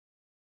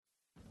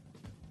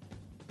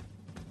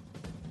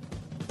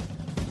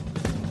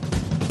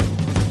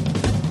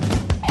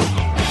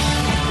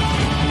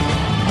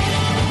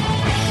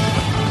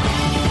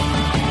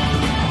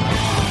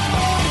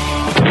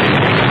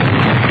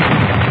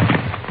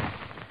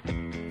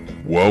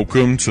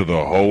Welcome to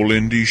the Whole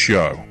Indy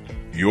Show,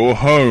 your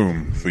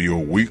home for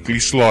your weekly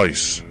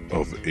slice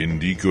of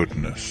indie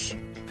goodness.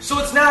 So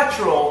it's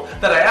natural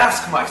that I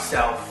ask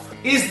myself,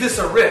 is this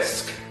a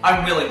risk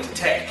I'm willing to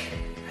take?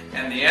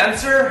 And the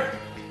answer?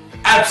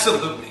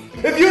 Absolutely.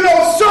 If you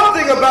know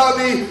something about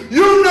me,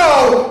 you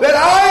know that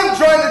I am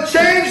trying to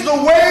change the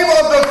wave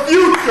of the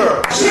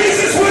future.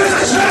 Jesus was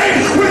the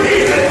change we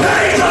need to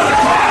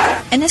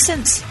change.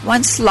 Innocence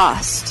once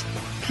lost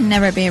can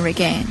never be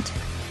regained.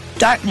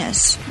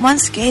 Darkness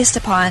once gazed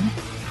upon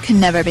can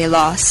never be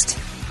lost.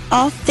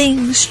 All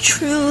things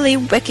truly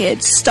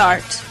wicked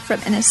start from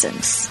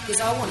innocence.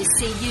 Because I want to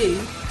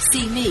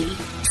see me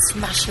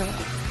smash up.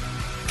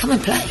 Come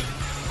and play.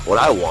 What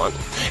I want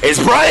is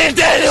Bryan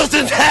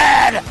Danielson's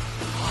head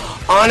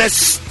on a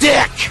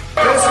stick.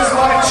 This is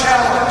my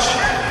challenge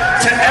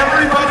to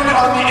everybody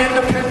on the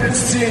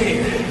Independence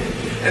team,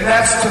 and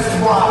that's to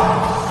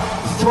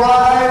thrive.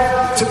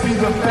 Thrive to be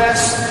the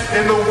best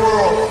in the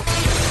world.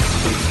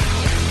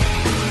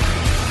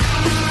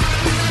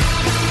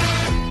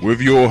 With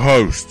your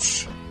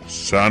hosts,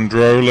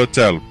 Sandro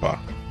Latelpa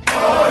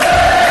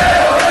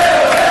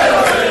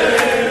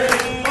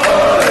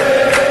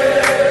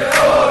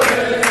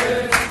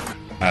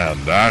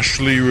and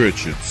Ashley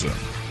Richardson.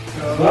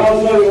 I'll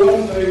tell you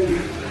one thing,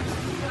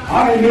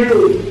 I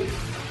knew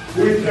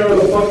we'd tear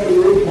the fucking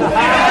roof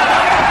off.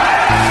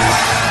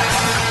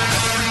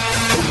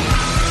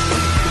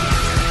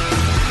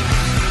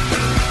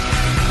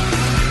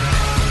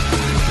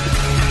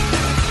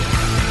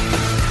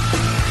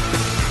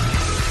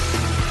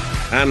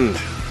 And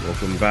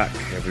welcome back,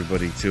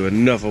 everybody, to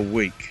another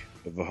week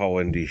of the Whole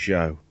Indy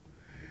Show,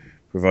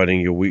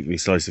 providing your weekly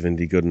slice of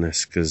indie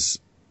goodness, because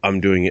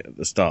I'm doing it at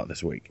the start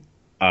this week.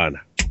 And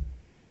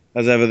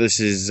as ever,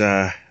 this is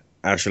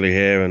Ashley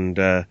here,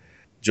 and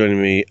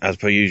joining me, as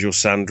per usual,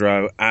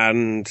 Sandro.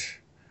 And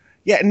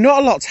yeah,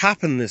 not a lot's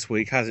happened this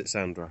week, has it,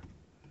 Sandro?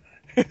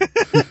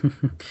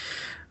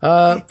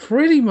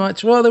 Pretty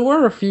much. Well, there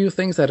were a few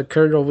things that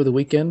occurred over the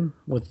weekend.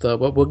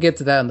 We'll get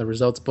to that in the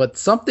results, but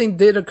something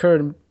did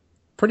occur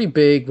pretty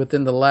big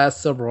within the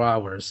last several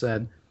hours,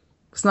 and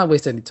let's not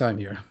waste any time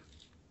here.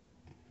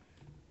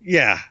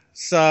 Yeah,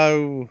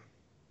 so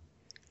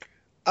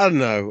I don't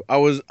know. I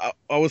was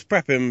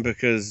prepping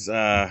because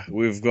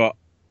we've got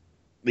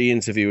the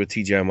interview with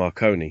TJ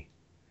Marconi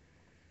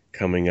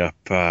coming up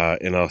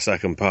in our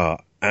second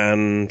part,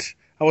 and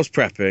I was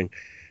prepping.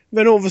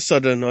 Then all of a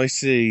sudden, I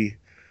see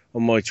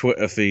on my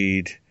Twitter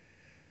feed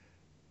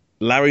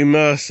Larry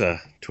Mercer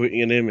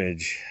tweeting an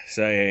image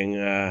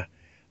saying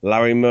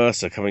Larry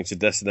Mercer coming to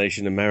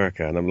Destination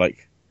America, and I'm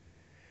like,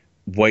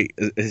 wait,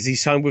 has he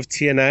signed with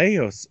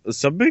TNA or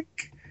something?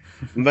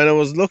 And then I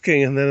was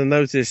looking, and then I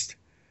noticed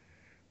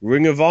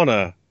Ring of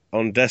Honor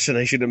on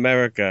Destination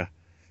America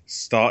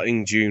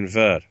starting June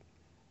 3rd.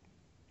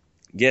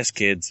 Yes,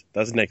 kids,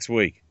 that's next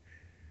week.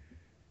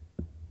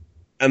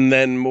 And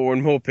then more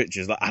and more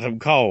pictures, like Adam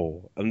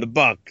Cole and the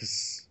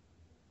Bucks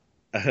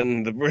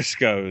and the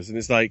Briscoes, and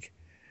it's like,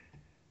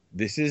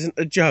 this isn't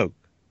a joke.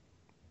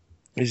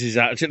 This is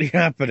actually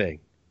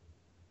happening.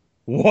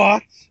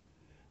 What?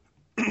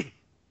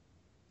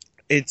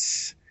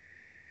 It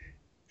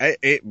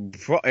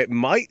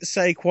might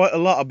say quite a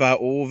lot about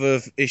all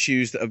the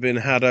issues that have been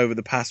had over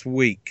the past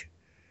week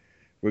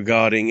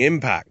regarding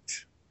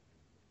Impact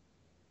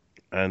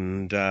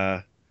and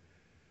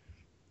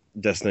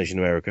Destination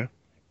America.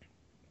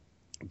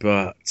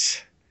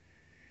 But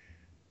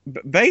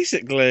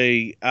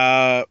basically,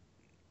 I've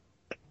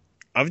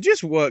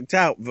just worked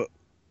out that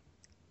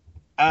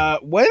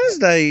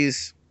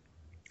Wednesdays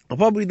are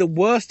probably the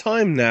worst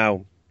time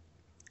now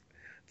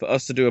for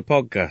us to do a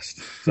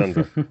podcast,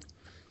 Sandra.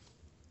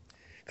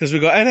 Because we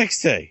got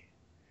NXT,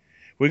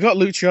 we got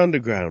Lucha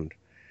Underground,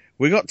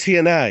 we got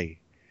TNA,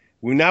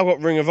 we've now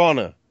got Ring of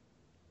Honor,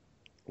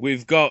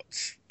 we've got,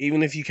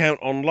 even if you count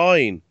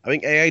online, I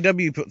think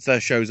AAW puts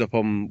their shows up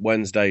on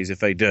Wednesdays if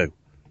they do.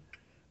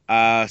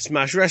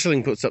 Smash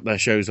Wrestling puts up their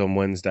shows on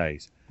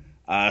Wednesdays.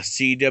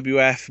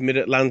 CWF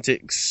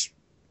Mid-Atlantic's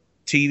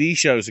TV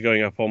shows are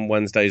going up on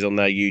Wednesdays on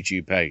their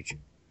YouTube page.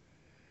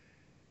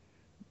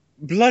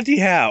 Bloody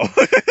hell.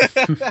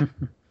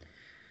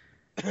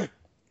 Can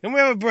we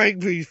have a break,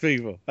 please,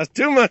 people? That's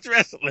too much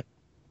wrestling.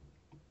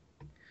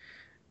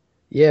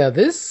 Yeah,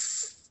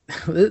 this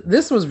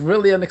was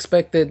really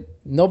unexpected.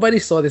 Nobody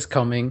saw this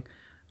coming.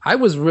 I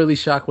was really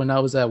shocked when I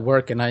was at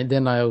work, and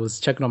then I was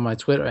checking on my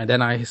Twitter, and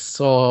then I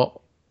saw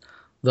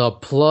the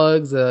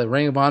plugs, the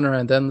Ring of Honor,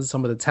 and then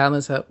some of the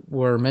talents that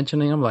were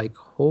mentioning. I'm like,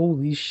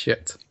 holy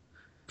shit.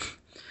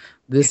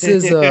 This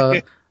is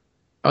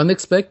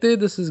unexpected.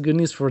 This is good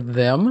news for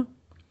them.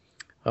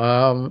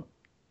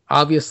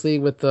 Obviously,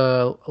 with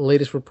the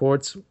latest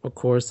reports, of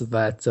course,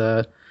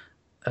 that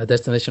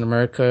Destination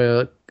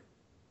America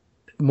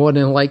more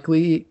than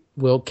likely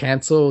will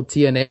cancel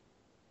TNA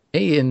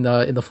in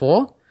the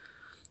fall.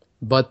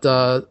 But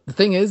the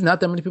thing is, not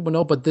that many people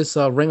know, but this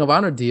Ring of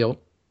Honor deal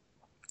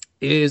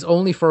is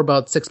only for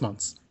about 6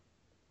 months.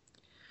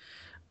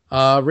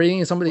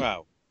 Reading somebody...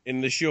 Wow,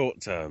 in the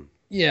short term.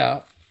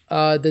 Yeah.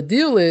 the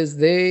deal is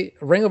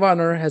Ring of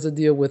Honor has a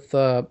deal with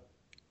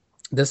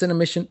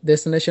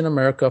Destination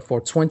America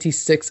for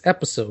 26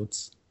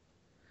 episodes.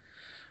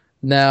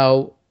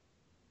 Now,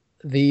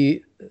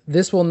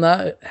 this will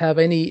not have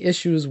any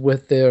issues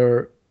with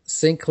their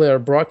Sinclair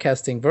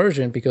broadcasting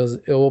version because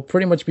it will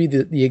pretty much be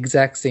the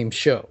exact same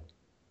show.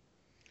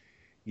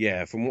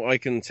 Yeah, from what I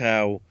can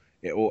tell,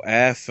 it will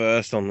air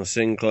first on the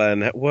Sinclair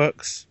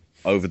networks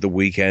over the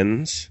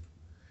weekends,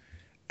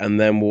 and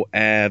then we'll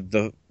air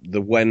the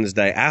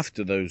Wednesday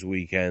after those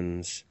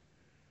weekends,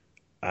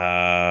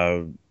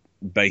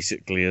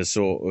 basically as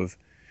sort of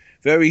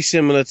very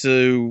similar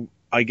to,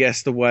 I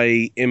guess, the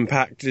way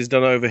Impact is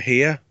done over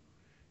here,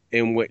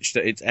 in which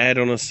that it's aired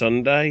on a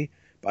Sunday,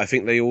 but I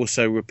think they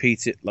also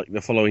repeat it like the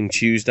following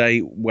Tuesday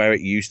where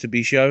it used to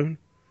be shown.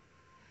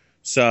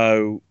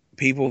 So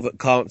people that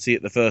can't see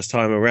it the first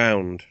time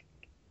around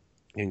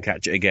can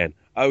catch it again.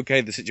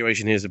 Okay, the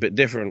situation here is a bit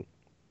different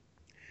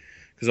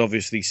because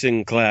obviously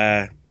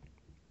Sinclair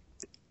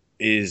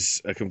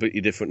is a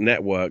completely different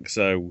network,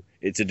 so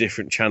it's a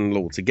different channel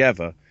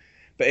altogether.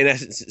 But in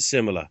essence, it's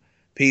similar.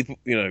 People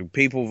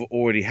that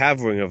already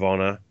have Ring of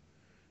Honor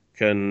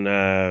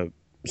can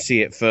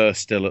see it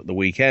first still at the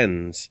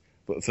weekends.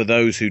 But for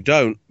those who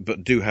don't,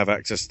 but do have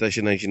access to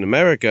Destination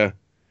America,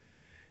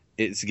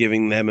 it's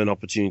giving them an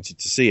opportunity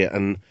to see it.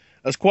 And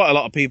as quite a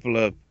lot of people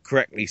are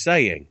correctly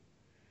saying,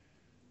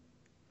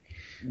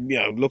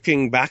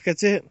 looking back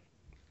at it,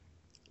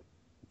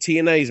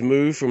 TNA's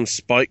move from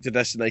Spike to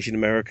Destination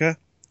America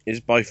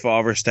is by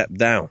far a step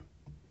down.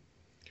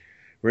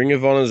 Ring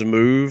of Honor's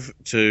move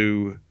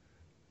to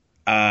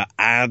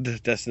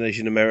add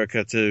Destination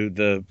America to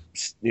the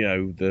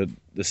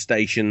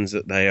stations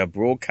that they are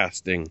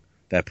broadcasting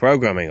their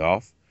programming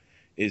off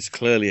is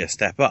clearly a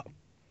step up.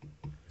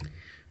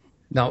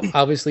 Now,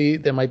 obviously,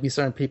 there might be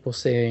certain people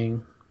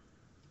saying,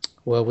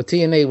 well, with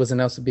TNA was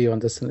announced to be on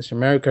Destination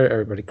America,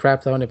 everybody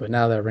crapped on it, but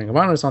now that Ring of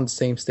Honor is on the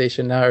same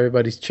station, now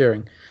everybody's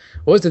cheering.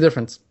 What's the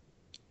difference?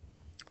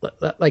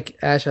 Like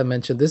Ash had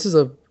mentioned, this is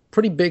a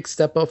pretty big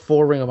step up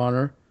for Ring of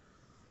Honor.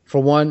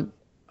 For one,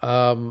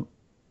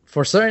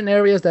 for certain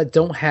areas that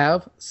don't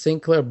have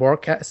Sinclair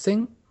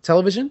broadcasting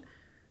television,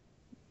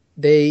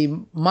 they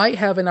might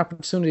have an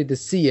opportunity to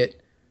see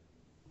it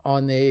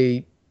on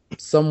a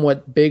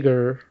somewhat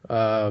bigger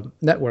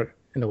network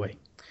in a way.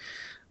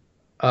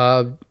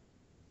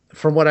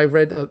 From what I've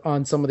read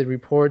on some of the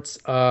reports,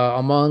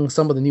 among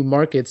some of the new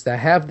markets that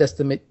have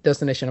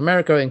Destination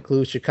America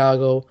include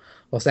Chicago,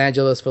 Los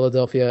Angeles,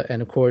 Philadelphia,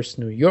 and of course,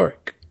 New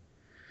York.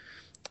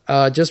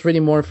 Just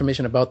reading more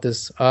information about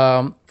this.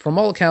 From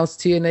all accounts,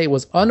 TNA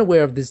was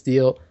unaware of this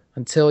deal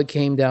until it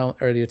came down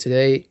earlier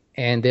today,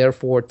 and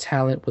therefore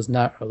talent was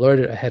not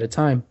alerted ahead of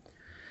time.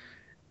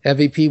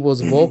 MVP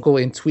was vocal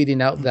in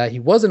tweeting out that he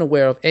wasn't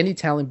aware of any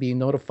talent being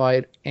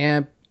notified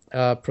and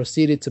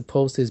proceeded to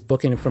post his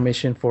booking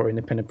information for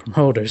independent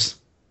promoters.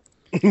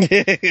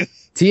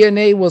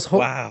 TNA was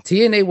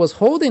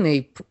holding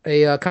a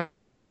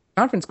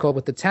conference call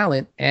with the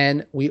talent,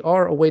 and we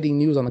are awaiting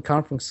news on the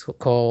conference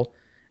call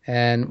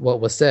and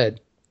what was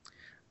said.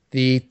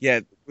 The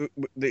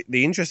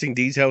interesting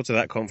detail to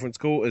that conference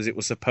call is it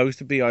was supposed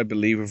to be, I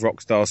believe, of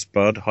Rockstar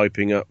Spud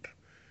hyping up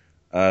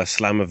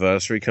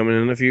Slammiversary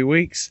coming in a few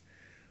weeks,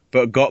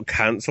 but got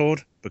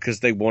cancelled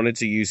because they wanted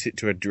to use it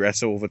to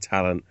address all the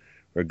talent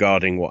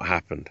regarding what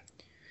happened.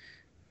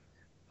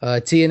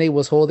 TNA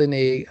was holding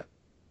the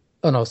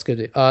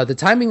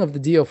timing of the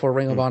deal for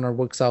Ring of Honor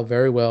works out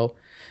very well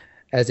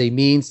as a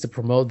means to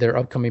promote their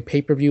upcoming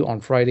pay-per-view on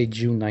Friday,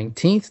 June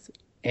 19th,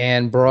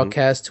 and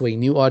broadcast to a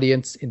new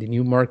audience in the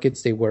new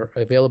markets they were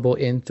available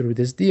in through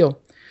this deal.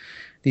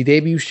 The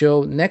debut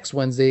show next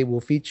Wednesday will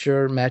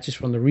feature matches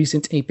from the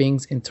recent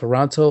tapings in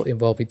Toronto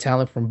involving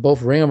talent from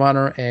both Ring of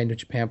Honor and New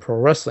Japan Pro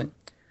Wrestling.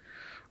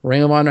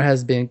 Ring of Honor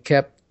has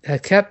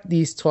kept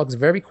these talks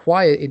very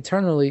quiet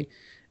internally,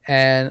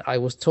 and I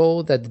was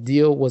told that the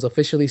deal was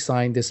officially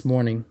signed this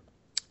morning.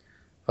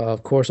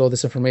 Of course, all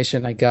this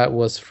information I got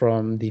was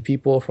from the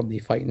people from the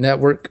Fight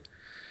Network.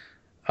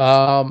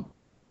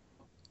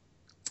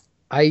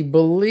 I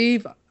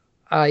believe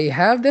I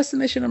have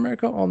Destination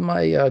America on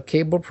my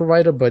cable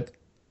provider, but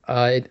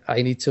I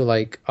need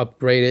to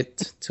upgrade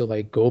it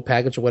to Go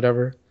package or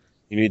whatever.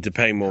 You need to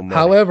pay more money.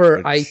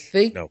 However, I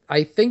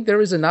think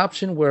there is an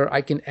option where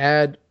I can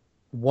add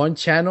one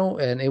channel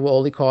and it will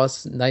only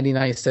cost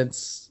 99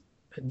 cents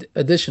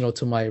additional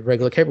to my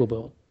regular cable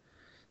bill.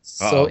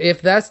 So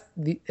if that's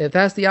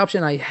the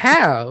option I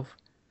have,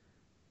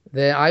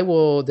 then I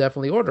will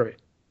definitely order it.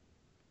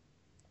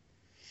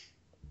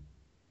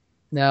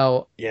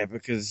 Now, yeah,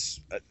 because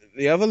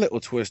the other little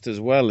twist as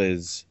well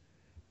is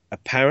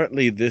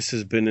apparently this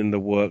has been in the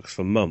works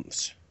for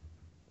months.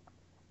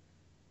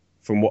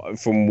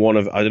 From one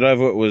of, I don't know if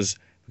it was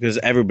because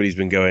everybody's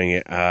been going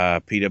it.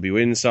 PW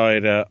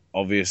Insider,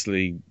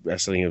 obviously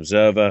Wrestling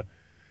Observer,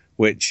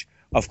 which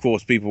of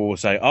course people will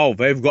say, oh,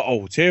 they've got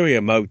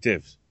ulterior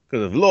motives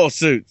because of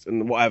lawsuits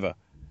and whatever.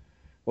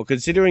 Well,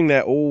 considering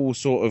they're all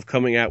sort of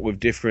coming out with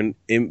different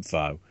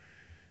info,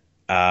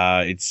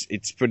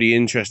 it's pretty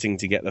interesting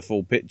to get the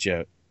full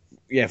picture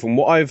from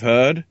what I've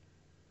heard,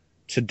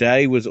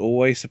 today was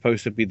always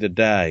supposed to be the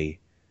day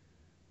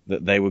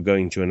that they were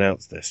going to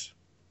announce this.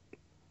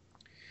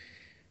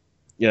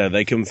 Yeah,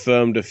 they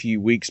confirmed a few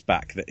weeks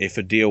back that if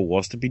a deal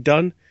was to be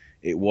done,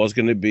 it was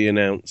going to be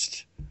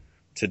announced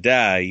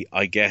today,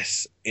 I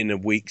guess, in a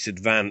week's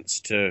advance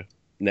to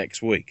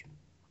next week.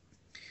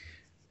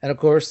 And of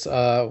course,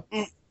 ever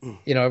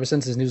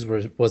since this news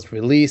was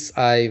released,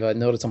 I've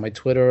noticed on my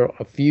Twitter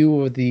a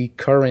few of the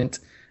current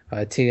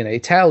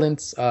TNA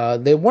talents.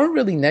 They weren't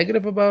really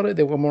negative about it.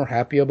 They were more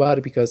happy about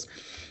it because,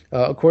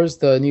 of course,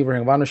 the new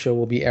Ring of Honor show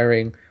will be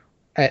airing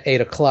at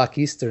 8 o'clock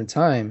Eastern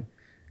time.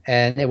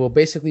 And it will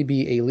basically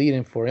be a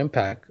lead-in for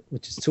Impact,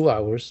 which is 2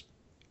 hours.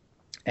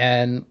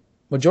 And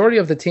majority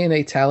of the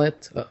TNA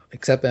talent,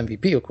 except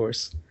MVP, of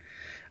course,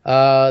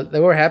 they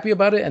were happy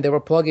about it, and they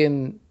were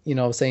plugging,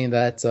 saying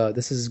that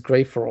this is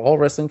great for all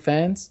wrestling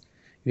fans.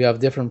 You have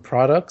different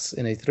products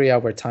in a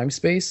 3-hour time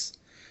space,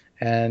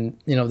 and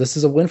this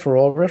is a win for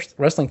all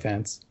wrestling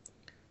fans.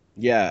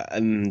 Yeah,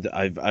 and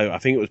I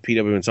think it was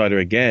PW Insider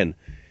again,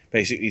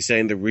 basically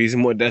saying the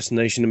reason why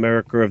Destination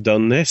America have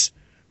done this,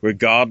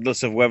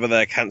 regardless of whether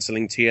they're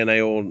cancelling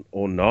TNA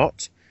or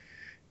not,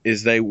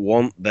 is they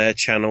want their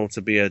channel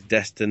to be a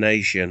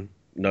destination,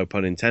 no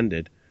pun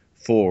intended,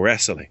 for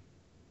wrestling.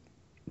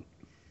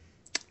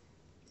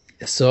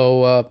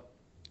 So,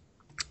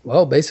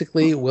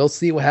 basically, we'll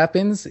see what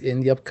happens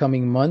in the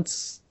upcoming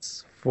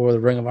months for the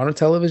Ring of Honor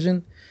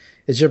television.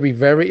 It should be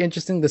very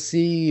interesting to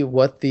see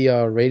what the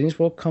ratings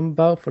will come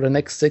about for the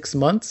next 6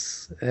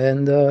 months.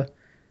 And,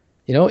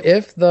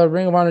 if the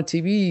Ring of Honor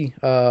TV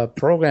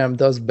program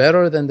does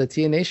better than the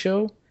TNA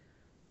show,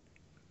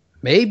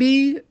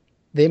 maybe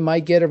they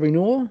might get a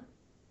renewal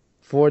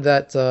for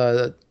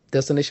that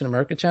Destination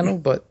America channel,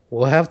 but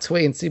we'll have to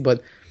wait and see.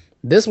 But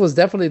this was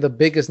definitely the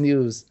biggest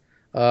news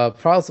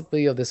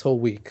possibly of this whole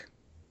week.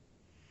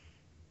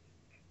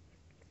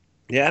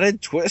 The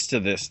added twist to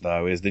this,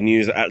 though, is the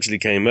news that actually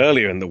came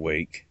earlier in the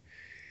week,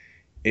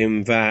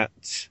 in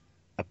that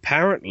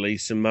apparently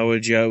Samoa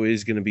Joe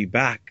is going to be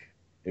back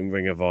in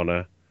Ring of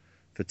Honor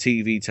for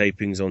TV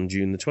tapings on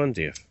June the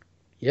 20th.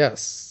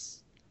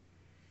 Yes.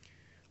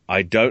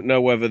 I don't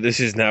know whether this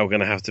is now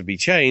going to have to be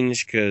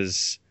changed,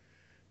 because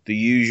the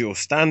usual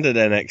standard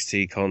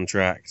NXT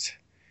contract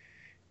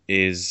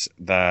is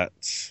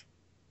that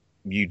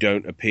you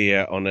don't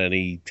appear on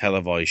any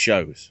televised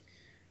shows.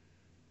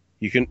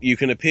 You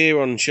can appear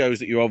on shows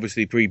that you're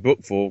obviously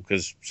pre-booked for,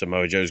 because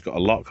Samoa Joe's got a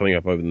lot coming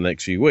up over the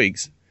next few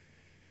weeks.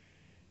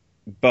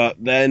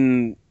 But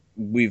then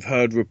we've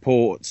heard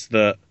reports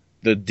that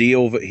the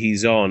deal that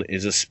he's on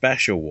is a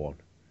special one,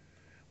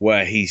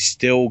 where he's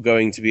still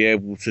going to be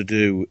able to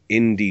do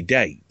indie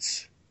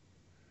dates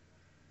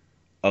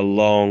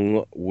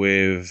along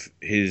with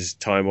his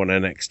time on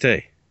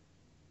NXT.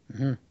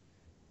 Mm-hmm.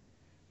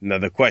 Now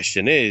the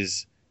question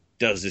is,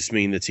 does this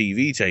mean the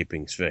TV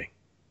tapings thing?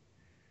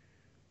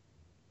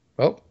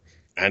 Well,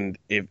 and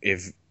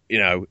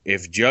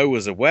if Joe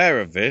was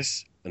aware of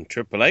this and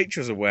Triple H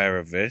was aware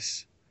of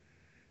this,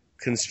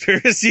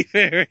 conspiracy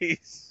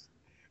theories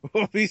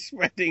will be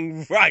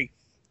spreading right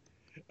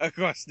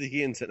across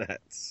the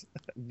internet.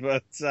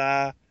 But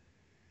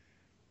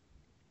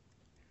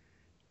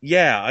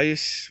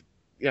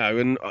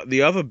and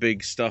the other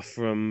big stuff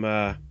from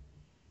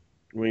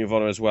Ring of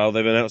Honor as well,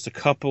 they've announced a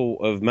couple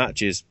of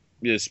matches.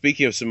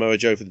 Speaking of Samoa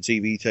Joe for the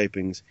TV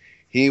tapings,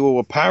 he will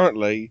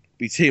apparently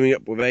be teaming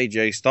up with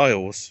AJ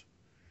Styles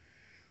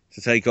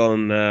to take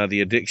on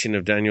the Addiction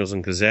of Daniels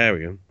and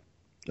Kazarian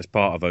as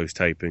part of those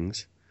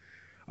tapings.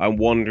 I'm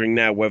wondering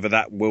now whether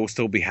that will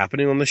still be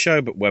happening on the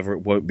show, but whether it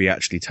won't be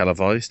actually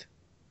televised.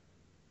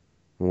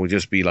 Or will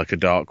just be like a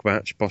dark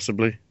match,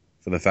 possibly,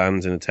 for the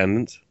fans in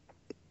attendance.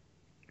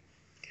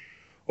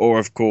 Or,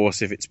 of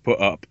course, if it's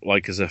put up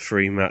like as a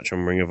free match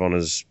on Ring of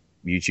Honor's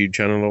YouTube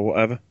channel or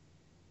whatever.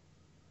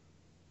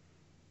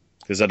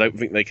 Because I don't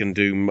think they can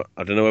do...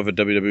 I don't know whether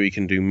WWE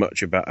can do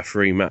much about a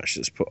free match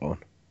that's put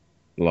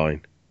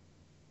online.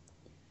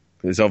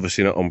 It's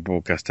obviously not on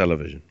broadcast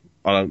television.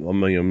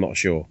 I'm not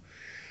sure.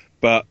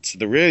 But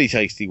the really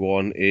tasty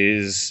one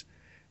is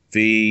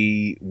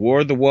the War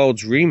of the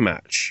Worlds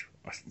rematch,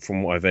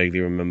 from what I vaguely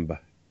remember.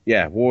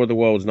 Yeah, War of the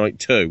Worlds Night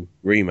 2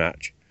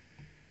 rematch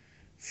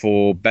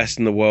for Best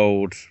in the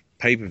World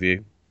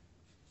pay-per-view.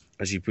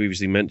 As you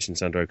previously mentioned,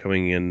 Sandro,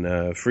 coming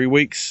in 3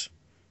 weeks.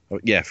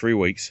 3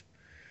 weeks.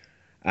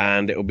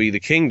 And it will be the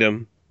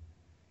Kingdom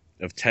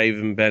of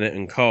Taven, Bennett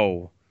and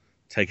Cole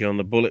taking on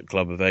the Bullet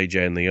Club of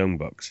AJ and the Young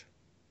Bucks.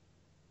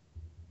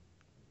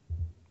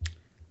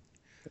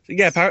 So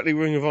yeah, apparently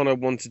Ring of Honor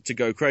wanted to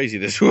go crazy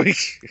this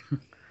week.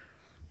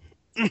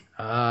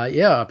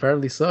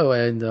 Apparently so.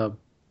 And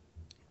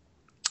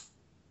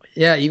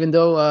even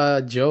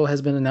though Joe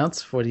has been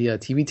announced for the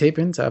TV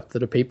tapings after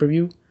the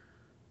pay-per-view,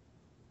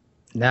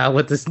 now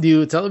with this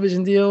new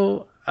television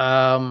deal,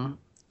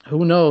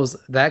 who knows?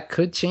 That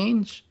could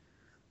change.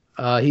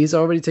 He's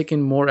already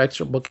taken more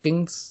extra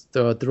bookings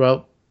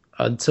throughout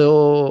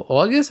until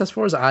August, as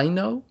far as I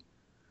know.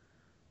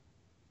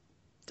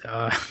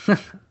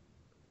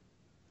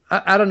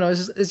 I don't know.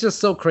 It's just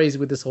so crazy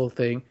with this whole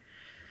thing.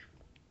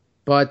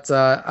 But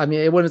I mean,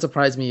 it wouldn't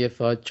surprise me if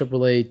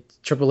Triple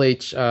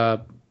H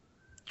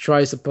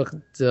tries to put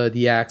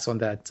the axe on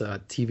that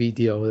TV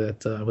deal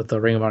that with the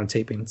Ring of Honor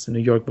tapings in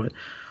New York. But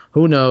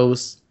who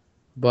knows?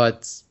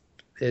 But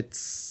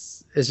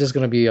it's just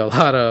going to be a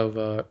lot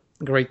of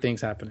great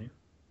things happening.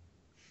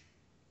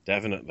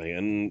 Definitely.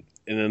 And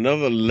in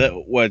another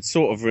little, well, it's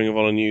sort of Ring of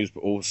Honor news,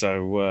 but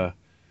also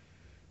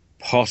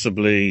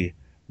possibly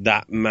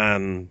that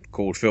man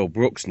called Phil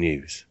Brooks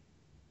news,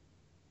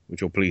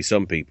 which will please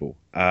some people.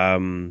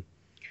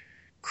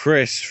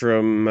 Chris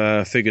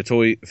from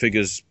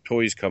Figures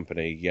Toys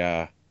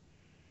Company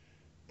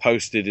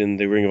posted in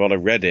the Ring of Honor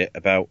Reddit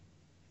about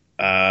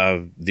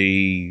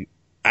the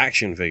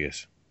action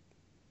figures.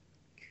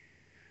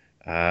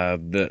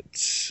 That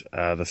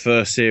the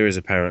first series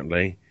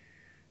apparently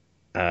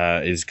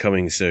is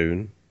coming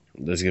soon.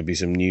 There's going to be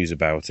some news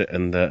about it,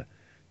 and that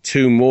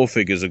 2 more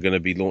figures are going to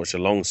be launched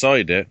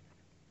alongside it,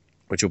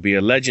 which will be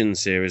a Legend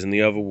series, and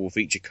the other will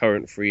feature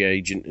current free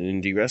agent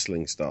and indie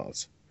wrestling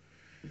stars.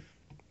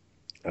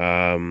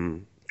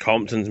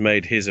 Compton's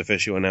made his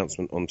official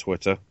announcement on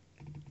Twitter,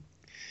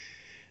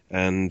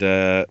 and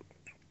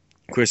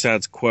Chris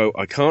adds, quote,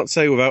 "I can't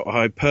say without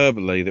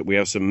hyperbole that we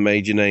have some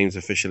major names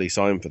officially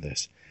signed for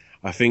this.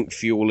 I think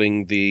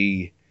fueling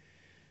the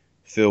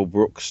Phil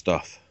Brooks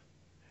stuff,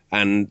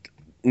 and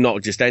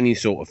not just any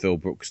sort of Phil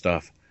Brooks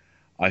stuff.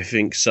 I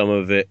think some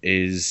of it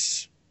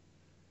is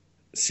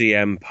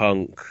CM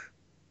Punk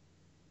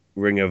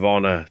Ring of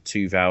Honor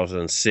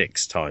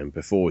 2006 time,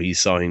 before he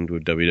signed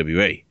with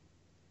WWE.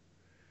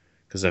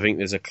 Because I think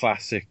there's a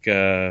classic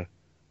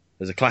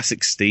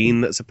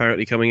Steen that's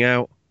apparently coming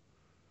out.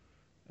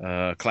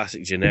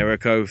 Classic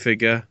Generico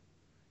figure.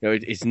 You know,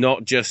 it's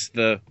not just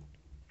the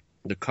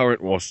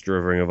current roster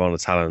of Ring of Honor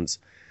talents.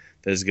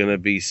 There's going to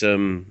be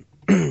some,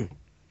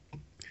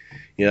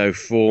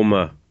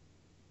 former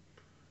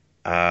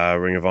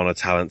Ring of Honor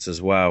talents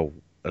as well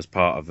as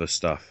part of the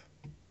stuff.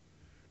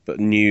 But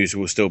news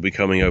will still be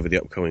coming over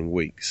the upcoming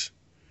weeks.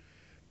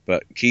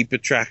 But keep a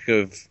track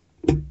of,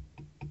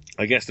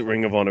 I guess, the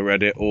Ring of Honor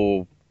Reddit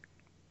or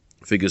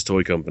Figures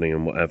Toy Company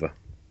and whatever.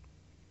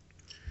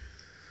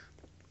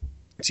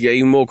 To get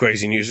even more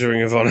crazy news, the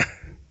Ring of Honor,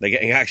 they're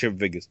getting action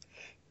figures.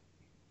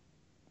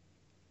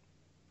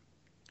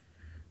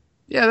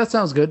 Yeah, that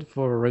sounds good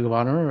for Ring of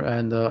Honor,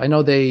 and I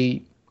know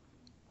they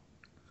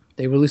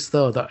released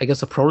the I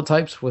guess the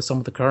prototypes with some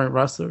of the current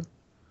roster,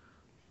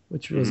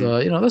 which was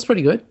that's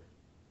pretty good,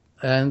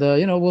 and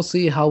we'll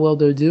see how well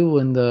they do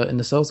in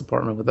the sales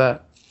department with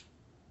that.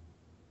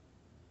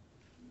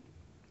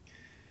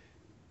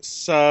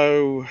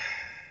 So,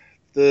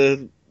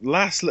 the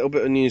last little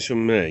bit of news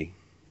from me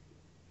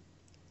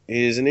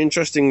is an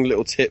interesting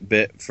little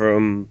tidbit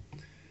from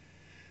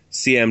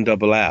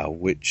CMLL,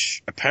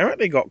 which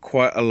apparently got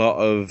quite a lot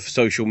of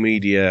social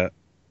media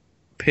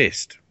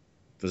pissed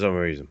for some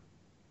reason.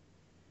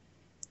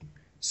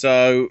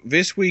 So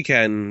this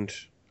weekend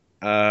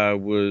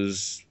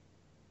was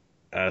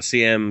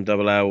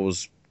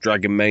CMLL's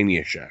Dragon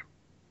Mania show,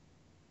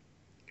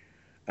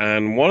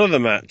 and one of the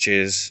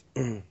matches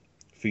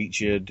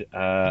featured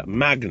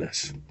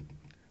Magnus.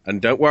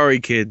 And don't worry,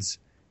 kids,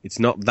 it's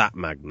not that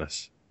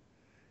Magnus.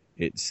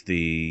 It's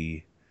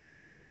the,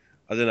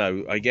 I don't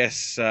know, I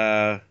guess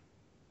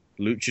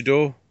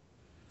Luchador?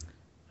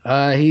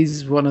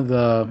 He's one of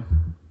the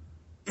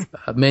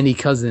many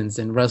cousins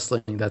in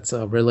wrestling that's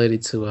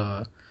related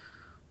to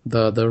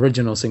the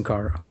original Sin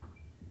Cara.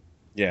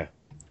 Yeah.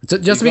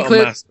 Just to be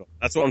clear,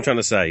 that's what I'm trying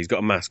to say. He's got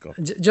a mascot.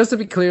 Just to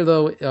be clear,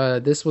 though,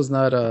 this was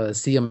not a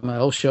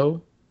CMLL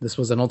show. This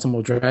was an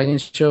Ultimate Dragon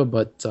show,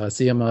 but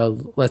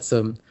CMLL lets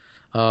them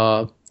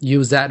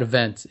use that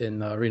event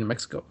in Arena,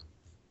 Mexico.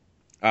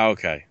 Oh,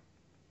 okay.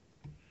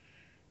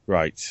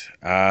 Right.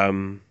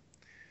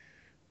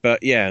 But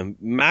yeah,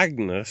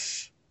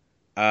 Magnus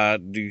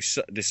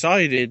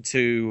decided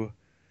to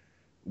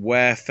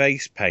wear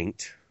face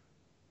paint,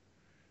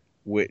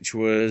 which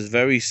was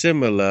very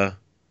similar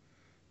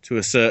to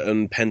a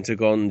certain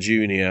Pentagon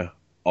Jr.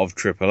 of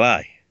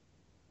AAA,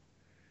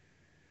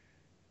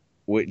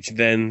 which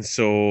then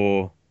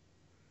saw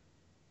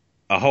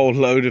a whole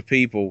load of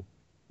people,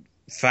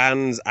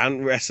 fans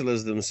and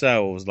wrestlers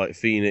themselves, like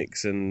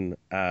Phoenix and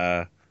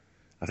I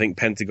think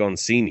Pentagon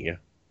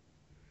Senior,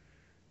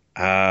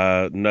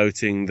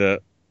 noting that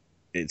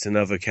it's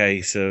another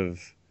case of,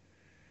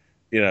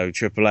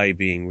 AAA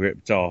being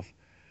ripped off.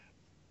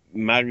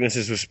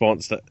 Magnus's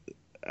response was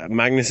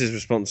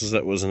that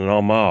it was an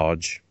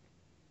homage.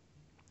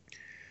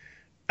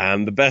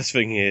 And the best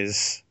thing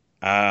is,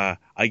 I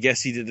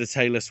guess he did a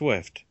Taylor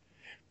Swift,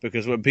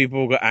 because when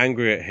people got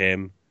angry at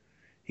him,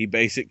 he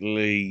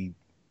basically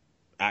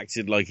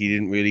acted like he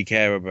didn't really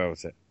care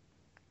about it.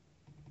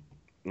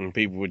 And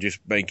people were just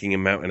making a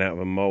mountain out of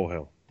a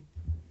molehill.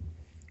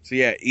 So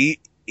yeah,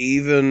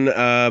 even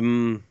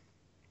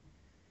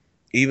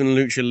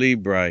Lucha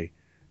Libre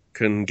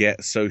can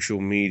get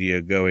social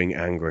media going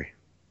angry.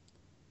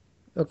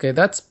 Okay,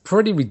 that's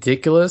pretty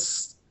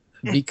ridiculous.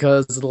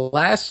 because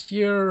last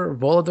year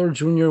Volador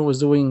Jr. was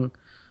doing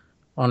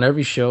on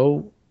every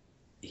show.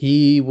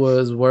 He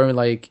was wearing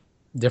like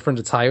different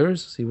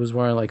attires. He was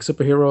wearing like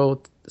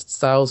superhero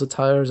styles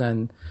attires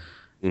and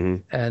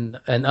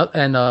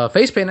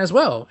face paint as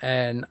well.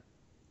 And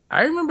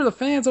I remember the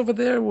fans over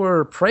there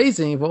were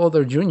praising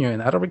Volador Jr.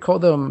 and I don't recall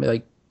them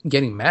like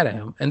getting mad at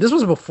him. And this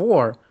was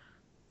before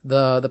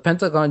the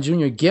Pentagon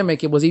Jr.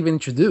 gimmick it was even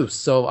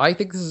introduced. So I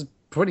think this is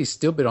pretty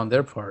stupid on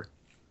their part.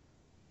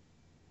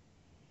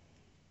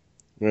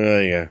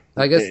 Yeah,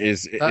 I guess it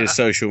is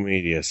social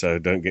media, so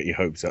don't get your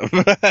hopes up.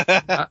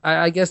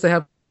 I guess they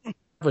have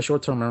a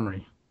short-term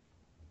memory.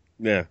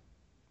 Yeah.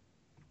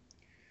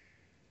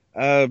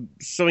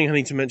 Something I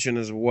need to mention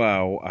as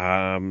well.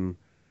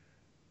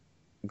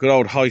 Good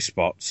old High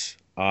Spots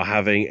are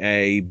having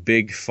a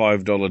big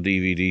 $5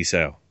 DVD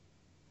sale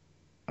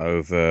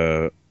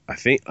over. I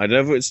don't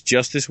know if it's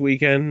just this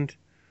weekend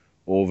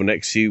or the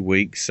next few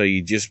weeks. So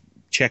you just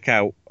check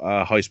out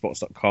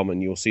highspots.com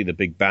and you'll see the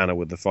big banner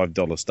with the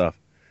 $5 stuff.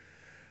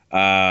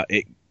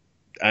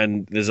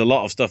 And there's a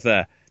lot of stuff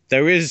there.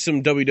 There is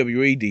some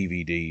WWE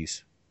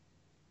DVDs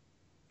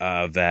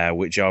there,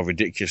 which are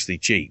ridiculously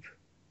cheap,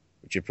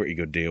 which are pretty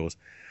good deals.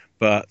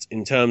 But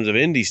in terms of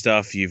indie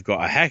stuff, you've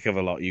got a heck of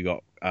a lot. You've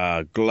got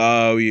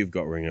Glow, you've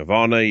got Ring of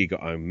Honor, you've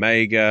got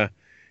Omega,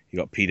 you've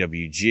got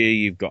PWG,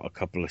 you've got a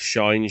couple of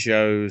Shine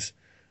shows,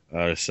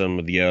 some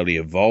of the early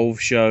Evolve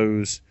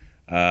shows,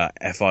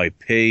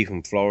 FIP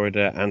from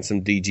Florida, and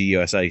some DG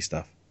USA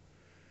stuff.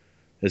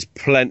 There's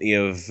plenty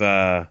of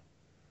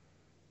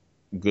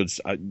goods.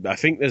 I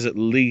think there's at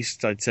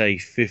least, I'd say,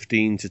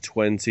 15 to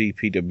 20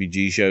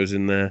 PWG shows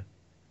in there.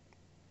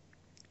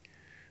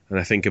 And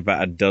I think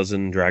about a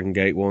dozen Dragon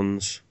Gate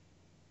ones,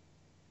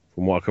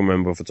 from what I can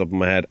remember off the top of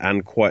my head,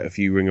 and quite a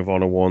few Ring of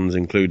Honor ones,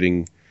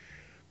 including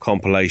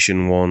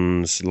compilation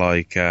ones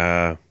like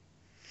Daniels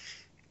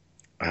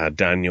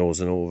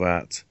and all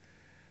that.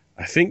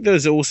 I think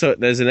there's an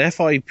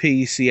FIP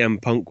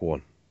CM Punk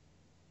one,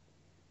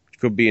 which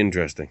could be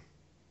interesting.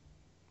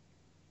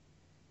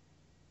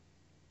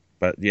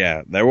 But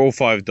yeah, they're all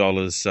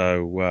 $5,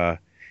 so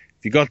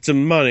if you got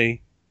some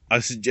money, I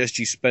suggest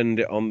you spend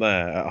it on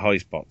there at High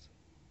Spots.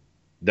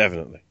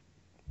 Definitely.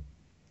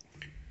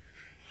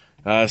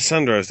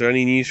 Sandro, is there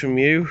any news from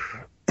you?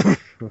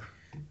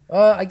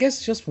 I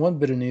guess just one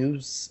bit of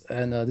news,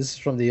 and this is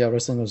from the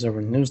Wrestling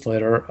Observer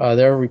newsletter.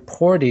 They're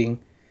reporting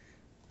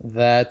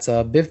that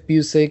Biff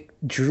Busick,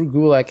 Drew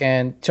Gulak,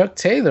 and Chuck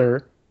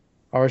Taylor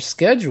are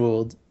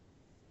scheduled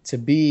to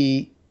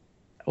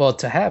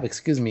have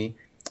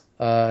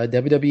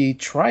WWE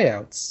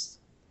tryouts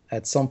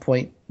at some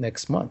point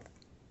next month.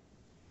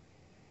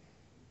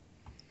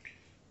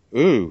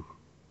 Ooh.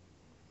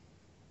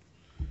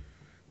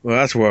 Well,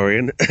 that's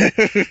worrying.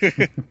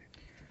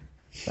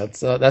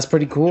 That's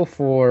pretty cool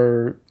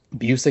for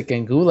Busick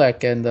and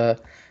Gulak, and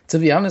to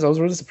be honest, I was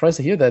really surprised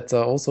to hear that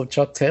also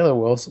Chuck Taylor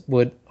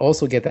would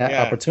also get that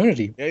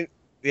opportunity.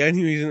 The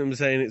only reason I'm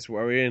saying it's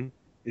worrying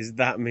is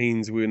that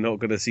means we're not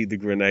going to see the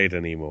grenade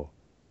anymore.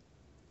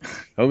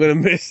 I'm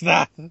going to miss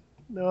that.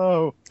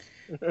 No.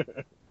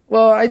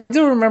 Well, I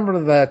do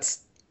remember that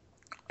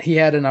he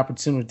had an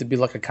opportunity to be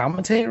like a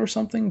commentator or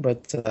something,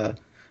 but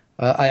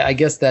I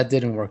guess that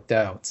didn't work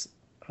out.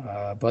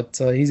 But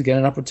he's getting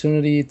an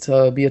opportunity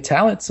to be a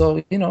talent,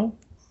 so,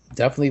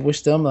 definitely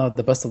wish them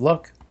the best of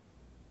luck.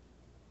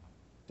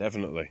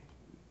 Definitely.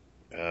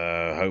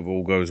 Hope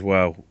all goes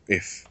well,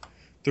 if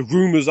the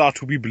rumors are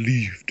to be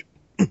believed.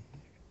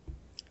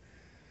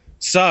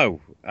 So,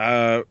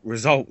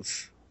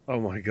 results. Oh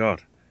my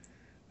God.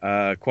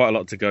 Quite a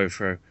lot to go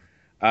through.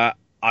 I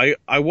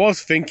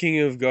was thinking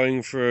of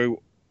going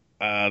through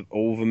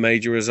all the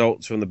major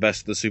results from the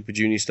Best of the Super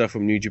Junior stuff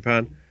from New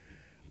Japan.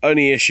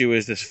 Only issue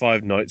is there's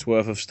 5 nights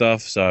worth of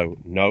stuff, so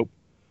nope.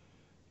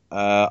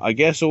 I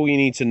guess all you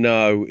need to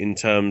know in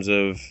terms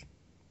of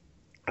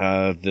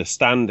the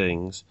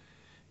standings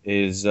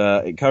is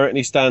it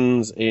currently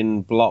stands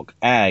in Block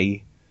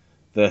A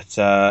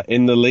that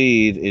in the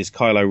lead is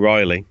Kyle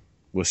O'Reilly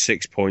with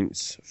 6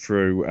 points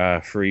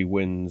through 3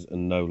 wins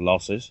and no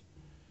losses.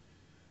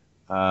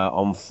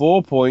 On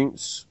 4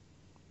 points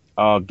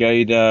are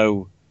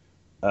Gado,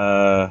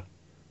 hang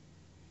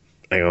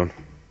on,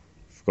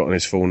 forgotten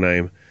his full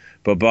name,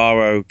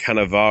 Barbaro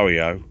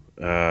Cannavario,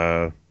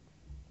 and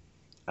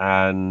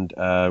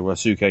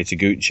Ryosuke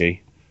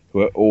Taguchi,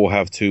 who all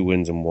have 2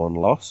 wins and 1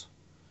 loss.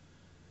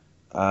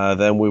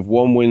 Then with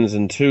 1 wins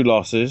and 2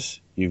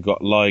 losses, you've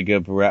got Liger,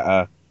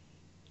 Beretta,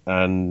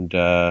 and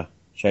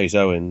Chase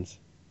Owens.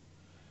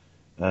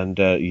 And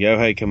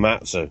Yohei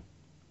Komatsu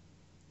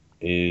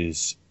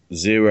is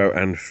 0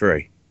 and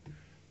 3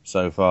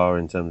 so far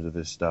in terms of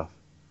this stuff.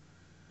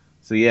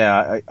 So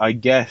yeah, I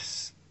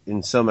guess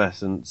in some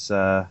essence,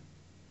 I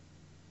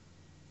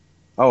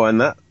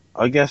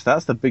guess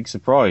that's the big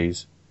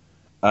surprise.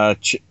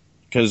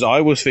 Because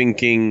I was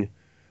thinking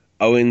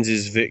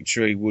Owens'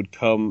 victory would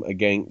come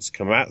against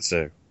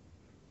Komatsu,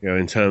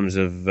 in terms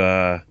of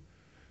the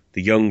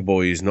young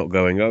boys not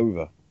going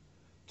over.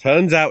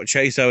 Turns out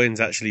Chase Owens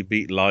actually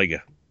beat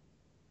Liger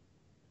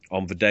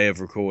on the day of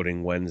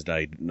recording,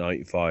 Wednesday,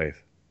 night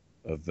 5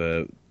 of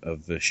the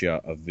show,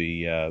 of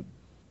the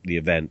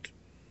event,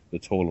 the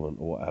tournament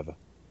or whatever.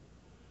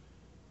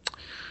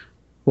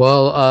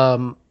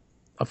 Well,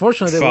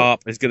 unfortunately,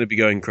 Farp is going to be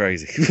going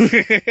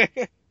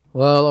crazy.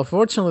 Well,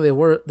 unfortunately,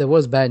 there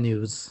was bad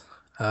news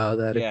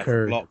that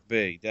occurred. Block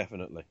B,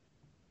 definitely.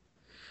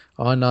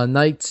 On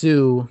night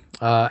 2,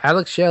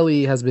 Alex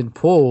Shelley has been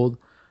pulled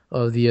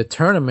of the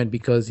tournament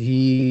because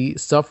he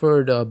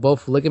suffered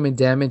both ligament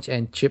damage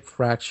and chip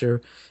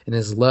fracture in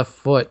his left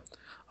foot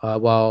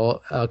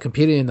while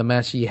competing in the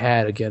match he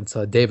had against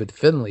David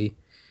Finlay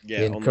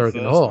in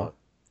Kurgan Hall.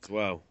 As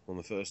well, on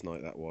the first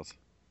night that was.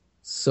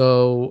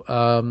 So,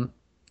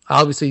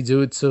 obviously,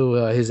 due to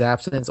his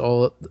absence,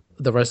 all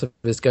the rest of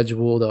his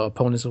schedule, the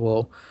opponents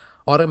will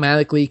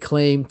automatically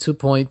claim 2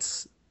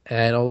 points,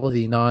 and all of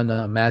the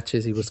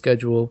non-matches he was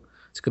scheduled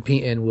to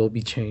compete in will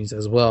be changed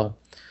as well.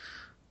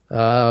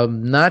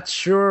 Not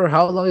sure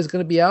how long he's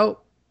going to be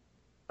out.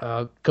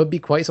 Could be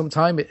quite some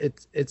time.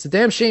 It's a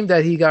damn shame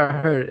that he got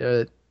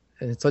hurt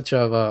in such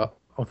of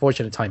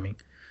unfortunate timing.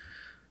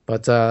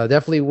 But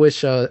definitely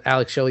wish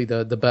Alex Shelley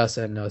the best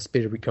and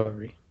speedy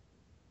recovery.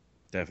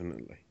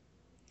 Definitely.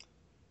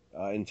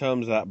 In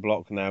terms of that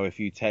block now, if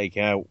you take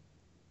out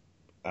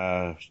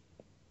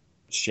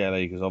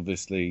Shelley, because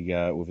obviously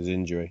with his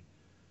injury,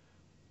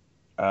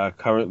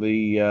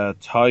 currently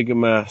Tiger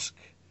Mask,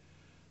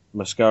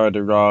 Mascara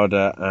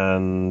Dorada,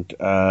 and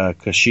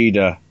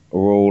Kushida are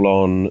all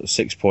on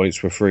 6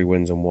 points with 3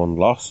 wins and 1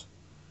 loss.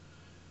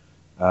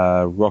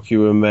 Rocky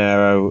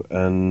Romero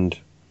and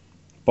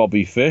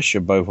Bobby Fish are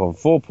both on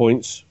 4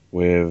 points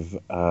with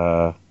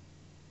 2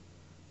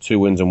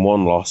 wins and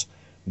 1 loss.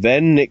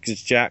 Then Nick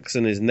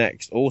Jackson is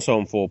next, also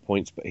on 4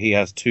 points, but he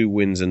has 2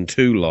 wins and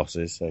 2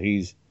 losses, so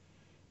he's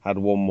had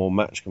 1 more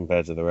match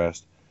compared to the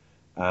rest.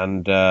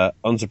 And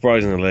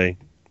unsurprisingly,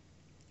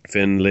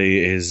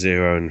 Finlay is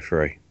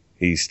 0-3.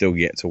 He's still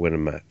yet to win a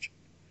match.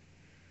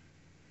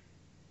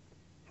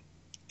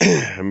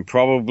 And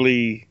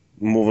probably,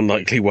 more than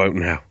likely, won't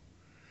now.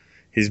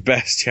 His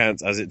best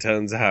chance, as it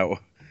turns out,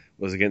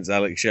 was against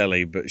Alex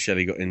Shelley, but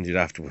Shelley got injured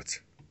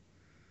afterwards.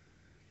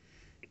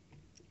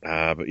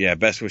 But yeah,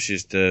 best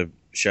wishes to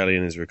Shelley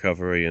in his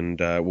recovery, and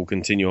we'll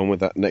continue on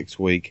with that next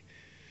week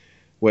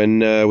when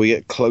we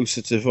get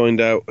closer to find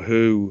out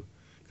who...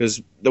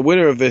 Because the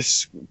winner of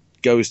this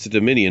goes to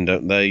Dominion,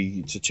 don't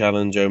they, to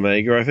challenge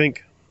Omega, I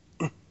think?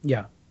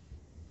 Yeah.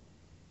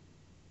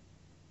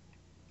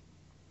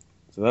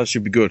 So that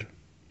should be good.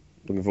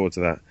 Looking forward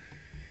to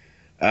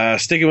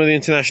that. Sticking with the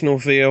international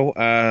feel,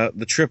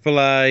 the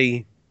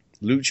AAA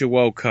Lucha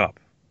World Cup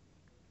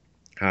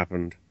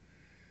happened,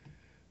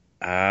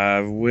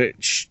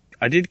 which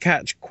I did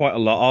catch quite a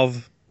lot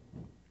of,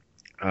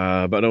 but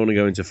I don't want to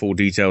go into full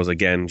details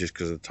again just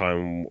because of the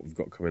time we've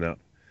got coming up.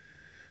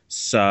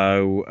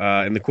 So,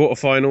 in the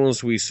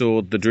quarterfinals, we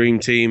saw the Dream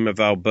Team of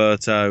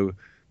Alberto,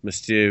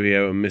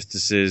 Mysterio, and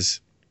Mysticis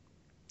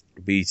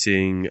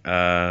beating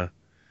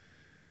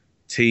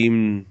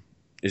Team...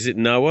 Is it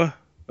Noah?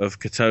 Of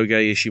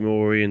Katoge,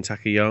 Ishimori, and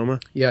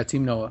Takayama? Yeah,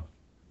 Team Noah.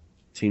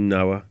 Team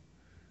Noah.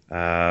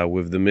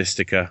 With the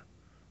Mystica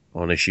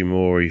on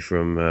Ishimori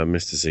from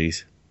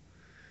Mysticis.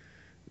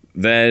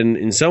 Then,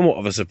 in somewhat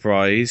of a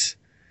surprise,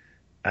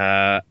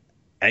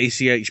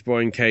 ACH,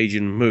 Brian Cage,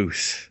 and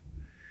Moose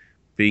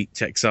beat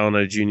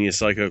Texano Jr.,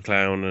 Psycho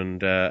Clown,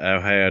 and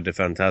El Hijo de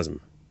Fantasma.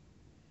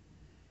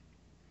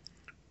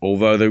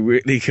 Although the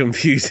really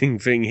confusing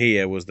thing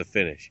here was the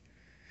finish.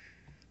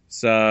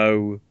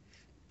 So,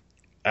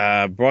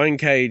 Brian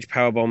Cage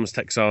powerbombs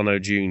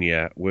Texano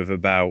Jr. with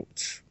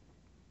about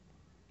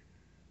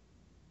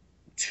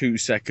 2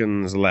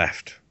 seconds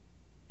left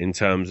in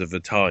terms of the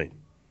time.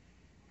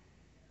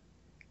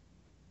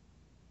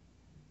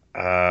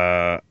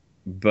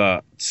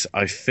 But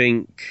I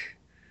think,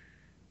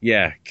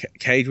 yeah,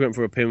 Cage went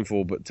for a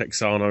pinfall, but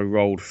Texano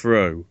rolled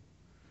through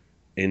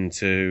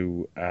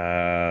into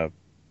a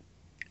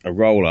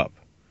roll-up,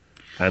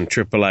 and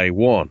AAA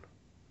won.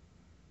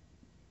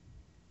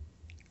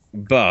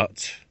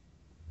 But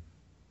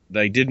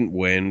they didn't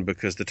win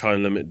because the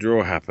time limit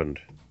draw happened.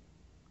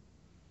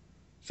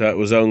 So it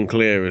was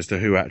unclear as to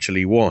who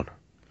actually won.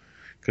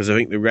 Because I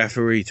think the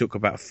referee took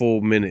about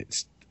 4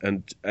 minutes,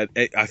 and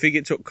I think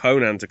it took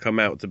Conan to come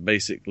out to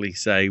basically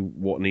say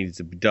what needed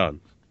to be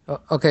done.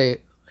 Okay,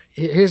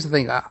 here's the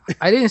thing.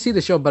 I didn't see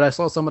the show, but I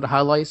saw some of the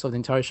highlights of the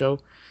entire show.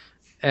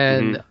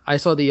 And I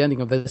saw the ending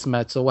of this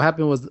match. So what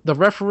happened was the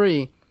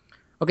referee...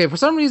 Okay, for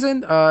some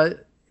reason,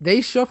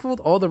 they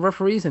shuffled all the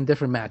referees in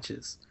different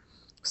matches.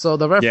 So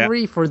the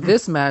referee for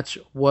this match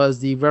was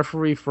the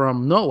referee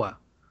from Noah,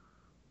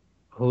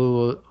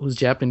 who's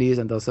Japanese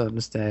and doesn't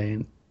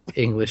understand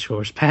English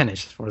or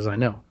Spanish, as far as I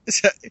know.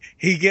 So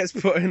he gets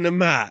put in the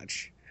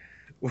match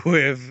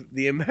with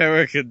the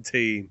American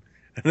team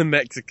and the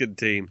Mexican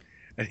team,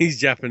 and he's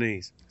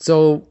Japanese.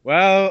 So,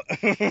 well...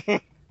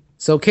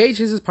 So Cage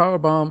hits his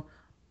powerbomb.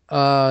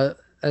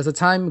 As the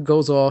time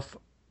goes off,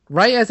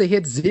 right as it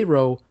hits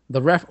 0,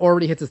 the ref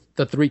already hits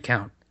the 3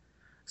 count.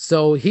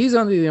 So he's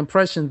under the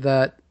impression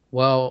that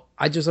Well,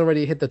 I just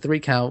already hit the 3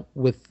 count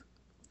with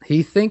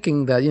he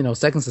thinking that,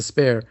 seconds to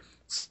spare.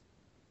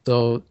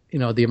 So,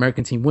 the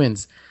American team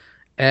wins.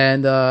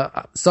 And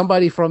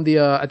somebody from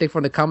I think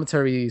from the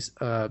commentaries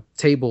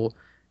table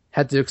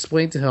had to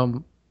explain to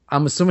him,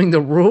 I'm assuming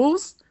the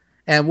rules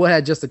and what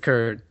had just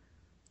occurred.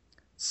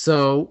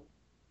 So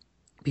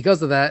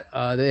because of that,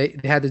 they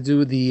had to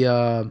do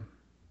the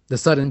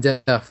sudden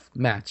death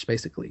match,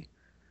 basically.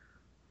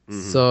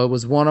 Mm-hmm. So it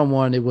was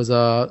 1-on-1. It was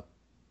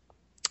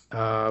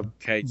Brian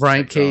Cage,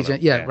 Brian Cage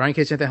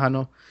and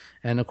Tejano,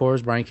 and of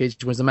course Brian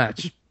Cage wins the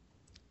match.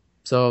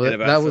 So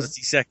that was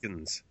 30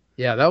 seconds.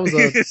 Yeah, that was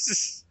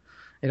that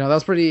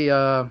was pretty.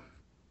 I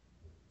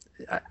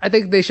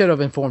think they should have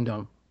informed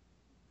him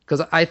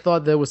because I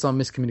thought there was some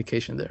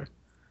miscommunication there.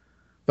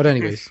 But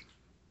anyways.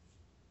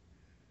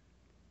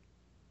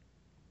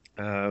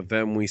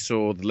 Then we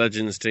saw the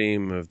Legends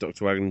team of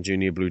Dr. Wagner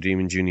Jr., Blue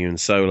Demon Jr., and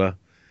Solar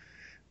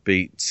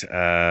beat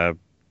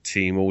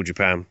Team All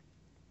Japan,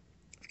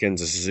 Kenza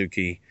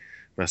Suzuki,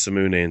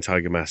 Masamune, and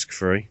Tiger Mask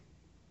 3.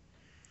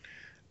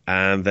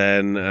 And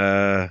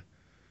then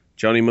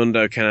Johnny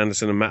Mundo, Ken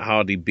Anderson, and Matt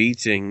Hardy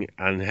beating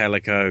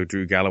Angelico,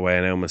 Drew Galloway,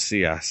 and El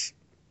Macias,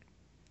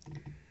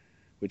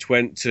 which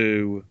went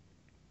to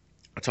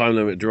a time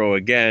limit draw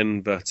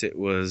again, but it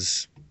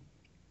was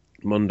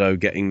Mundo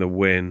getting the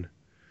win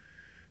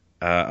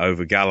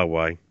over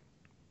Galloway.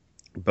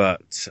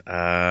 But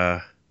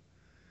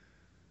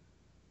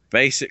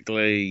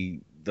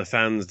basically, the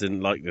fans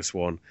didn't like this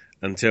one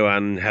until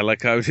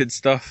Angelico did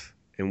stuff,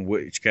 in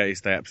which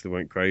case they absolutely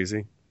went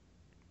crazy.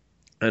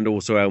 And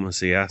also El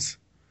Macias.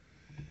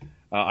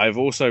 I've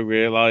also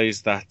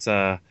realised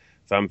that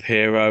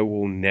Vampiro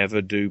will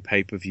never do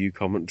pay-per-view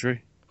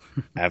commentary.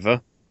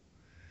 Ever.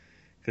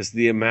 Because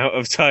the amount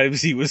of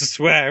times he was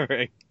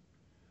swearing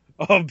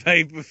on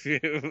pay-per-view,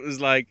 it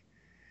was like,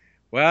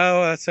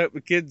 well, let's hope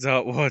the kids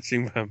aren't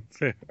watching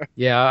Vampiro.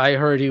 Yeah, I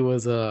heard he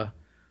was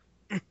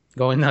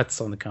going nuts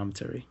on the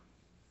commentary.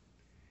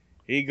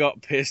 He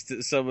got pissed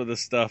at some of the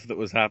stuff that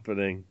was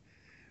happening.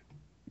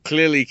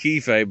 Clearly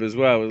kayfabe as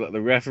well. It was like the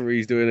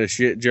referee's doing a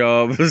shit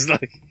job. It was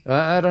like,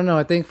 I don't know.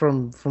 I think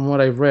from what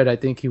I've read, I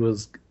think he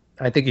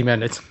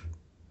meant it.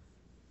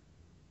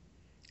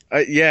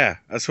 Yeah,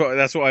 that's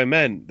what I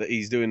meant. That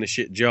he's doing a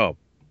shit job.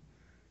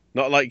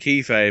 Not like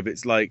kayfabe.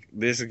 It's like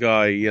this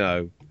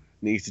guy,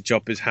 needs to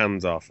chop his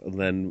hands off and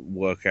then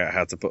work out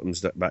how to put them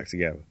back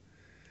together.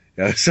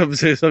 Something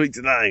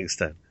to that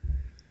extent.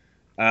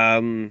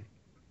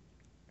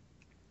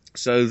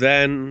 So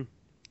then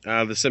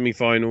the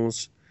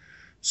semi-finals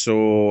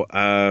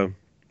saw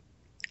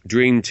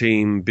Dream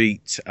Team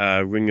beat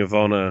Ring of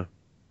Honor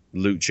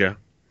Lucha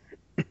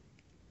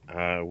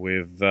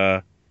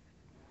with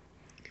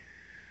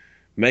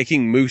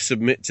making Moose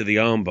submit to the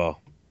armbar.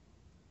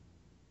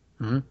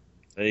 Mm-hmm.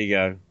 There you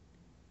go.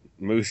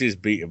 Moose is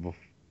beatable.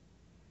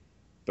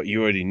 But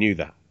you already knew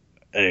that.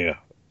 There you go.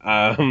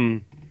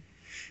 And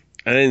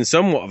then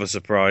somewhat of a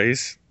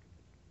surprise,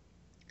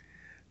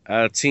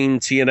 Team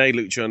TNA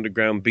Lucha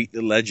Underground beat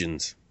the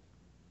Legends.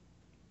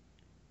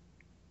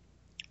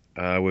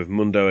 With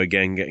Mundo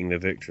again getting the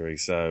victory.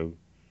 So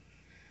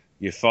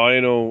your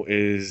final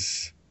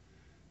is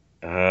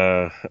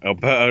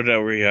Alberto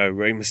Del Rio,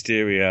 Rey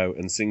Mysterio,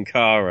 and Sin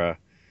Cara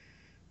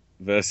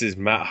versus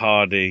Matt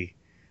Hardy,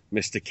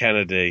 Mr.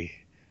 Kennedy,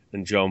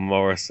 and John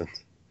Morrison.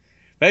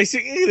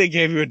 Basically, they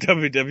gave you a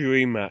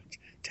WWE match.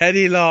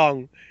 Teddy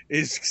Long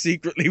is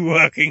secretly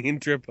working in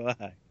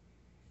AAA.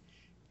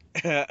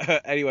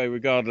 Anyway,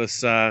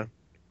 regardless,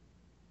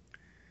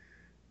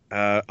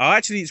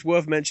 actually, it's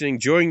worth mentioning,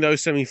 during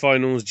those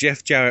semi-finals,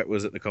 Jeff Jarrett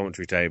was at the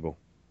commentary table.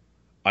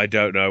 I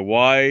don't know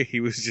why, he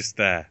was just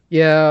there.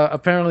 Yeah,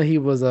 apparently he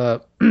was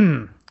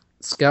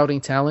scouting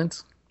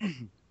talent.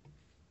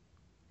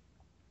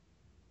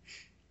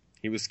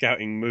 He was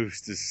scouting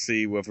Moose to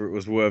see whether it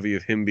was worthy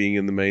of him being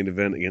in the main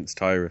event against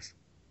Tyrus.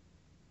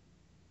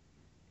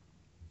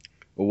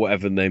 Or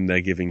whatever name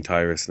they're giving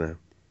Tyrus now.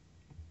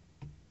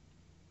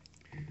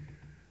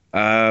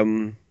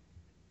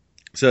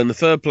 So in the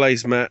third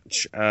place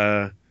match,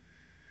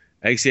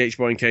 ACH,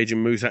 Brian Cage,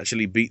 and Moose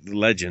actually beat the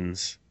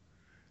Legends,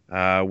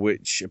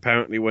 which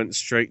apparently went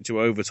straight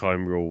to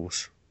overtime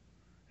rules.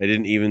 They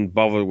didn't even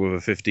bother with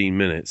a 15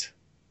 minutes,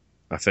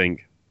 I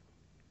think.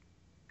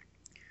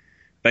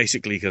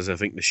 Basically because I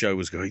think the show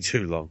was going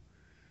too long.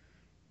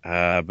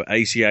 But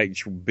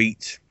ACH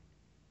beat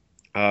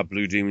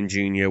Blue Demon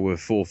Jr. with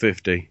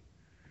 4:50,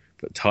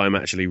 but time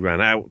actually ran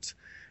out.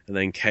 And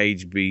then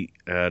Cage beat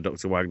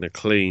Dr. Wagner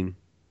clean.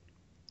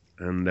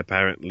 And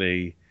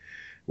apparently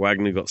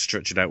Wagner got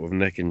stretched out with a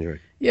neck injury.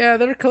 Yeah,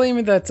 they're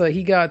claiming that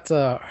he got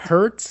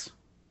hurt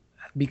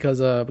because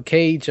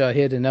Cage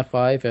hit an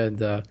F5,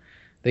 and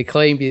they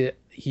claim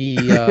he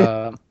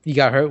got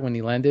hurt when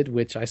he landed,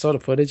 which I saw the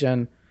footage,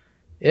 and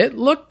it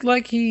looked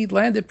like he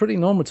landed pretty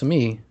normal to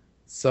me.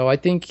 So I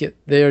think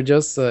they're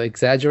just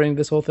exaggerating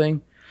this whole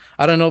thing.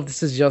 I don't know if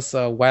this is just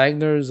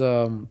Wagner's,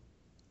 doing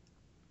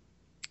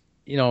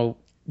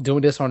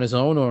this on his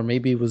own, or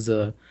maybe it was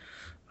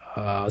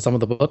some of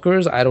the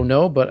bookers. I don't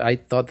know, but I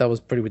thought that was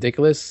pretty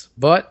ridiculous.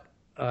 But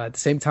at the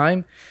same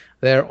time,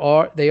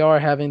 they are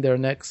having their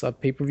next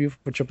pay-per-view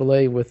for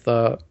AAA with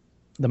the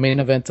main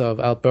event of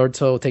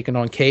Alberto taking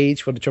on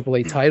Cage for the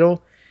AAA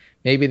title.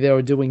 Maybe they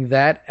were doing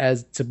that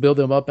as to build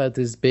him up as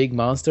this big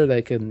monster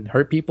that can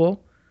hurt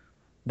people.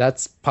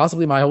 That's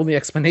possibly my only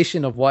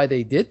explanation of why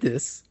they did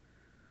this.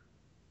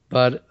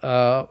 But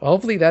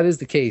hopefully that is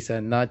the case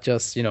and not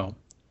just,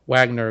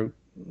 Wagner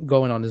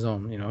going on his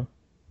own, You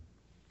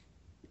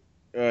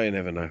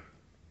never know.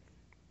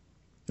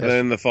 And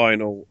then the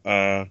final,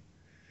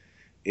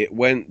 it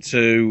went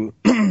to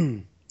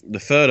the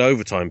third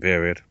overtime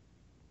period.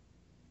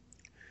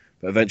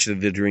 But eventually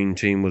the Dream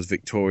Team was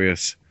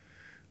victorious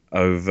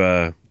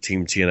over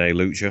Team TNA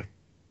Lucha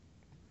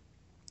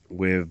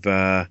with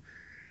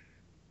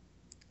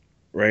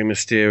Rey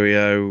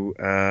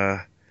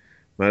Mysterio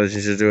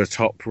managing to do a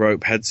top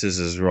rope head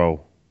scissors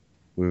roll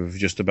with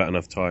just about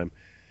enough time.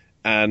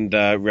 And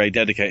Rey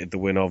dedicated the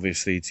win,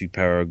 obviously, to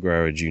Perro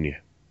Guerrero Jr.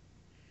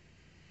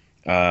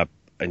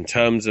 In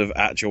terms of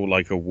actual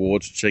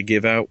awards which they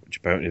give out, which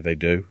apparently they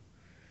do,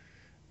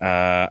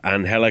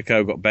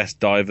 Angelico got best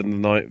dive of the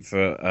night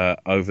for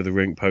over the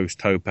ring post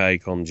tope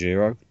con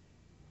Giro.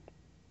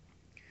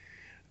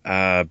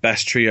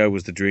 Best trio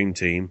was the Dream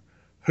Team.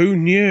 Who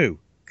knew?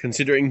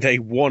 Considering they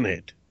won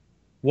it.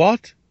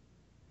 What?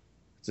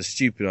 It's a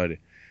stupid idea.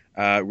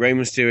 Rey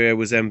Mysterio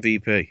was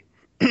MVP.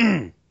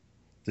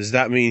 Does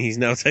that mean he's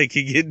now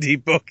taking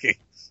indie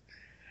bookings?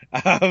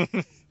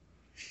 But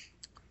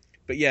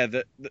yeah,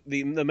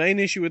 the main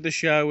issue with the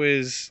show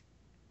is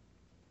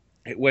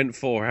it went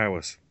 4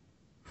 hours.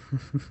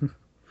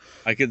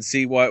 I can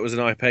see why it was an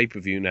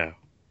iPay-per-view now.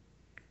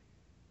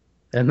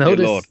 And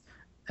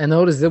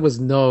notice there was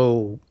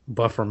no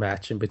buffer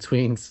match in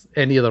between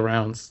any of the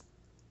rounds.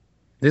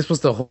 This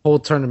was the whole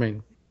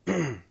tournament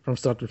from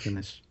start to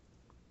finish.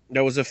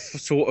 There was a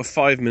sort of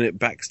 5-minute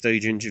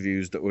backstage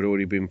interviews that had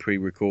already been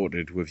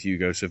pre-recorded with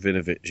Hugo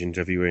Savinovich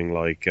interviewing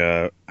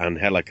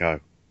Angelico.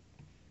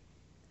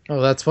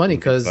 Oh, that's funny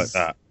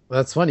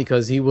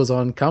because he was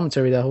on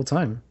commentary that whole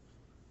time.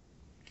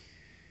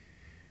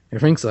 Your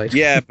ringside.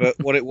 Yeah, but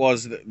what it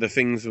was, the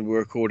things were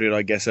recorded,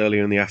 I guess,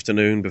 earlier in the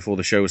afternoon before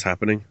the show was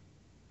happening.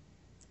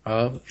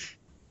 Because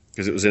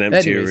it was an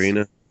empty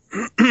arena.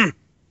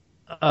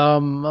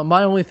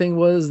 My only thing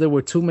was there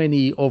were too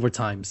many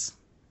overtimes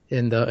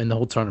in the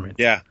whole tournament.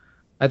 Yeah.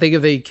 I think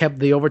if they kept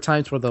the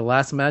overtimes for the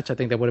last match, I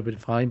think that would have been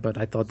fine, but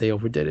I thought they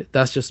overdid it.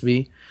 That's just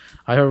me.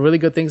 I heard really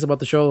good things about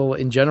the show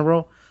in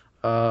general.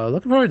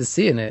 Looking forward to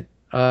seeing it.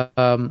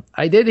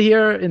 I did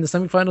hear in the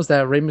semifinals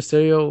that Rey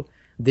Mysterio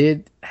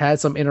had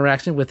some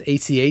interaction with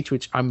ACH,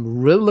 which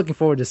I'm really looking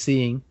forward to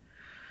seeing.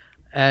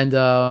 And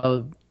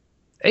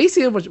ACH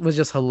was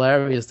just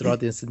hilarious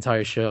throughout this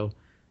entire show.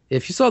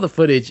 If you saw the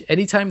footage,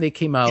 anytime they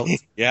came out,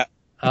 yeah,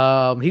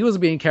 he was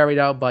being carried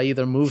out by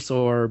either Moose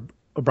or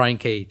Brian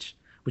Cage,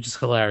 which is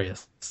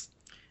hilarious.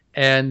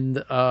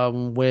 And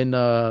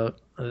when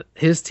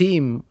his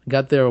team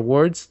got their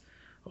awards,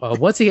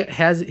 once he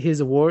has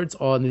his awards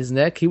on his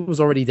neck, he was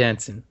already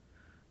dancing,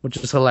 which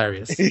is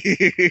hilarious.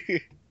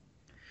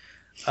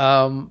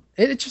 An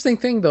interesting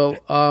thing, though,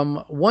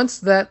 once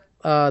that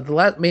the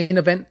last main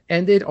event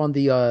ended on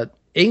the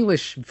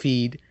English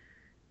feed,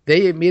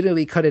 they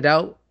immediately cut it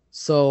out.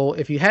 So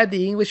if you had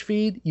the English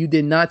feed, you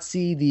did not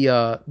see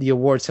the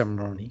award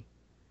ceremony.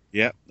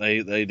 Yeah,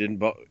 they didn't.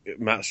 But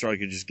Matt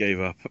Striker just gave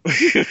up.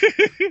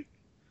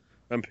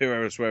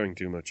 Vampiro was swearing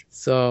too much.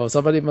 So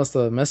somebody must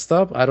have messed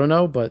up. I don't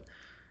know, but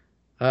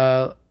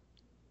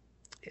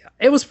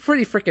it was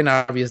pretty freaking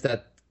obvious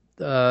that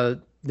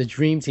the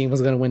Dream Team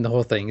was going to win the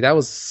whole thing. That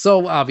was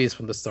so obvious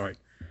from the start.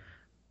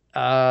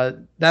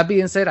 That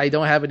being said, I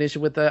don't have an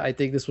issue with that. I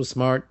think this was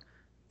smart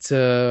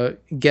to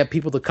get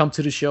people to come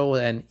to the show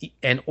and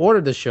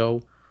order the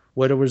show,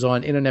 whether it was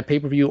on internet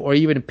pay-per-view or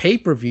even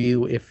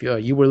pay-per-view if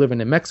you were living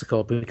in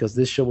Mexico, because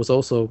this show was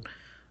also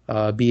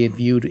being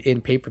viewed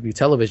in pay-per-view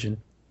television.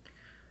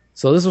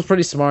 So this was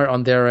pretty smart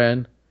on their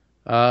end.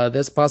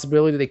 There's a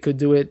possibility they could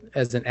do it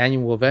as an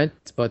annual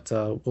event, but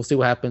we'll see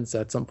what happens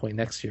at some point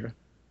next year.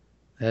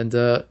 And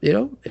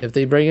if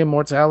they bring in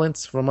more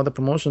talents from other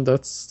promotions,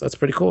 that's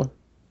pretty cool.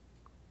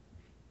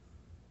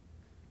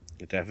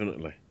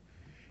 Definitely.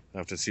 I'll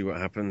have to see what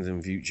happens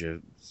in future.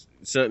 It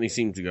certainly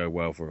seemed to go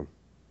well for them,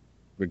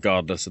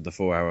 regardless of the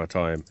 4-hour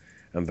time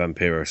and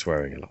Vampiro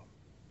swearing a lot.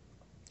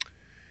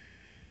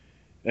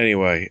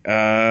 Anyway,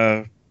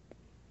 I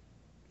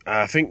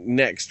think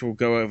next we'll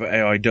go over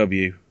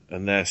AIW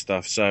and their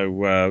stuff.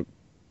 So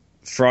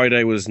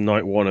Friday was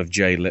night 1 of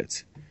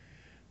J-Lit,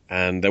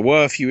 and there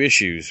were a few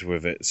issues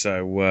with it.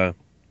 So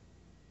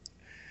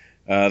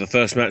the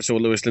first match saw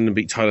Lewis Linden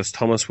beat Tyler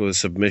Thomas with a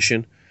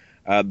submission.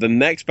 The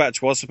next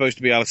match was supposed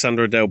to be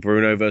Alessandra Del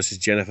Bruno versus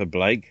Jennifer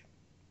Blake,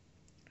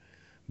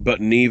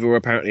 but neither were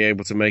apparently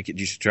able to make it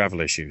due to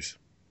travel issues.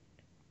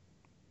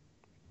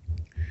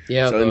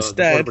 Yeah, so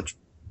instead,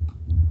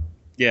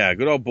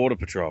 good old Border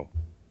Patrol.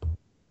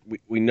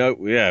 We know,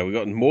 we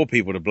got more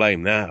people to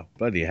blame now.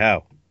 Bloody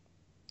hell.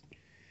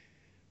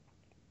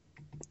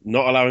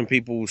 not allowing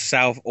people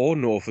south or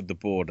north of the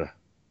border.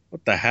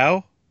 What the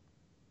hell?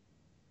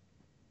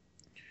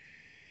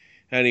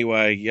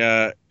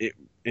 Anyway,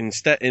 in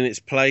its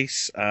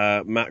place,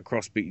 Matt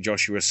Cross beat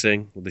Joshua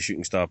Singh with the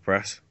Shooting Star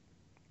Press.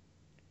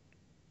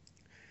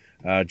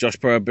 Josh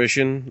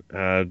Prohibition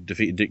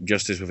defeated Dick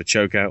Justice with a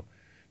chokeout.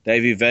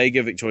 Davey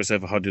Vega victorious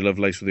over Hardy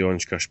Lovelace with the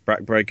Orange Crush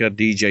backbreaker.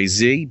 DJ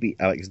Z beat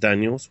Alex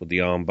Daniels with the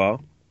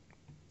armbar.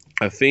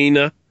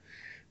 Athena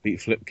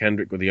beat Flip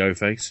Kendrick with the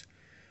O-Face.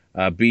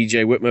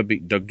 BJ Whitmer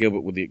beat Doug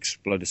Gilbert with the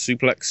Exploder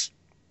Suplex.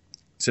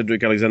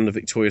 Cedric Alexander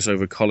victorious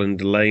over Colin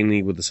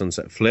Delaney with the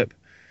Sunset Flip.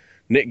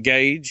 Nick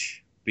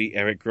Gage beat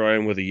Eric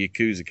Ryan with a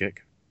Yakuza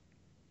kick.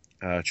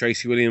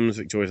 Tracy Williams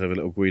victorious over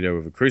Little Guido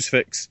with a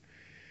crucifix.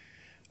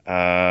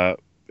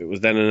 It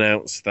was then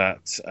announced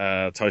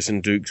that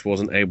Tyson Dukes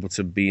wasn't able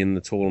to be in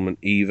the tournament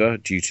either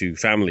due to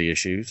family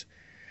issues.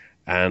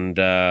 And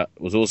it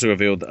was also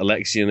revealed that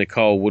Alexia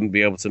Nicole wouldn't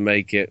be able to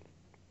make it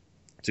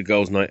to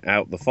Girls' Night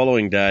Out the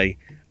following day,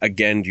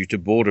 again due to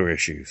border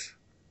issues.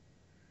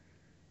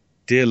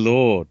 Dear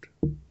Lord.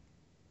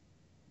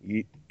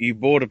 You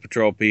Border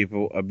Patrol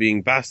people are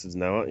being bastards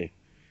now, aren't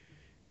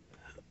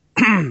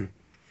you?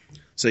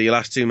 So your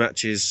last two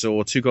matches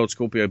saw Two Gold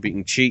Scorpio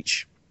beating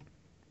Cheech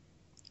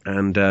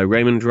and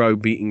Raymond Rowe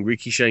beating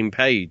Ricky Shane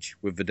Page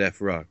with the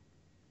Death Row.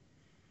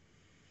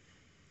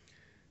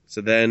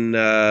 So then,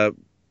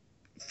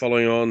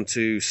 following on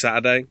to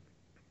Saturday,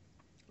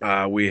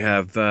 we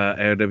have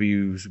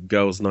AOW's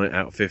Girls' Night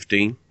Out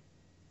 15,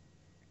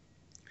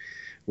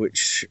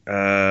 which,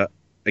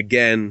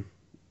 again,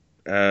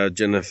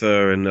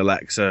 Jennifer and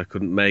Alexa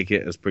couldn't make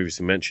it, as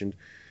previously mentioned.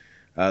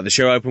 The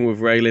show opened with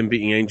Raylin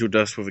beating Angel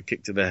Dust with a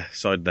kick to the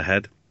side of the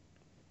head.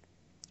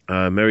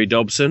 Mary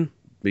Dobson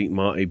beat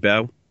Marty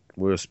Bell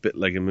with a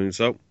spit-legged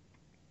moonsault.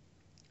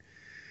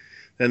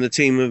 Then the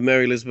team of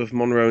Mary Elizabeth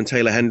Monroe and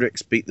Taylor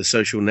Hendricks beat the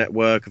Social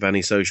Network of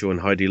Annie Social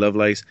and Heidi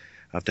Lovelace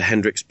after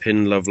Hendricks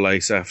pinned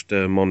Lovelace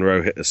after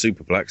Monroe hit a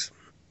superplex.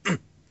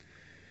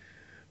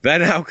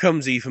 Then out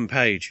comes Ethan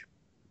Page.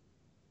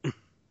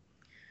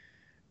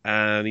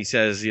 And he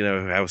says, you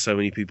know, how so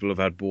many people have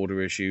had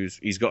border issues.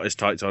 He's got his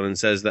tights on and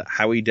says that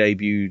how he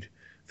debuted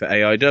for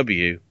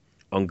AIW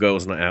on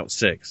Girls' Night Out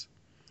 6,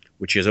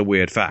 which is a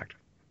weird fact.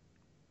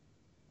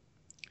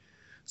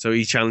 So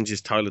he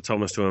challenges Tyler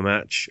Thomas to a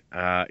match.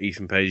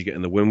 Ethan Page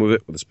getting the win with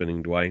it with a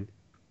spinning Dwayne.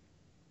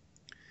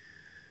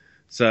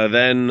 So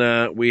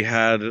then we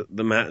had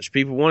the match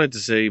people wanted to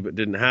see but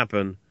didn't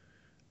happen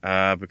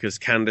because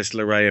Candice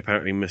LeRae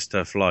apparently missed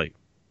her flight.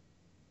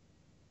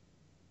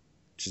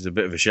 Which is a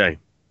bit of a shame,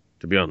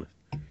 to be honest.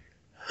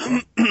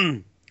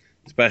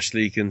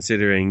 Especially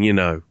considering, you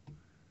know,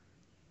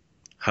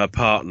 her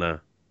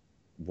partner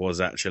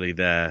was actually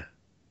there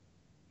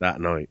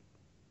that night.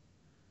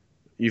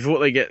 You thought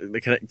they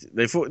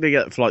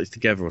get flights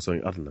together or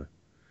something. I don't know.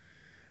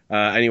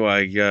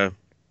 Anyway,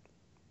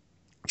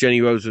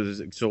 Jenny Rose was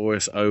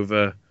victorious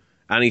over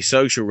Annie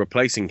Social,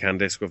 replacing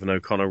Candice with an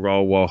O'Connor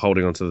roll while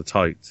holding onto the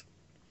tights.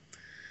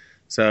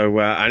 So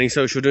Annie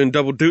Social doing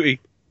double duty.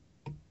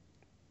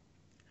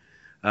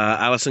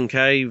 Allysin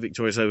Kay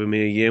victorious over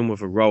Mia Yim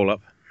with a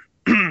roll-up.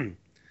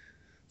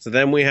 So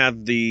then we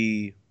had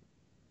the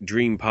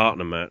Dream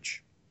Partner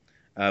match.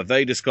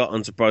 Vader Scott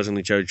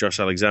unsurprisingly chose Josh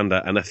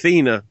Alexander, and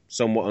Athena,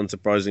 somewhat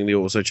unsurprisingly,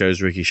 also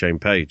chose Ricky Shane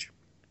Page.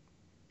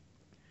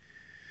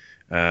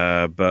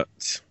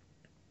 But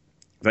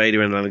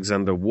Vader and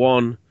Alexander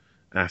won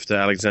after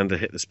Alexander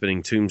hit the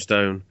spinning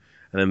tombstone,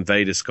 and then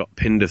Vader Scott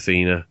pinned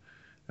Athena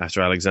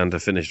after Alexander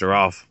finished her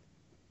off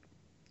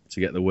to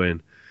get the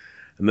win.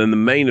 And then the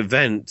main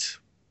event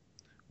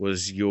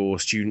was your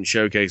student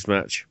showcase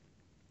match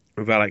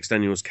with Alex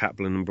Daniels,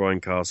 Kaplan, and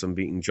Brian Carson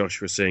beating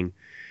Joshua Singh,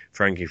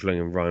 Frankie Fling,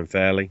 and Ryan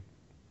Fairley.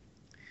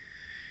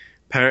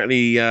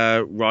 Apparently,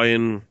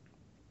 Ryan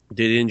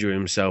did injure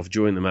himself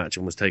during the match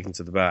and was taken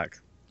to the back.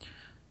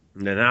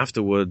 And then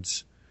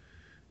afterwards,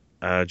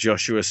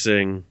 Joshua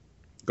Singh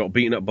got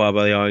beaten up by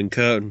the Iron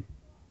Curtain,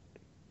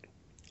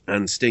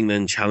 and Sting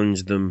then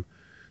challenged them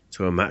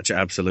to a match at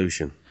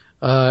Absolution.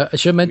 I'm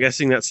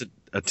guessing that's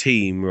a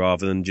team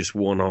rather than just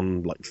one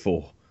on like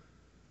 4.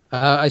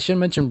 I should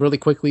mention really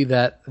quickly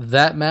that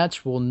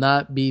match will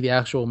not be the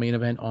actual main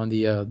event on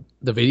the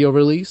video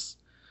release.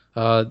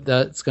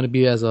 That's going to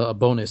be as a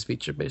bonus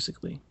feature,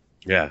 basically.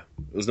 Yeah,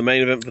 it was the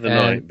main event for the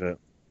night, but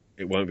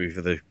it won't be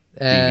for the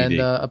and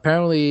DVD.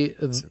 Apparently,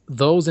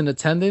 those in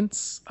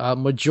attendance,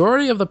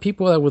 majority of the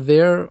people that were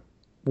there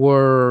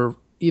were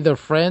either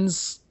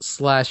friends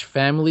 /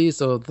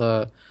 families of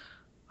the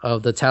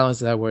talents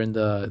that were in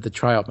the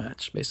tryout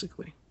match,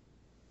 basically.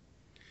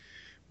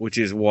 Which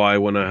is why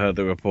when I heard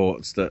the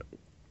reports that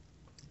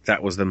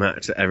was the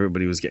match that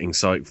everybody was getting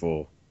psyched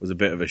for, was a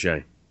bit of a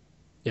shame.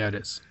 Yeah, it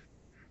is.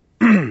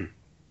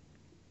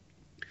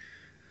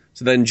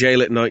 So then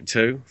Jail at Night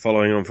 2,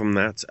 following on from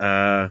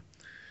that.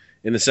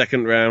 In the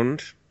second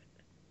round,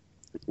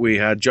 we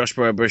had Josh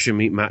Prohibition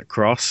meet Matt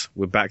Cross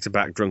with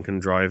back-to-back drunken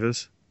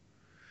drivers.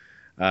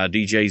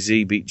 DJ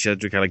Z beat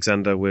Cedric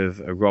Alexander with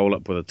a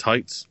roll-up with the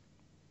tights.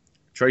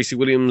 Tracy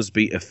Williams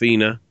beat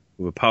Athena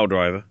with a pile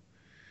driver.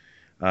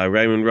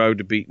 Raymond Rowe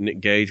to beat Nick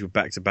Gage with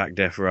back-to-back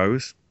death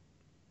rows.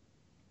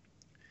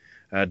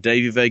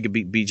 Davey Vega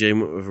beat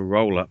BJ with a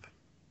roll-up.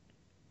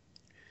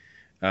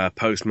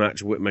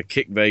 Post-match, Whitmer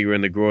kicked Vega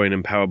in the groin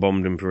and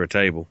powerbombed him for a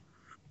table.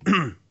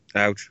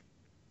 Ouch.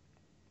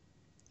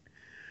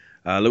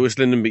 Lewis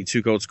Linden beat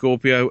Too Cold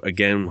Scorpio,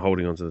 again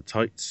holding onto the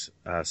tights.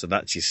 So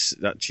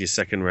that's your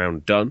second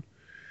round done.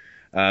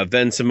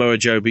 Then Samoa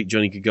Joe beat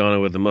Johnny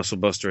Gargano with the Muscle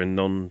Buster in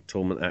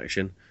non-tournament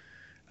action.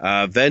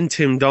 Then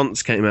Tim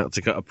Donst came out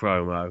to cut a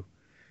promo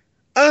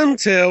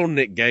until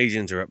Nick Gage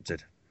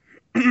interrupted.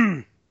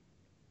 And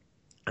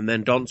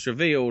then Donst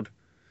revealed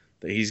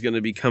that he's going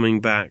to be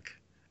coming back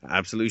at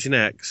Absolution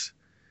X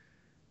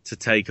to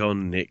take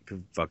on Nick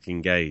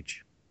fucking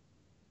Gage.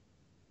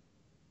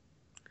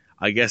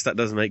 I guess that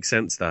doesn't make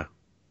sense, though.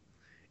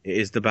 It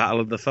is the battle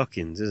of the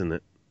fuckings, isn't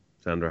it,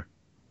 Sandro?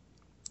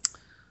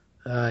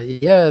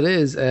 Yeah, it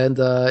is. And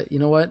you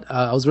know what?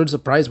 I was really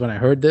surprised when I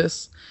heard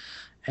this.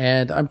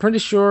 And I'm pretty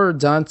sure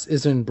Donst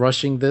isn't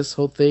brushing this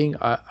whole thing.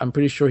 I'm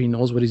pretty sure he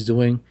knows what he's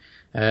doing.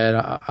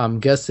 And I'm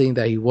guessing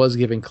that he was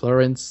given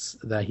clearance,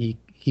 that he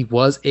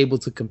was able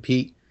to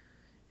compete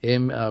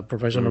in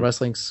professional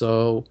wrestling.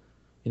 So,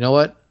 you know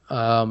what?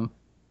 I'm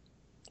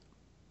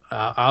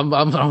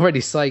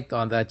already psyched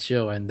on that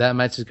show, and that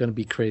match is going to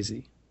be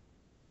crazy.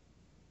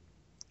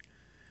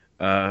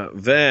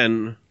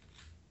 Then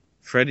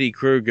Freddy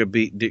Krueger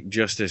beat Dick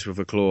Justice with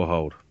a claw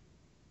hold.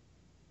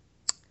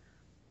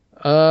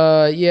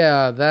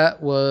 Yeah,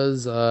 that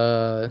was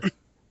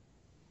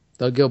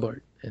Doug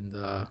Gilbert in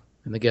the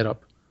Get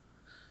Up.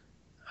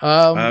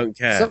 I don't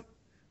care.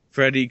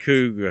 Freddy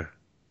Krueger.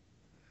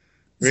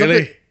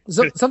 Really?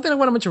 Something I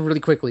want to mention really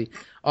quickly.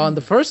 On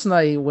the first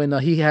night when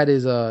he had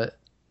his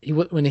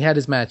when he had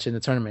his match in the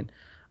tournament,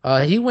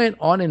 he went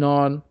on and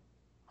on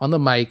the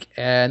mic,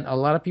 and a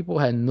lot of people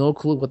had no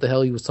clue what the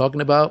hell he was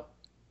talking about,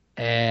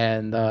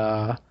 and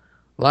a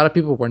lot of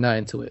people were not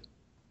into it.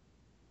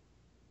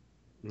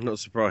 I'm not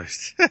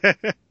surprised. They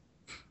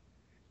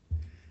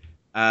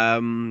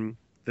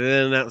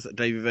then announced that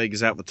David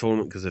Vega's out of the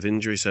tournament because of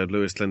injury, so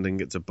Lewis Linden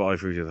gets a bye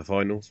through to the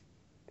finals.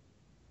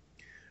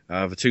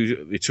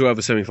 The two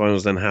other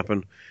semi-finals then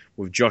happen,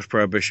 with Josh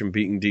Prohibition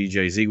beating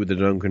DJZ with the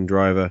Duncan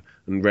Driver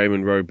and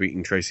Raymond Rowe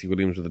beating Tracy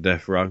Williams with the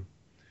Death Row.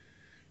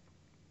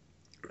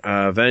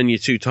 Then your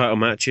two title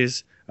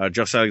matches,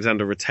 Josh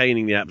Alexander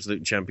retaining the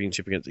Absolute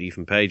Championship against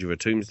Ethan Page with a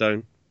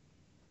tombstone.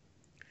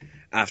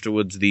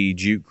 Afterwards, the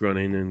Duke run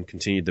in and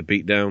continued the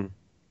beatdown,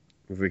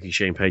 with Ricky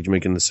Shane Page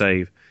making the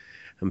save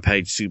and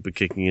Page super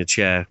kicking a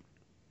chair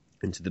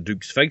into the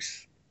Duke's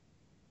face.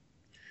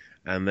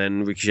 And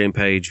then Ricky Shane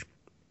Page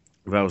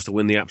vows to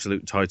win the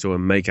Absolute title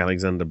and make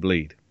Alexander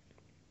bleed.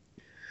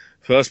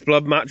 First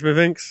blood match,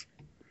 methinks.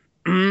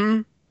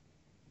 Then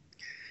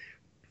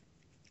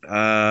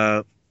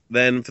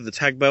for the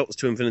tag belts,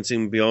 To Infinity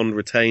and Beyond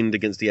retained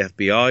against the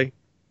FBI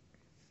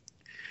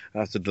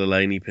after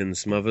Delaney pinned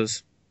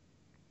Smothers.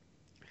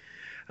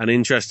 And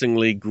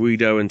interestingly,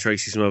 Guido and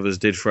Tracy Smothers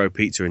did throw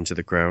pizza into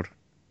the crowd.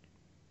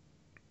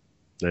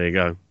 There you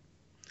go.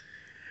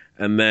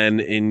 And then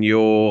in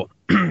your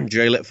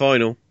J-Lit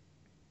final,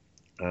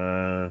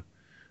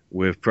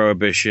 with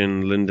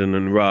Prohibition, Linden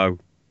and Rowe,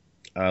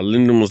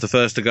 Linden was the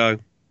first to go,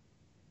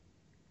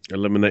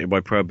 eliminated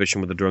by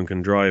Prohibition with the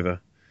Drunken Driver.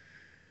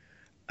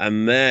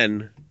 And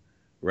then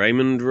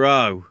Raymond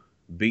Rowe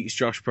beats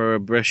Josh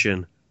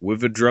Prohibition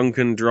with a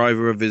Drunken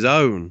Driver of his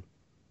own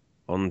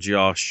on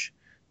Josh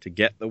to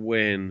get the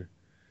win.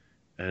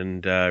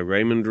 And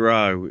Raymond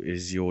Rowe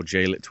is your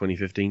J-Lit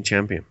 2015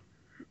 champion.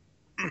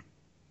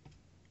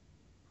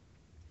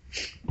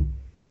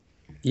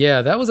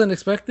 Yeah, that was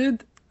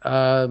unexpected.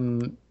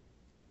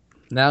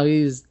 Now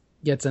he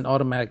gets an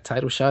automatic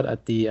title shot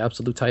at the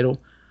Absolute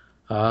title.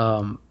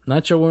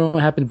 Not sure what will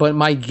happen, but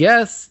my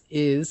guess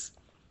is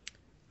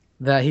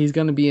that he's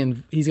going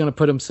to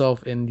put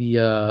himself in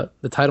the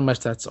title match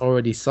that's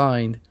already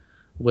signed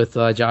with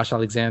Josh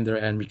Alexander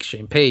and Ricky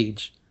Shane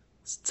Page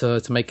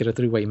to make it a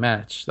 3-way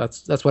match.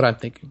 That's what I'm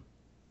thinking.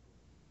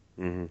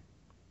 Mm-hmm.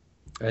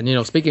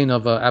 And speaking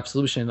of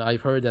Absolution,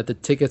 I've heard that the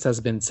tickets has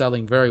been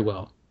selling very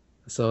well,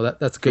 so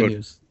that's good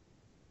news.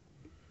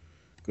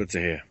 Good to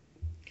hear.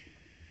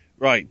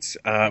 Right,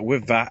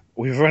 with that,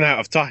 we've run out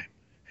of time.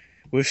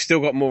 We've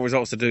still got more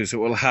results to do, so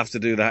we'll have to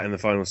do that in the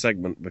final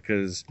segment,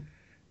 because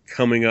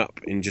coming up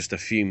in just a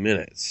few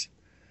minutes,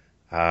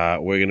 we're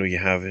going to be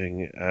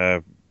having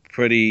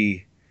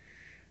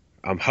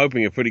I'm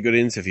hoping a pretty good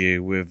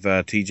interview with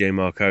TJ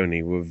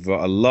Marconi. We've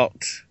got a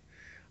lot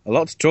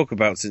to talk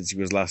about since he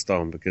was last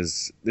on,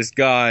 because this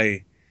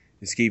guy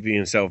is keeping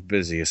himself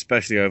busy,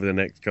 especially over the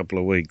next couple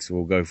of weeks.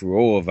 We'll go through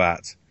all of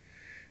that.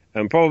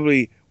 And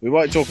probably we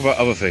might talk about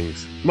other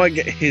things. Might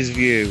get his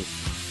view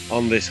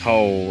on this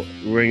whole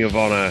Ring of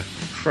Honor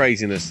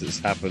craziness that's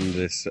happened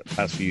this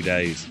past few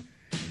days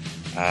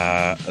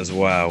as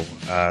well.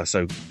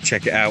 So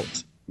check it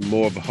out.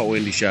 More of the Whole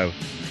Indy Show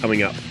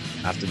coming up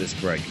after this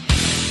break.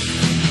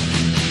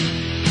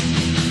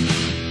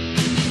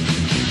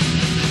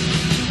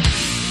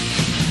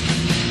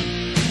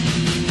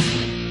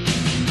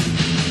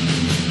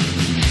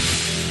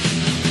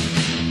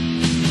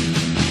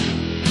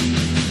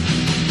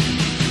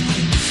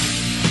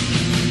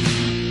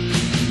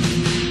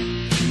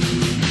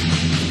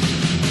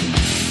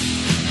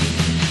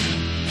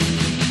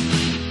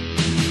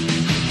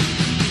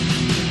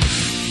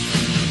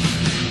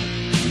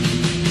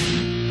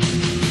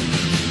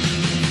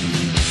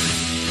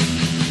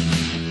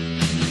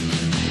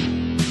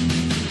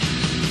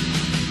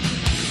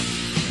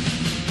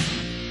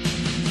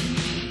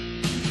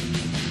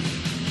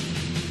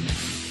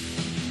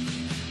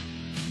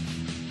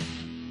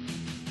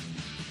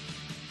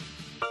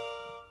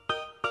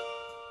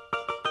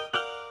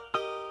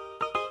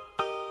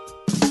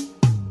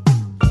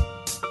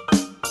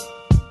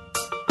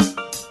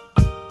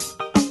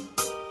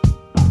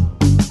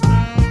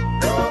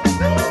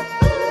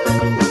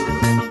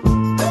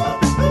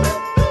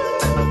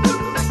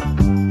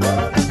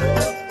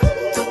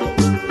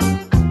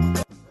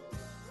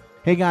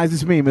 Hey guys,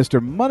 it's me,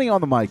 Mr. Money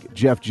on the Mic,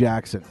 Jeff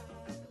Jackson.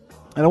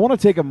 And I want to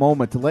take a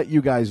moment to let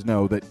you guys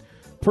know that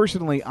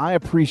personally I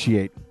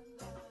appreciate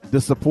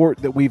the support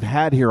that we've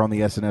had here on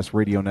the SNS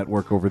Radio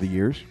Network over the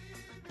years.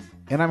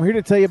 And I'm here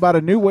to tell you about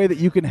a new way that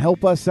you can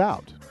help us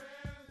out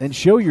and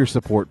show your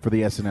support for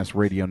the SNS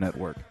Radio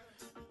Network.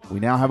 We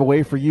now have a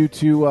way for you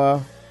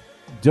to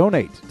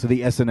donate to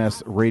the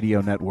SNS Radio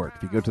Network.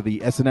 If you go to the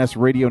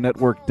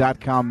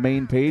SNSRadioNetwork.com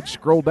main page,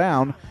 scroll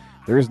down,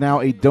 there is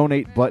now a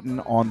donate button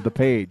on the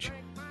page.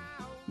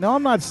 Now,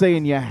 I'm not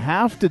saying you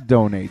have to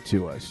donate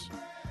to us,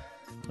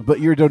 but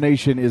your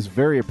donation is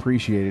very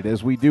appreciated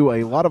as we do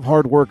a lot of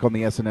hard work on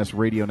the SNS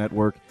Radio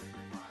Network.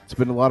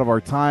 Spend a lot of our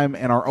time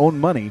and our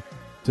own money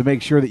to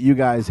make sure that you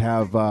guys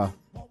have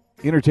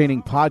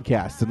entertaining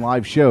podcasts and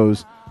live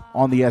shows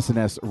on the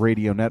SNS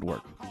Radio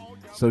Network.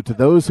 So to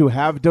those who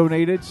have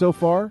donated so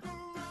far,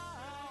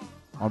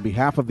 on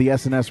behalf of the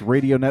SNS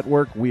Radio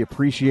Network, we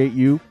appreciate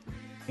you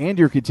and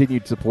your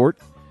continued support.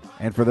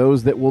 And for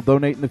those that will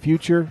donate in the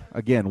future,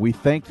 again, we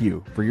thank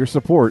you for your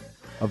support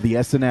of the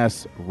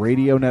SNS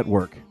Radio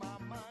Network.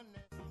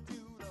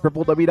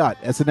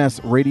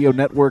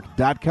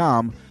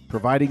 www.snsradionetwork.com,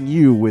 providing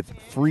you with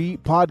free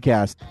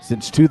podcasts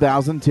since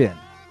 2010.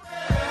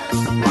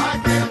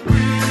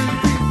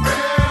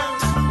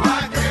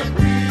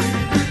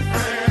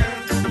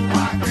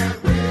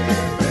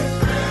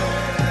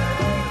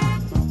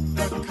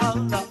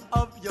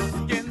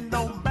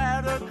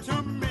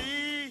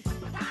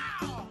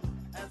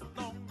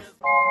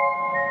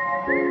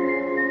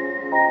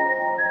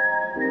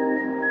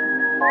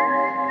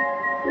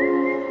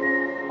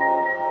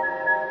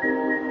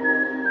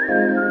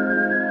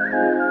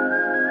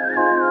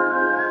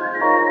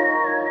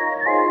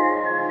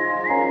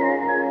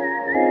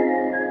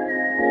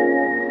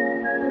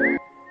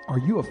 Are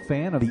you a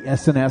fan of the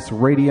SNS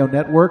Radio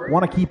Network?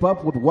 Want to keep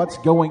up with what's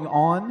going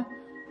on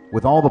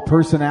with all the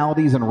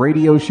personalities and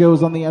radio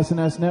shows on the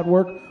SNS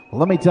Network? Well,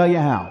 let me tell you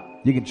how.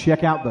 You can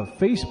check out the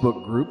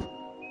Facebook group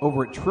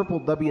over at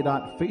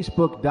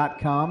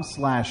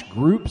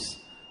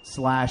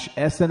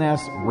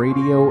www.facebook.com/groups/SNS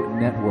Radio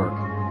Network.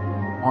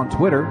 On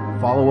Twitter,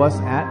 follow us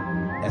at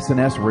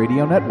SNS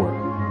Radio Network.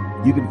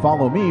 You can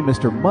follow me,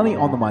 Mr. Money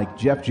on the Mic,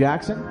 Jeff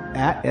Jackson,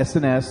 at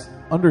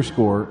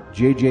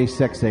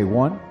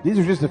SNS_JJSexA1. These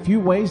are just a few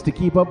ways to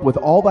keep up with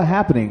all the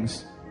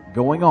happenings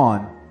going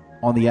on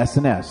the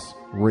SNS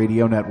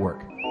Radio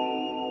Network.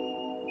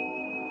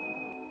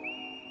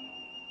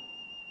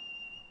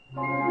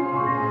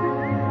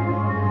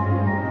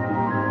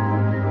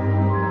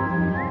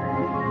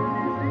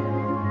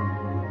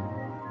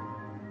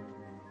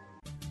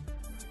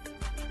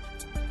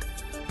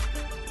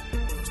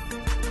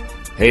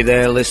 Hey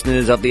there,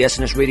 listeners of the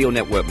SNS Radio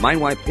Network.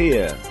 Mindwipe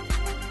here.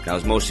 Now,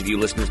 as most of you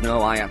listeners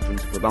know, I happen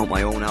to promote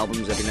my own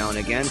albums every now and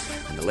again,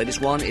 and the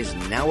latest one is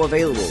now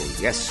available.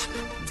 Yes,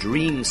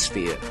 Dream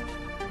Sphere.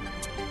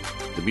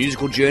 The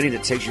musical journey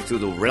that takes you through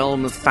the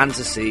realm of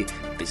fantasy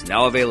is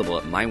now available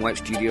at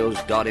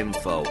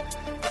mindwipestudios.info.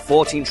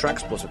 14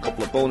 tracks plus a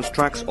couple of bonus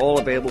tracks, all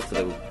available for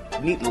the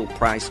neat little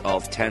price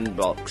of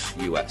 $10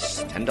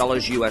 US.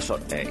 $10 US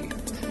on A.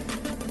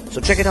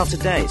 So check it out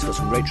today. It's got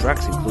some great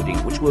tracks, including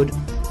Witchwood,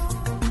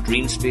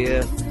 Dream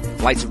Sphere,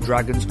 Flights of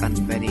Dragons,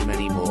 and many,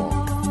 many more.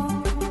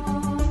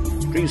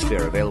 Dream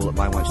Sphere available at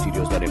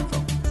mindwipestudios.info.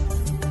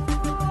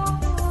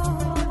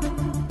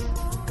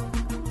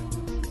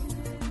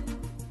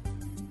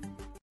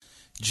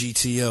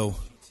 GTO.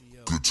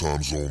 Good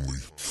times only.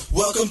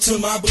 Welcome to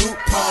my boot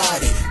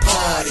party.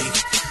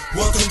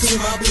 Welcome to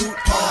my boot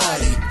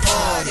party.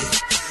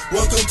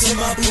 Welcome to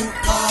my boot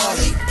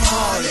party.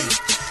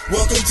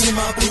 Welcome to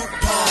my boot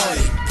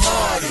party.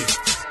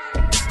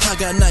 I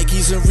got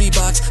Nikes and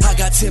Reeboks, I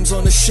got Timbs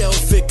on the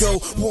shelf. It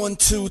go 1,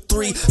 2,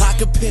 3, I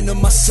can pin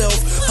them myself.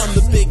 I'm the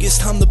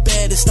biggest, I'm the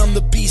baddest, I'm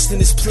the beast in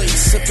this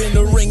place. Up in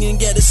the ring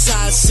and get a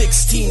size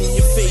 16 in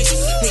your face.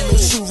 Ain't no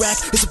shoe rack,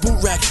 it's a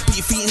boot rack.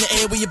 Put your feet in the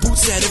air where your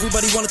boots at.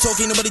 Everybody wanna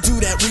talk, ain't nobody do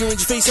that.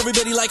 Rearrange your face,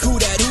 everybody like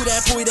who that? Who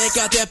that boy that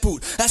got that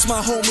boot? That's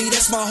my homie,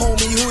 that's my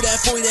homie. Who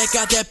that boy that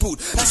got that boot?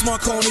 That's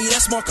Marconi,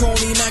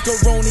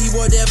 macaroni,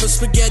 whatever.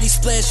 Spaghetti,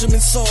 splash them in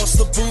sauce.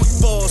 The boot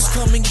boss,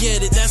 come and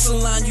get it, that's a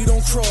line you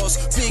don't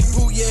cross. Big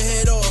boot your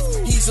head off.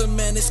 He's a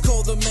menace,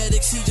 call the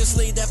medics. He just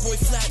laid that boy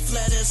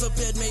flat as a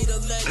bed made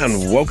of lead.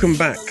 And welcome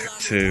back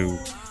to,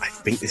 I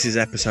think this is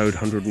episode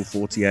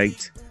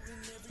 148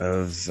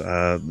 of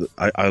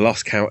I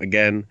lost count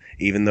again,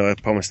 even though I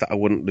promised that I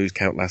wouldn't lose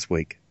count last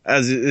week.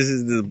 As this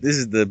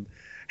is the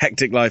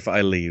hectic life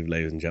I lead,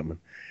 ladies and gentlemen.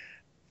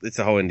 It's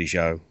the Whole Indy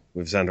Show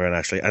with Sandro and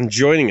Ashley, and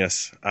joining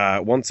us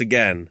once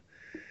again.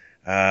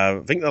 I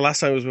think the last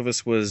time he was with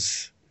us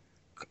was,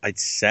 I'd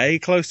say,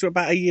 close to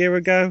about a year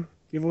ago,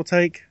 give or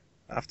take.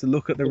 I have to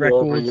look at the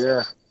records.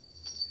 Yeah.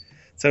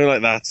 Something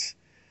like that.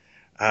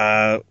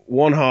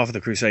 One half of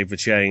the Crusade for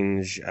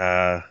Change.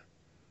 I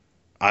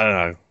don't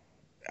know.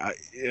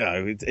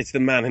 It's the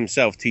man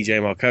himself,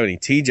 TJ Marconi.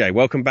 TJ,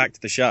 welcome back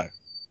to the show.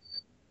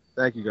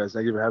 Thank you, guys.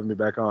 Thank you for having me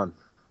back on.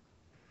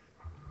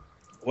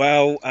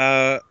 Well,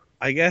 I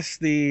guess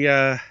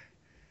the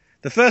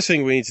the first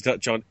thing we need to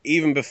touch on,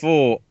 even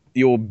before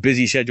your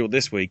busy schedule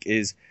this week,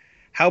 is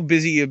how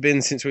busy you've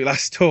been since we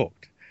last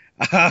talked.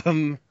 I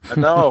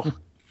know.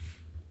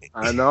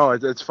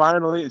 It's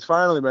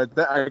finally, man.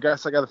 I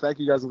guess I got to thank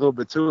you guys a little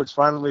bit too. It's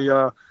finally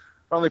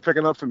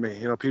picking up for me.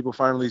 You know, people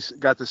finally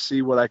got to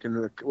see what I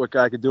can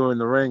do in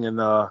the ring,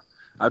 and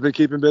I've been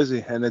keeping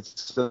busy, and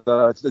it's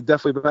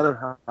definitely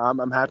better.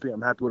 I'm happy.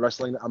 I'm happy with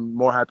wrestling. I'm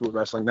more happy with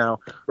wrestling now.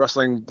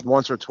 Wrestling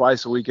once or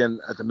twice a weekend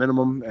at the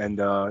minimum, and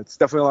it's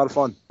definitely a lot of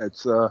fun.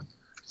 It's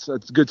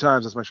good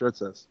times, as my shirt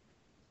says.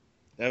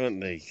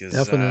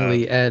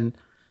 Definitely. And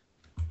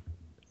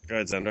go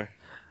ahead, Sandro.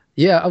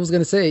 Yeah, I was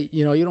going to say,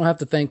 you don't have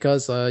to thank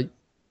us.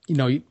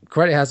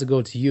 Credit has to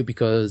go to you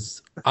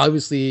because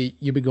obviously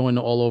you've been going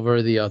all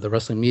over the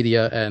wrestling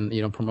media and,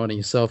 promoting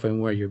yourself, and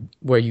where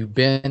you've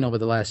been over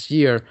the last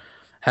year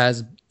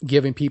has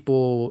given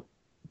people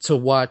to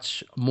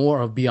watch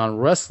more of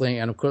Beyond Wrestling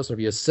and, of course, of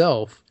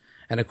yourself.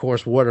 And, of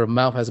course, word of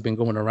mouth has been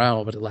going around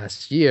over the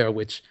last year,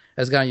 which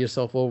has gotten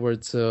yourself over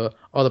to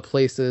other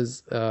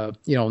places,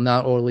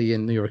 not only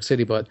in New York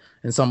City, but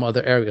in some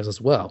other areas as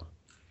well.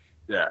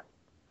 Yeah.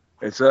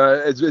 It's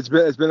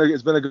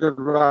been a good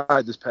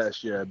ride this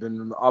past year. I've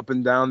been up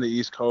and down the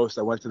East Coast.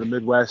 I went to the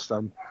Midwest.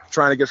 I'm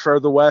trying to get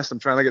further west. I'm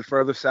trying to get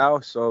further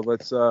south. So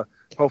let's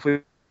hopefully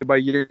by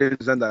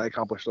year's end I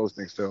accomplish those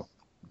things too.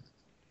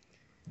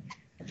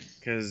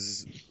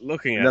 Because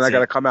looking at then I got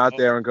to come out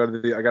there and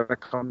I got to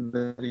come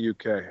to the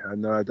UK. I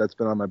know that's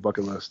been on my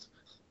bucket list.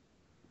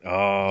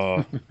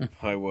 Oh,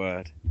 my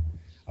word!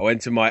 I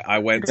went to my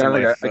first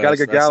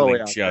get Galloway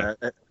wrestling show.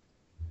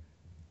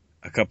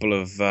 A couple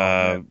of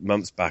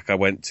months back, I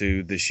went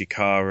to the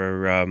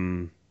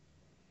Shikara,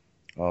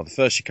 the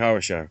first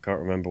Shikara show. I can't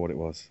remember what it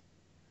was.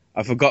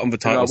 I've forgotten the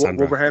title,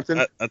 Sandro.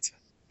 Wolverhampton?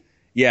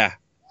 Yeah.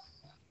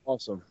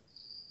 Awesome.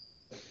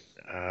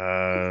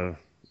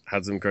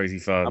 Had some crazy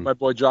fun. How'd my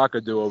boy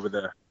Jaka do over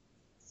there?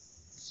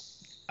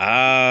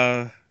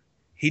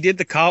 He did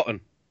the Carlton.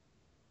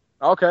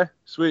 Okay,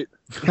 sweet.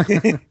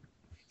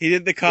 He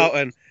did the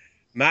Carlton.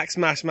 Max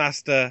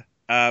Mashmaster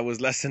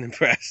was less than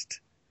impressed.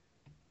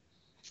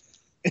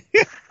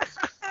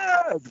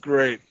 That's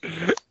great.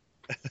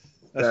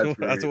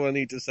 That's all I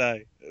need to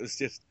say. It was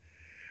just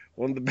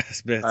one of the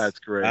best bits. That's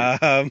great.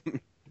 But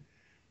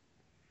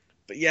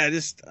yeah,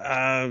 just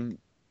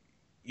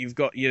you've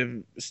got your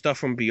stuff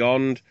from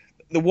Beyond.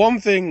 The one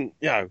thing,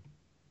 to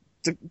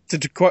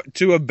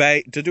do a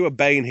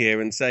Bane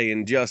here and say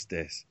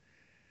injustice,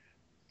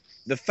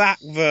 the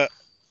fact that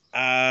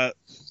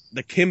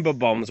the Kimber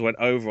bombs went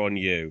over on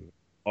you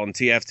on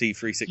TFT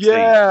 316.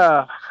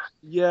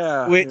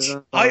 Yeah. Which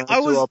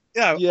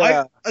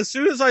as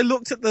soon as I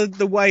looked at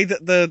the way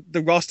that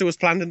the roster was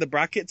planned in the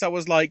brackets, I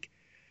was like,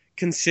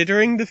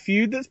 considering the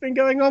feud that's been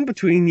going on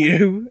between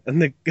you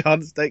and the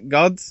God State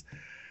Gods,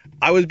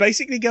 I was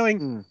basically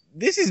going,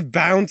 this is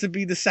bound to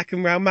be the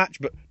second round match,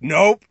 but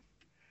nope.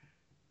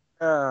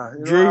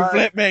 Drew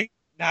flipped me.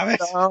 Damn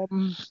it.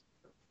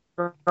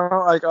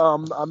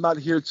 I'm not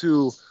here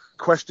to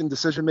question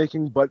decision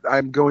making, but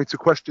I'm going to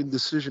question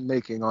decision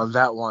making on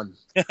that one.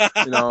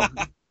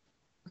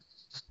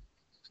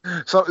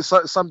 So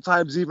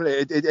sometimes even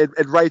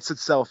it writes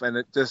itself, and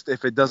it just,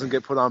 if it doesn't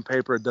get put on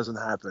paper, it doesn't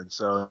happen.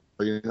 So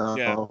and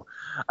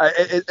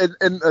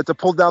to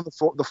pull down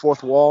the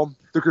fourth wall,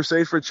 the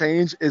crusade for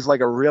change is like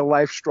a real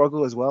life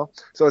struggle as well.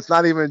 So it's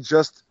not even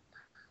just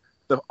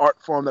the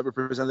art form that we're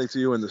presenting to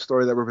you and the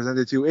story that we're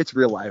presenting to you. It's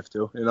real life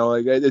too.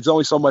 It's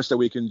only so much that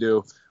we can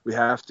do. We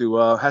have to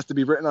has to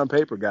be written on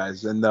paper,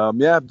 guys. And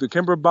the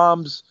Kimber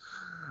bombs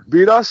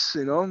beat us,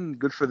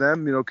 good for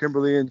them.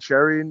 Kimberly and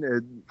Cherry,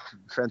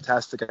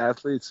 fantastic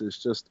athletes.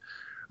 It's just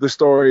the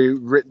story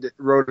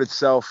wrote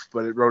itself,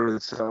 but it wrote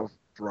itself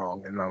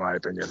wrong, in my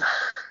opinion.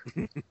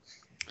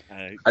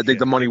 I think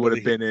the money would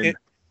have been in.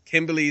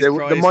 Kimberly's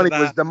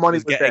the money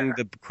was getting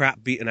there. the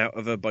crap beaten out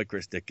of her by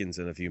Chris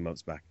Dickinson a few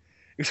months back.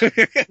 Which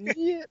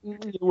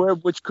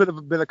could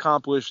have been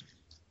accomplished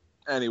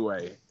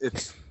anyway.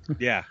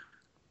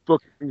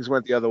 Bookings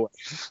went the other way.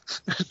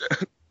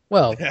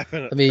 Well,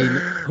 I mean,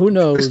 who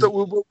knows? We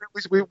finally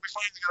got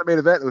a main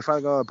event. We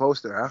finally got a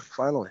poster, huh?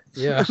 Finally.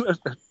 Yeah.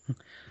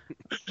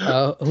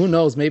 Who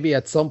knows? Maybe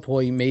at some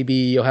point, maybe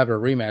you'll have a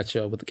rematch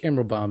with the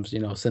Kimber bombs.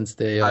 Since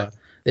they've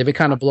been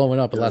kind of blowing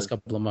up the last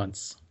couple of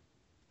months.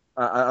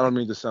 I don't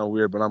mean to sound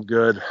weird, but I'm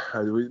good.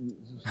 I'm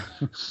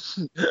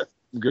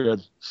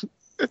good.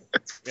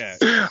 Yeah.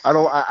 I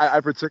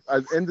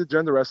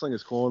intergender wrestling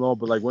is cool and all,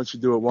 but like once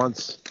you do it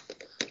once,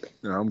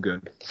 I'm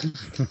good.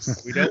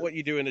 We don't want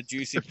you doing a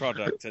juicy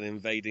product and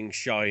invading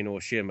Shine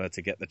or Shimmer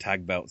to get the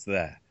tag belts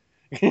there.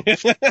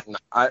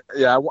 I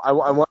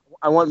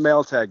want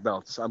male tag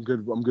belts. I'm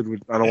good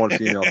with. I don't want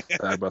female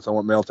tag belts. I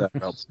want male tag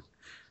belts.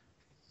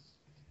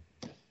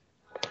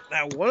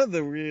 Now, one of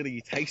the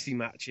really tasty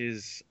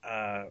matches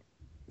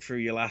through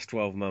your last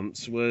 12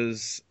 months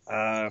was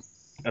a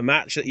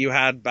match that you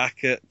had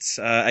back at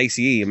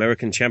ACE,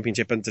 American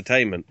Championship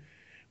Entertainment,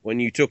 when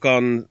you took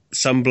on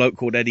some bloke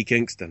called Eddie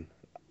Kingston.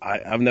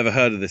 I've never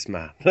heard of this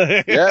man.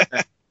 Yeah.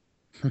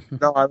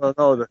 No, I don't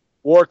know.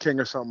 War King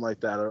or something like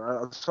that,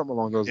 or something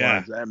along those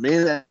lines. And me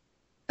and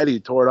Eddie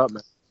tore it up,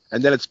 man.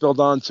 And then it spilled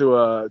on to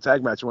a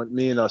tag match. It went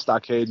me and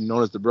Stockade,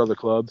 known as the Brother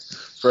Club,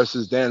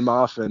 versus Dan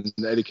Moff and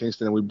Eddie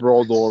Kingston. And we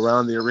brawled all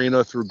around the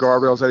arena, threw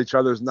guardrails at each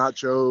other's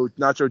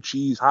nacho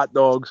cheese, hot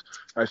dogs.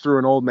 I threw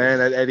an old man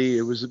at Eddie.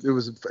 It was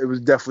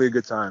definitely a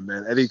good time,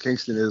 man. Eddie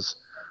Kingston is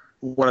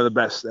one of the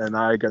best, and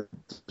I got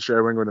to share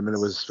a ring with him, and it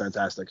was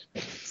fantastic.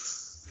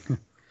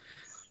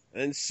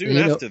 And soon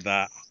after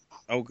that,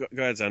 go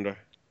ahead, Sandro.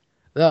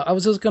 I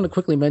was just going to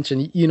quickly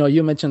mention,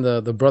 you mentioned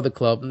the Brother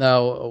Club.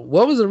 Now,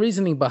 what was the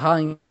reasoning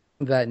behind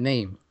that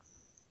name?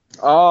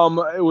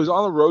 It was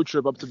on a road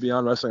trip up to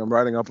Beyond Wrestling. I'm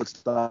riding up with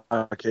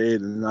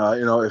Stockade, and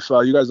if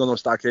you guys don't know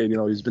Stockade,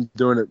 he's been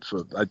doing it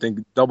for, I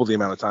think, double the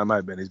amount of time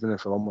I've been. He's been in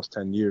it for almost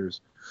 10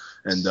 years,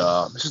 and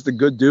it's just a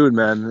good dude,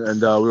 man.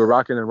 And we were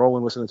rocking and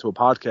rolling, listening to a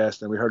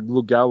podcast, and we heard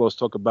Luke Gallows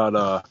talk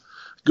about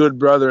Good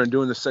Brother and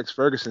doing the Sex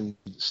Ferguson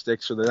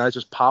stick, so then that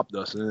just popped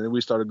us, and then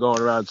we started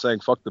going around saying,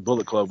 "Fuck the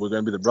Bullet Club, we're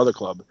going to be the Brother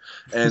Club,"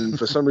 and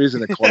for some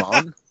reason it caught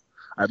on.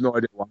 I have no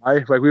idea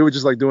why. Like, we were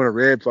just like doing a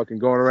rib, fucking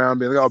going around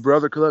being like, "Oh,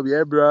 Brother Club,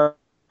 yeah,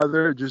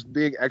 brother," just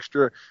being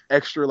extra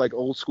like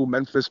old school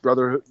Memphis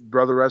brother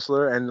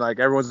wrestler, and like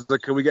everyone's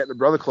like, "Can we get in the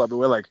Brother Club?" And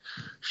we're like,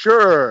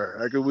 "Sure."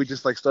 Like, we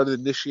just like started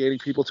initiating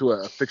people to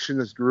a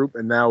fictionist group,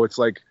 and now it's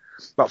like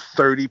about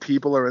 30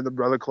 people are in the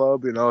Brother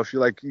Club. If you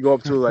go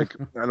up to like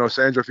I know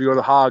Sandro, if you go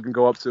to Hog and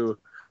go up to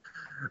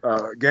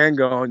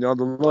Gango and you're on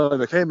the line,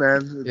 like, "Hey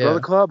man, Brother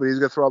Club," and he's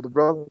gonna throw out the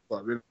Brother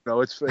Club.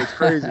 It's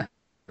crazy.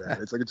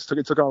 It's like it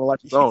took on a life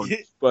of its own.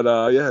 But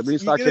me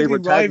and Stockade were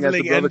tagging as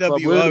the Brother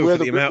Club. We're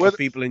the amount of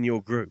people in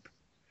your group.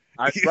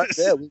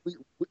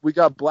 We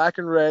got black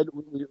and red.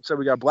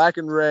 We got black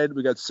and red.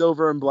 We got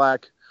silver and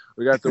black.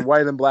 We got the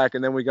white and black,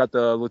 and then we got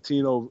the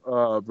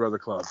Latino Brother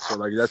Club. So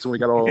like that's when we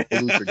got all the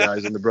Lucha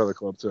guys in the Brother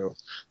Club too.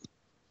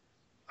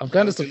 I'm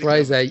kind of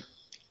surprised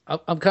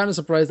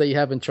that you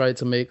haven't tried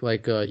to make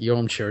like your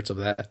own shirts of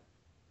that.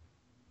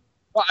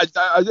 Well,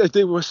 I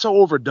think we're so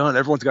overdone.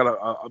 Everyone's got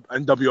a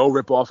NWO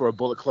ripoff or a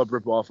Bullet Club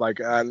ripoff. Like,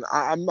 and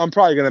I'm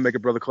probably gonna make a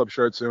Brother Club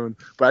shirt soon,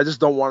 but I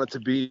just don't want it to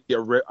be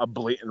a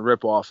blatant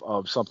ripoff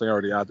of something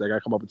already out there. I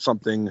gotta come up with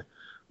something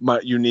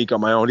unique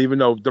on my own. Even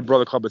though the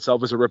Brother Club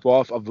itself is a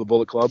ripoff of the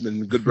Bullet Club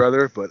and Good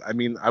Brother, but I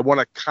mean, I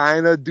want to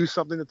kind of do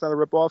something that's not a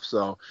ripoff.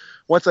 So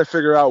once I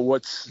figure out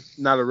what's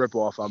not a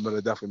ripoff, I'm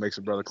gonna definitely make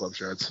some Brother Club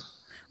shirts.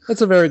 That's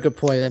a very good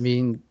point. I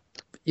mean,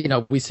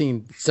 we've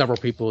seen several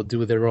people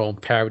do their own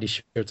parody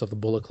shirts of the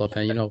Bullet Club,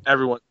 and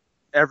everyone,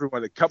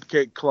 the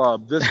Cupcake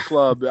Club, this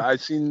club.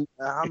 I've seen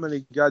how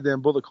many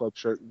goddamn Bullet Club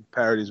shirt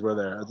parodies were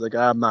there. I was like,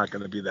 I'm not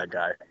gonna be that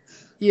guy.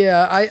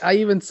 Yeah, I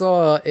even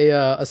saw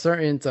a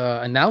certain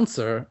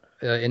announcer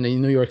in the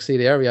New York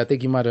City area. I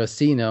think you might have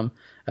seen him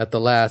at the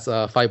last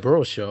Five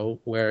Borough show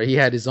where he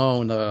had his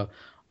own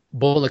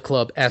Bullet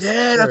Club.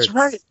 Yeah, that's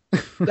right.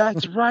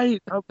 That's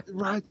right.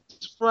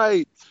 That's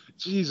right.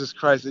 Jesus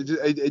Christ!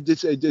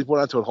 It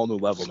went on to a whole new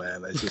level,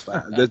 man. It's just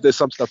there's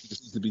some stuff that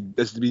just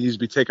needs to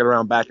be taken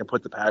around back and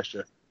put to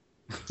pasture.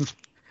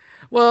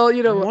 Well,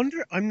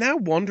 I'm now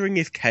wondering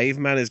if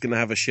Caveman is going to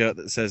have a shirt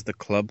that says the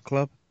Club.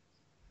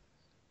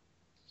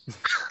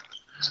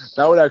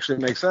 That would actually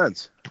make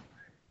sense.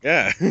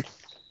 Yeah,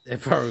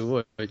 it probably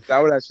would. That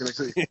would actually make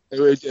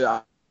sense.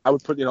 I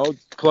would put,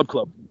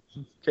 Club,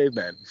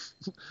 Caveman.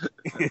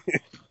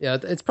 Yeah,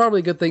 it's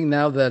probably a good thing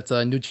now that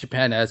New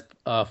Japan has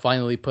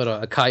finally put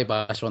a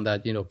kibosh on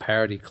that,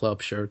 parody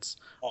club shirts.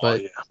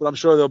 But I'm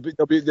sure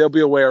there'll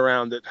be a way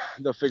around it.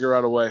 They'll figure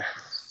out a way.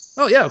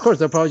 Oh yeah, of course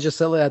they'll probably just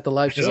sell it at the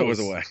live shows. There's always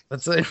a way.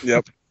 That's it.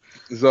 Yep,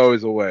 there's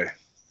always a way.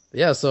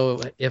 Yeah, so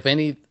if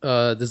any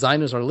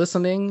designers are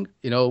listening,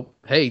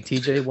 hey,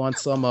 TJ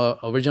wants some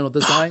original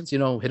designs, hit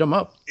them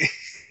up.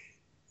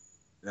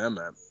 Yeah,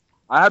 man.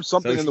 I have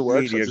something in the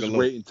works.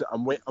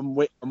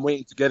 I'm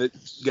waiting to get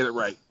it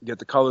right, get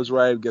the colors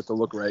right, get the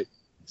look right.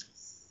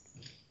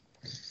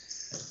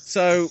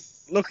 So,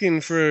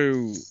 looking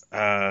through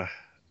the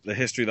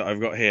history that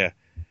I've got here,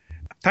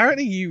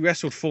 apparently you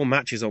wrestled 4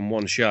 matches on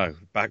one show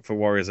back for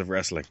Warriors of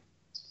Wrestling.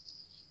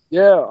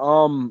 Yeah.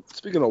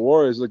 Speaking of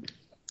Warriors,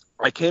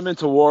 I came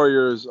into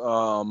Warriors.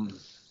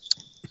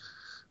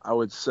 I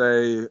would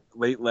say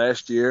late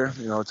last year.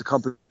 It's a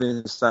company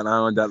in Staten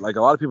Island that a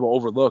lot of people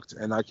overlooked,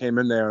 and I came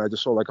in there and I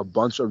just saw a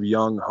bunch of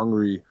young,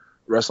 hungry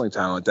wrestling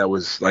talent that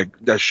was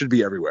that should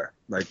be everywhere.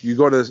 You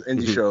go to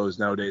indie shows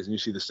nowadays and you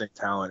see the same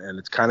talent, and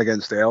it's kind of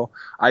getting stale.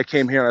 I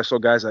came here and I saw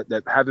guys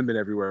that haven't been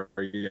everywhere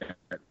yet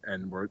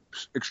and were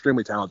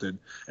extremely talented,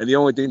 and the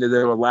only thing that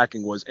they were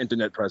lacking was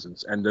internet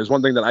presence. And there's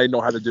one thing that I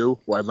know how to do,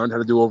 what I've learned how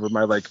to do over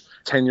my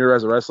tenure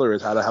as a wrestler,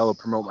 is how the hell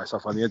to promote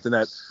myself on the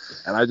internet.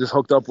 And I just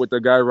hooked up with the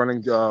guy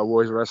running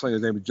Warriors of Wrestling.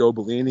 His name is Joe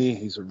Bellini.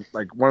 He's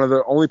one of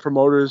the only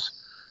promoters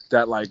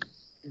that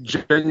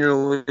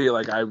genuinely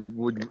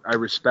I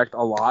respect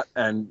a lot,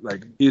 and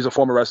he's a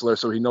former wrestler,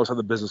 so he knows how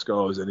the business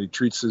goes and he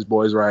treats his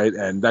boys right,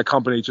 and that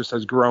company just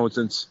has grown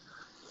since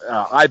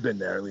I've been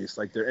there. At least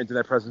their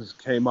internet presence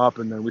came up,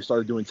 and then we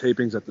started doing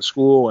tapings at the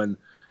school, and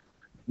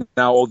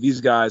now all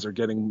these guys are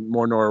getting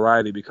more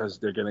notoriety because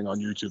they're getting on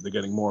YouTube. They're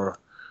getting more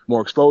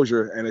more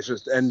exposure. And it's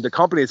just, and the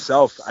company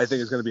itself, I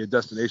think, is going to be a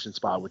destination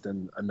spot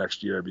within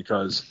next year,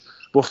 because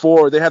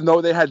before they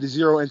had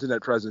zero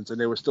internet presence, and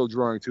they were still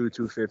drawing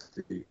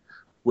 250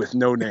 with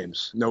no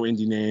names, no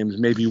indie names,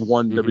 maybe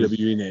one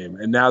WWE name.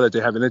 And now that they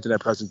have an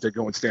internet presence, they're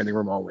going standing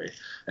room only.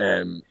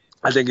 And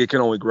I think it can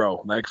only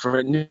grow. Like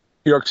for New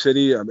York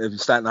City, in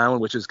Staten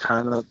Island, which is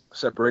kind of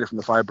separated from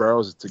the 5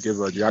 boroughs, to give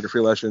a geography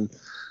lesson.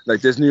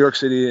 Like there's New York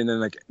City, and then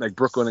like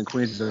Brooklyn and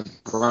Queens and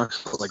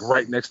Bronx, like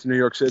right next to New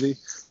York City.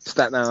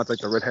 Staten Island's like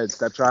the redhead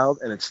stepchild,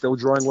 and it's still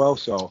drawing well.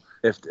 So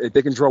if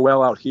they can draw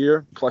well out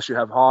here, plus you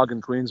have Hog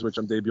in Queens, which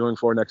I'm debuting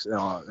for next in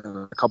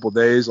a couple of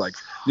days. Like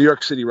New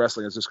York City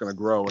wrestling is just going to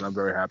grow, and I'm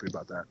very happy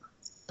about that.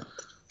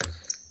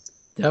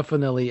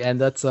 Definitely, and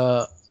that's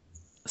a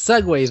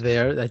segue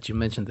there that you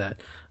mentioned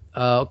that.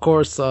 Of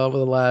course, over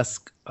the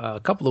last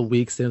couple of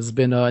weeks, there's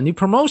been a new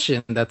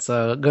promotion that's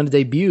going to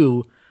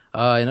debut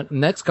in the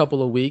next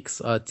couple of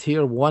weeks,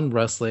 Tier 1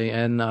 Wrestling.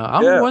 And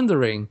I'm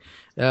wondering,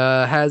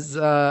 has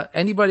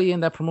anybody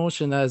in that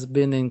promotion has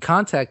been in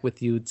contact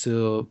with you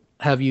to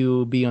have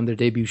you be on their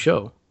debut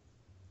show?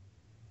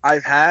 I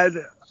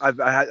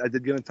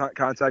did get in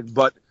contact,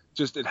 but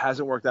just it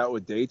hasn't worked out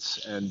with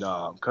dates. And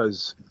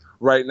because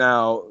right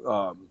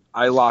now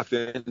I locked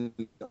in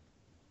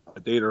a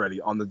date already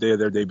on the day of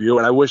their debut,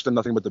 and I wish them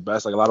nothing but the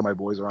best. Like a lot of my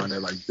boys are on there,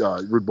 like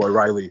Rude Boy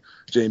Riley,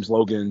 James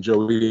Logan,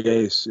 Joey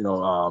Ace,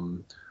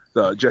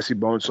 the Jesse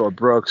Bonesaw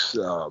Brooks,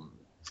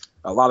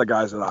 a lot of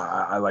guys that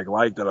I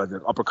like that are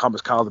the Upper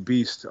Compass Kyle the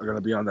Beast are going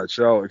to be on that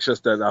show. It's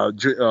just that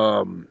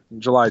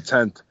July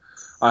 10th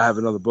I have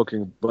another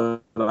booking,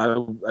 but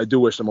I do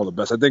wish them all the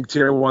best. I think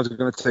Tier 1's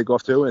going to take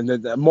off too, and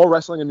then more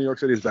wrestling in New York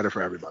City is better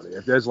for everybody.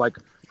 If there's like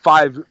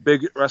 5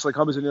 big wrestling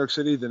companies in New York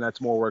City, then that's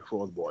more work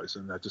for the boys,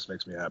 and that just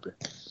makes me happy.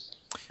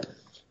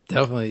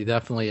 Definitely.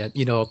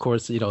 Of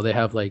course, they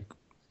have like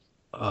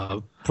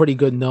pretty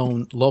good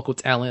known local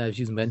talent, as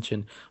you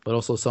mentioned, but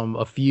also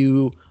a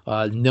few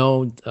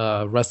known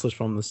wrestlers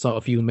from a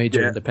few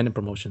major independent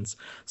promotions.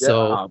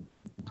 So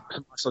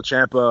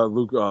Ciampa,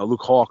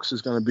 Luke Hawks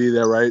is going to be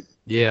there, right?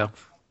 Yeah.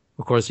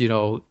 Of course, you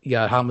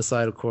got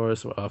Homicide, of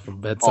course, from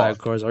Bedside, of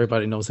course.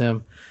 Everybody knows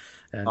him.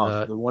 And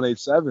the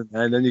 187,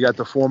 and then you got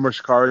the former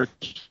Chicago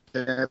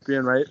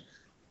champion, right?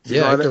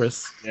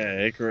 Icarus.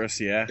 Yeah, Icarus.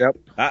 Yeah. Yep.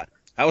 That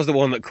was the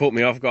one that caught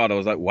me off guard. I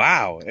was like,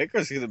 "Wow,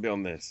 Icarus is going to be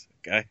on this."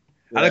 Okay.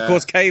 And of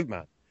course,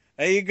 Caveman.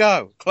 There you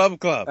go, Club.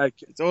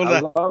 It's all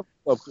that.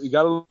 You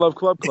gotta love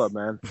Club,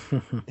 man.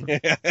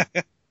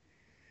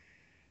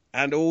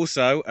 And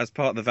also, as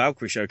part of the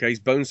Valkyrie Showcase,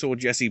 Bonesaw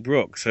Jesse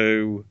Brooks,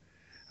 who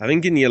I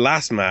think in your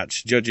last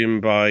match, judging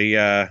by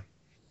your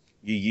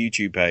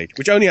YouTube page,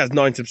 which only has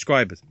 9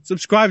 subscribers.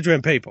 Subscribe to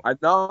him, people. I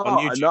know.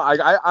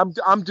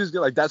 I'm just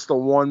like, that's the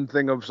one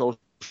thing of social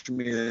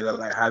media that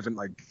I haven't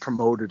like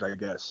promoted, I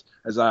guess.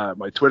 As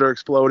my Twitter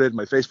exploded,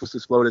 my Facebook's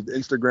exploded,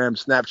 Instagram,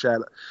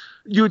 Snapchat,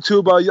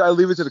 YouTube. I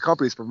leave it to the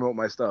companies to promote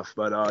my stuff.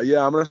 But I'm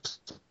gonna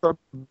start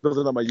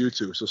building up my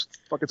YouTube. So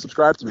fucking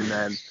subscribe to me,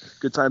 man.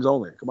 Good times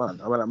only. Come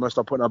on, I'm gonna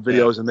start putting up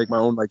videos and make my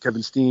own like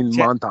Kevin Steen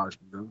montage.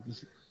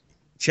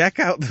 Check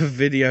out the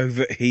video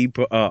that he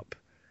put up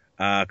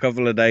a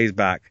couple of days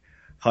back,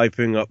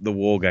 hyping up the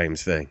War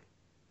Games thing.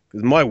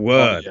 Because my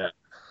word,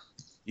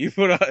 you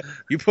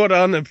put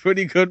on a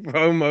pretty good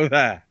promo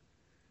there.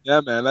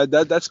 Yeah, man,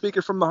 that's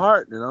speaking from the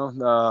heart,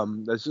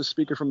 That's just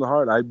speaking from the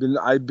heart. I've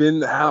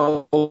been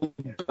held.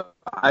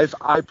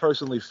 I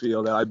personally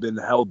feel that I've been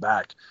held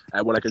back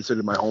at what I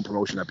consider my home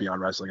promotion at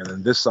Beyond Wrestling, and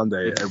then this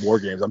Sunday at War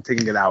Games, I'm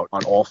taking it out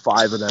on all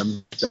 5 of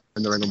them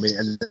in the ring with me,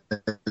 and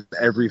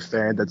every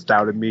fan that's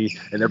doubted me,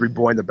 and every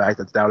boy in the back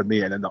that's doubted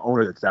me, and then the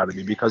owner that's doubted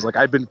me, because like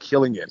I've been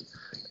killing it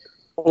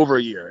over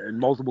a year in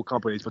multiple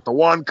companies, but the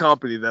one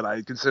company that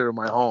I consider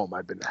my home,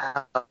 I've been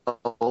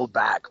held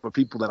back for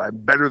people that I'm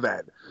better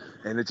than.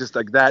 And it's just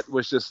like, that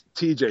was just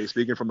TJ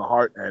speaking from the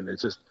heart, and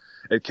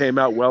it came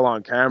out well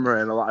on camera,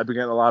 and I've been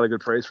getting a lot of good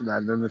praise from that.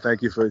 And then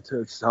thank you for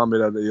telling me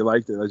that you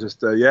liked it. I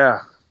just,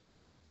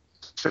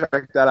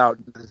 check that out.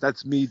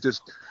 That's me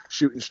just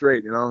shooting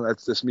straight,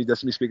 That's just me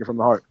speaking from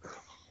the heart.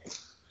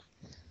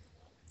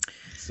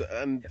 So,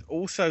 and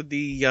also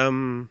the, I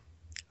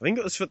think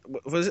it was for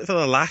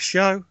the last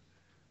show?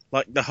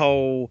 Like the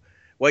whole,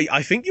 well,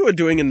 I think you were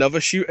doing another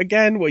shoot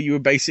again where you were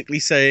basically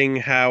saying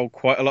how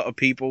quite a lot of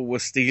people were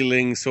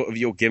stealing sort of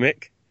your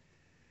gimmick.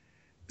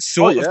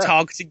 Of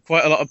targeting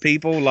quite a lot of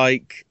people,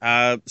 like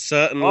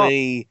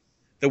certainly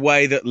the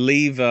way that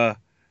Lever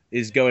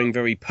is going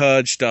very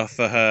Purge stuff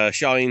for her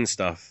Shine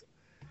stuff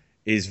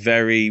is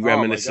very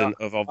reminiscent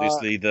of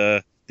obviously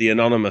the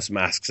anonymous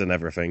masks and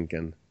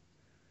everything.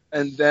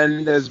 And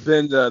then there's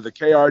been the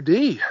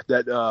KRD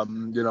that,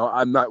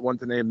 I'm not one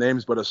to name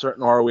names, but a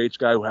certain ROH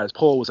guy who has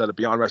pull was at a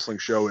Beyond Wrestling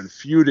show and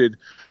feuded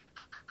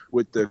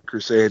with the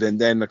Crusade. And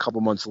then a couple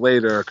months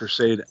later, a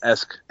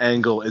Crusade-esque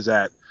angle is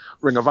at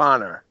Ring of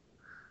Honor.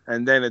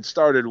 And then it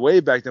started way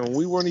back then when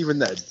we weren't even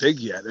that big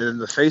yet. And then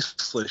the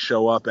Faceless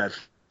show up at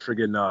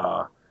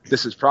friggin'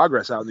 this is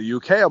progress out in the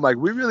UK. I'm like,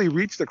 we really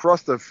reached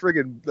across the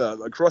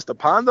across the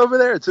pond over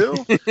there too.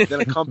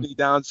 Then a company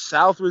down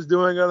south was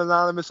doing an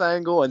anonymous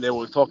angle, and they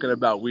were talking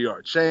about We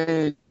Are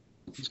Change.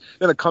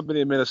 Then a company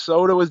in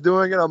Minnesota was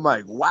doing it. I'm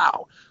like,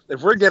 wow,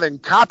 if we're getting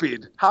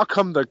copied, how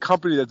come the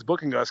company that's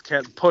booking us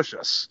can't push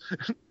us?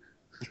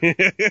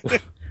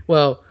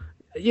 Well,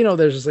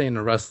 there's a saying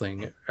in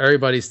wrestling: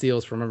 everybody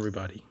steals from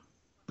everybody.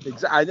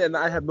 Exactly, and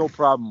I have no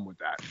problem with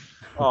that.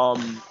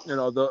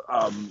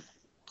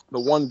 The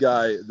one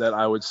guy that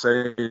I would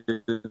say,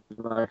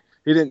 like,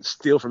 he didn't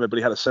steal from it, but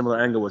he had a similar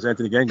angle, was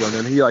Anthony Gango. And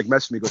then he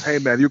messaged me, goes, "Hey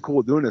man, you're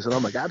cool doing this." And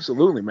I'm like,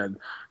 "Absolutely, man.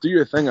 Do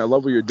your thing. I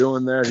love what you're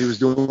doing there." He was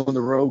doing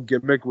the road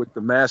gimmick with the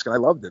mask, and I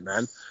loved it,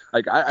 man.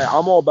 Like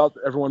I'm all about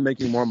everyone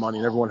making more money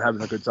and everyone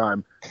having a good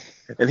time.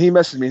 And he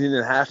messaged me, and he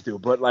didn't have to,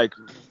 but like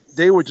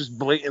they were just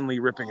blatantly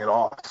ripping it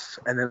off,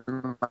 and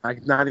then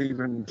like not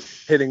even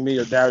hitting me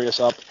or Darius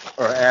up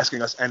or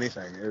asking us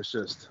anything. It was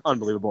just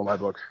unbelievable in my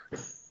book.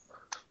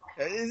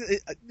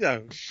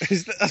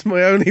 That's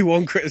my only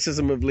one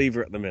criticism of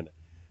Lever at the minute.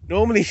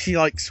 Normally she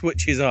like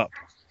switches up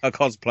her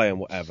cosplay and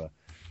whatever.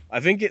 I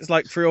think it's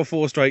like 3 or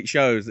 4 straight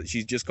shows that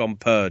she's just gone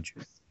purge.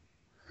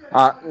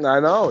 I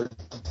know.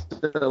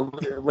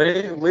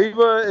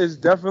 Leva has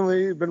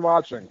definitely been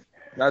watching.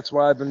 That's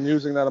why I've been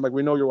using that. I'm like,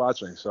 we know you're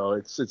watching. So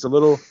it's a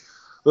little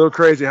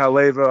crazy how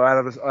Leva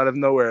out of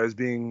nowhere is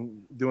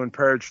doing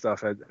purge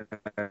stuff at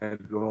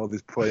all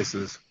these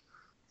places.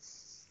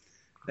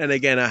 And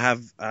again, I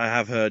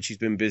have heard she's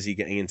been busy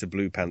getting into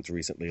blue pants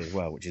recently as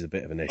well, which is a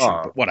bit of an issue.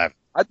 But whatever.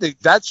 I think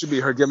that should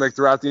be her gimmick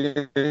throughout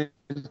the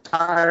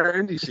entire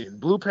indie scene.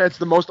 Blue pants,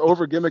 the most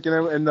over gimmick in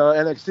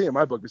NXT in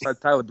my book, besides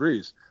Tyler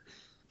Breeze.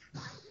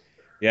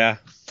 Yeah,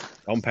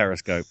 on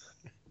Periscope.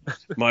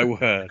 My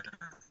word,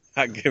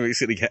 that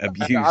gimmick's gonna get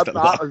abused.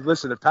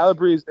 Listen, if Tyler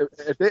Breeze,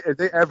 if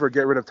they ever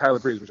get rid of Tyler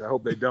Breeze, which I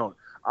hope they don't,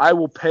 I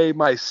will pay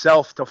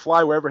myself to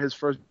fly wherever his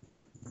first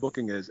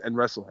booking is and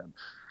wrestle him.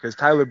 Because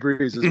Tyler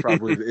Breeze is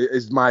probably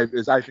is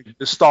I think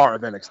the star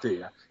of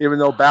NXT. Even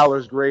though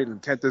Balor's great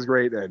and Kent is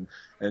great and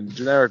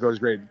Generico is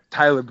great,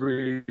 Tyler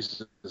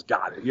Breeze has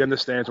got it. He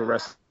understands what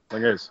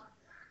wrestling is.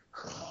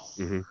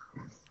 Mm-hmm.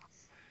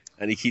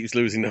 And he keeps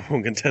losing number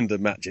one contender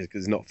matches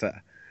because it's not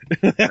fair.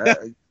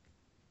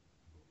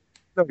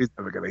 No, he's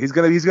never gonna. He's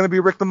gonna be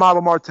Rick the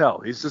Model Martel.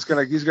 He's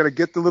gonna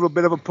get the little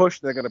bit of a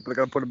push. And they're gonna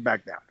put him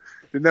back down.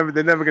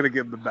 They're never gonna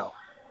give him the belt,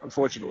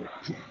 unfortunately.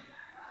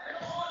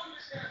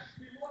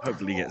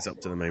 Hopefully he gets up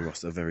to the main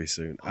roster very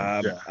soon.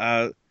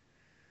 Now,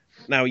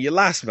 your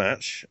last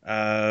match,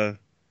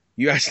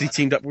 you actually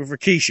teamed up with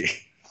Rikishi.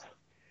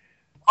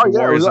 Oh, yeah.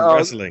 Warriors of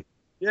Wrestling.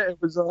 Yeah, it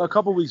was a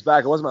couple weeks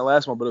back. It wasn't my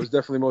last one, but it was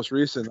definitely most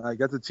recent. I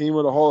got the team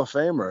with a Hall of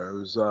Famer. It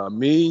was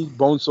me,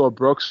 Bonesaw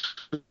Brooks,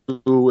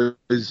 who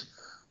is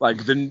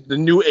like the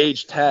new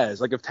age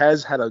Taz. Like if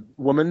Taz had a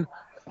woman,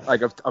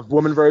 like a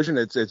woman version,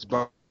 it's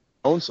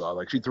Bonesaw.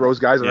 Like she throws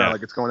guys around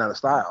like it's going out of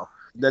style.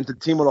 Then to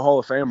team with a Hall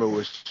of Famer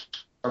was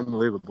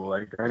unbelievable.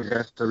 Like I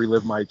got to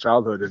relive my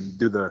childhood and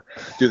do the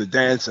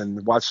dance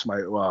and watch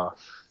my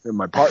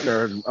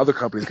partner and other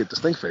companies get the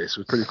stink face. It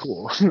was pretty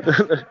cool.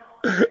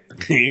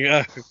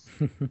 Yeah.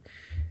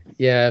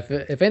 Yeah,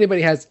 if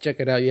anybody has to check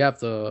it out, you have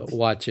to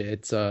watch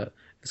it.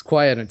 It's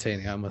quite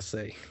entertaining, I must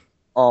say.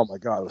 Oh my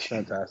god, it was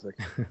fantastic.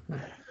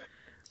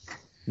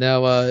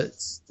 Now,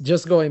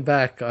 just going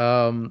back,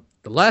 the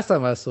last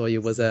time I saw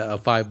you was at a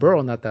 5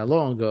 Borough not that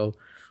long ago,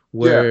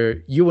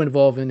 where you were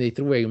involved in a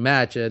 3-way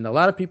match, and a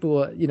lot of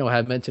people,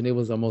 had mentioned it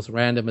was the most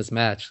randomest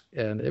match,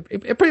 and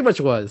it pretty much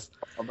was.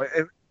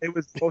 It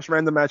was the most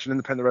random match in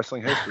independent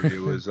wrestling history.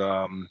 It was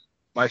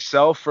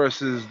myself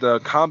versus the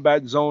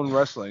Combat Zone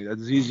Wrestling, that's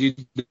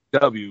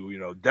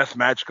ZZW, death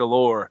match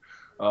galore.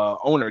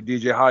 Owner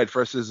DJ Hyde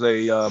versus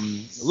a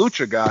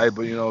lucha guy,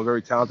 but a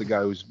very talented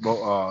guy who's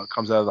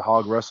comes out of the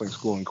Hog Wrestling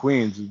School in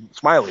Queens,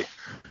 Smiley.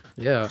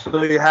 Yeah.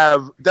 So you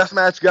have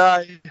deathmatch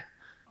guy,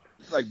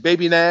 like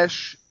Baby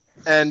Nash,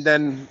 and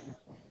then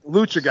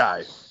lucha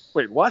guy.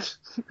 Wait, what?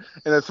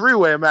 In a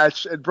 3-way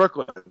match in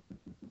Brooklyn.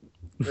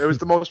 It was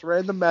the most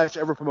random match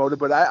ever promoted,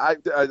 but I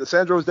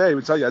Sandro's Day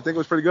would tell you, I think it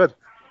was pretty good.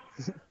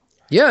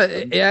 Yeah,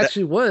 it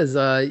actually was.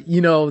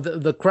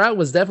 The crowd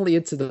was definitely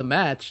into the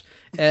match.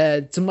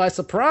 And to my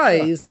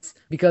surprise,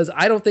 because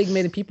I don't think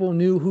many people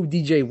knew who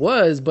DJ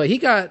was, but he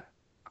got,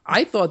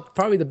 I thought,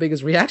 probably the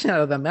biggest reaction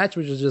out of that match,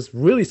 which was just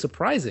really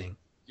surprising.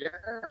 Yeah.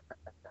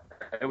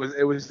 It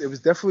was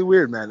definitely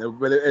weird, man.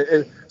 But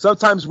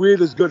sometimes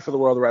weird is good for the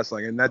world of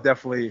wrestling, and that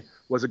definitely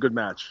was a good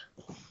match.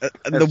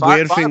 And the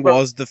weird thing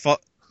was the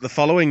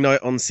following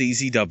night on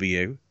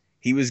CZW,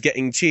 he was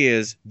getting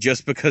cheers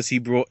just because he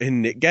brought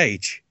in Nick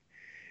Gage.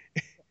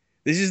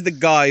 This is the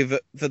guy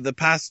that for the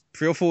past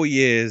 3 or 4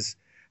 years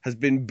has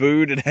been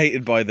booed and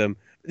hated by them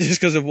just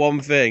because of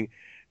one thing,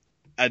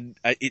 and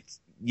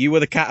you were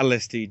the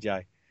catalyst,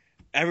 TJ.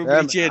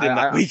 Everybody cheered him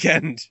that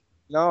weekend.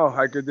 No,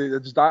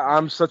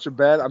 I'm just a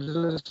bad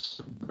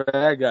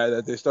guy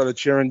that they started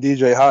cheering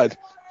DJ Hyde.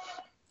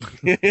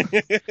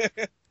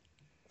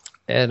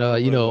 And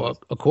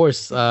of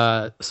course,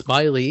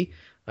 Smiley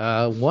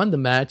won the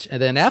match,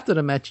 and then after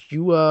the match,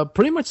 you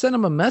pretty much sent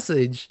him a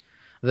message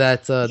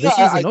that this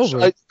isn't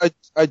over.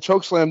 I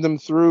chokeslammed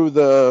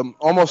him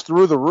almost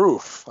through the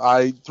roof.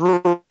 I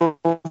threw him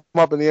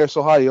up in the air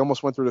so high he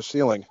almost went through the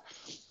ceiling.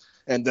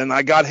 And then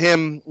I got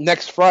him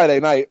next Friday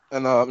night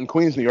in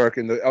Queens, New York,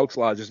 in the Elks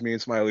Lodge, just me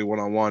and Smiley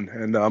one-on-one.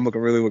 And I'm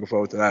really looking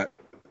forward to that.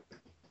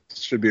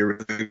 Should be a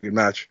really good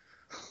match.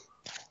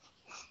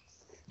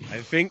 I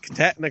think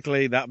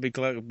technically that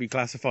would be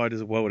classified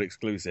as a world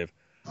exclusive,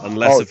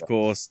 unless, of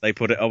course, they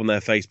put it on their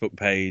Facebook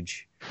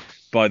page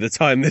by the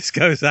time this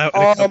goes out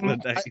in a couple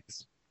of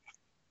days.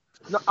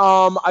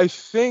 I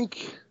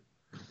think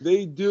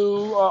they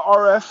do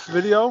RF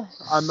video.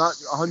 I'm not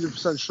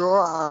 100%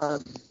 sure.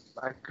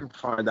 I can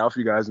find out for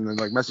you guys and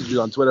then message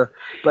you on Twitter.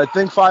 But I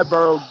think Five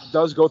Borough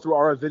does go through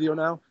RF video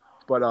now.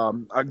 But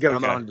again,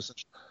 I'm not 100%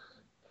 sure.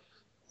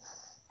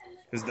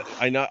 Because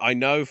I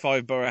know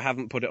Five Borough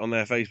haven't put it on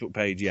their Facebook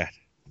page yet.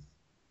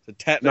 So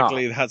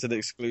technically that's an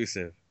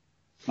exclusive.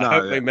 I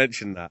hope they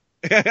mention that.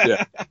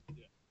 Yeah.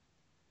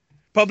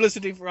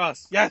 Publicity for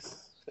us. Yes.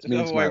 It's the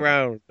other way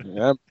around.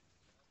 Yeah.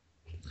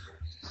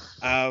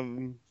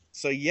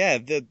 So yeah,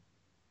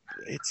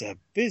 it's a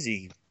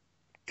busy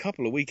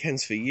couple of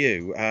weekends for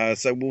you.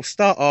 So we'll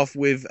start off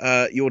with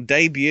your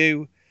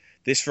debut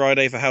this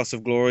Friday for House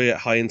of Glory at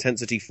High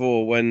Intensity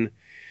 4 when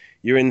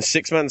you're in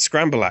 6-man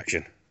scramble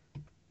action.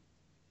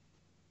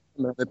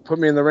 They put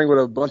me in the ring with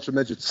a bunch of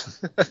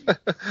midgets.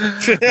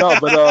 No,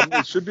 but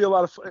it should be a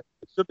lot of fun.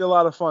 It should be a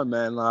lot of fun,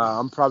 man.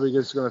 I'm probably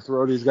just going to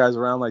throw these guys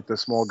around like the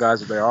small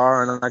guys that they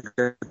are, and I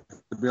get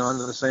to be on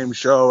the same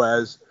show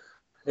as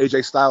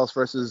AJ Styles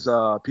versus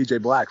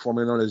PJ Black,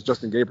 formerly known as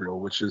Justin Gabriel,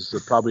 which is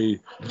probably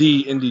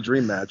the indie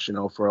dream match,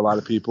 for a lot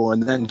of people.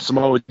 And then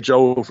Samoa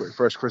Joe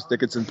versus Chris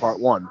Dickinson, Part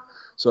 1.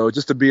 So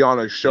just to be on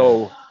a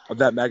show of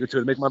that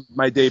magnitude, make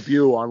my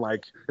debut on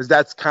because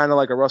that's kind of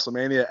like a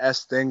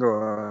WrestleMania-esque thing,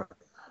 or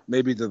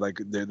maybe the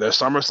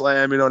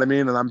SummerSlam, you know what I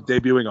mean? And I'm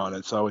debuting on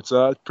it, so it's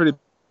a pretty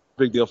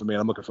big deal for me,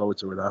 and I'm looking forward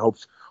to it. I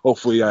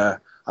hopefully I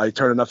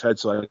turn enough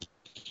heads so I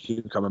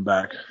keep coming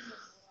back.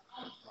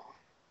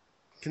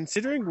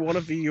 Considering one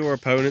of your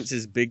opponents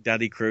is Big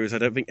Daddy Cruz, I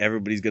don't think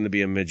everybody's going to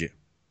be a midget.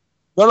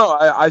 No,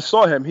 I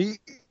saw him. He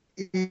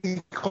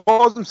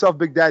calls himself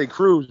Big Daddy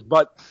Cruz,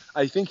 but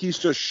I think he's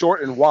just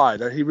short and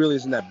wide. He really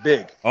isn't that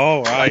big.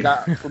 Oh, right.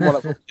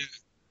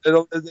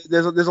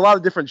 There's a lot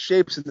of different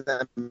shapes in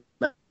that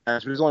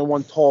match. There's only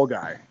one tall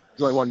guy.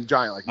 There's only one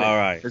giant like me. All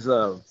right. There's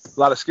a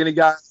lot of skinny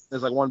guys.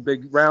 There's one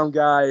big round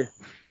guy.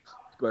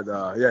 But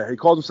yeah, he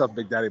calls himself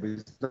Big Daddy, but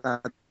he's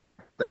not that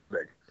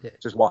big. Yeah.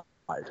 Just wide.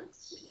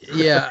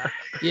 Yeah.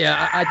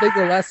 I think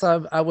the last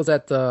time I was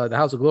at the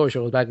House of Glory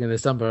show was back in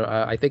December.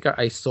 I think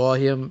I saw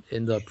him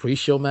in the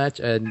pre-show match,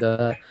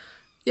 and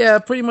yeah,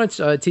 pretty much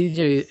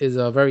TJ is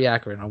very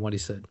accurate on what he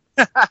said.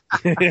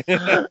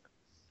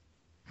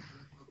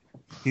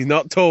 He's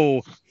not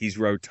tall. He's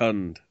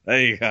rotund.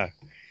 There you go.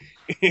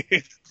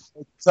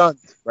 Rotund,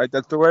 right?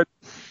 That's the word?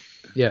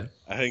 Yeah.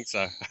 I think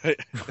so.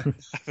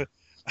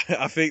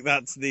 I think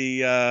that's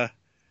the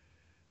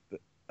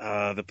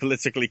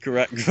politically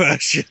correct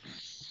version.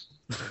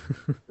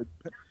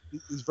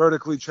 He's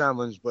vertically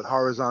challenged, but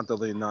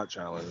horizontally not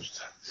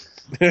challenged.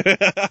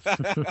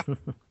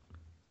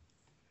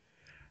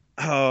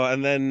 Oh,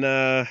 and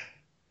then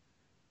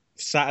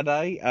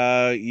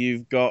Saturday,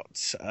 you've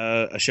got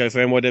a show for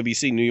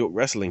NYWC, New York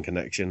Wrestling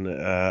Connection,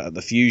 at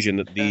the Fusion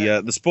at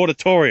the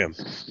Sportatorium.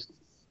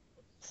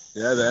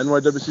 Yeah, the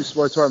NYWC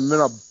Sportatorium. I'm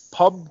in a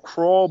pub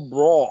crawl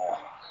brawl,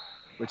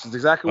 which is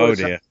exactly what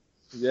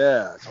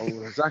yeah, it's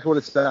exactly what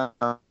it sounds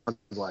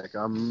like.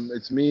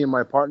 It's me and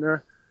my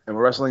partner, and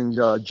we're wrestling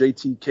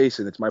JT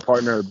Kaysen. It's my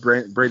partner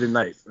Braden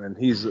Knight, and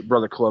he's a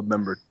Brother Club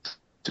member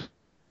too.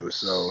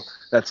 So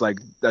that's the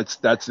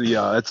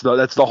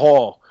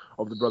hall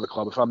of the Brother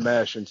Club. If I'm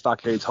Mesh and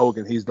Stockades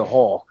Hogan, he's the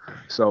hall.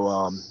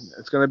 So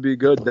it's gonna be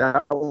good.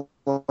 That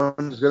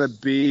one's gonna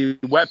be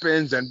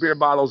weapons and beer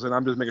bottles, and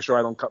I'm just making sure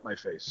I don't cut my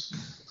face,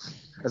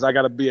 because I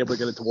got to be able to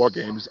get into War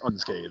Games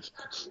unscathed.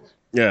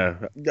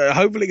 Yeah,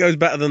 hopefully it goes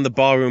better than the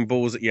barroom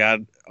balls that you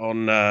had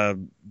on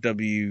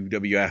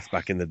WWF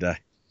back in the day.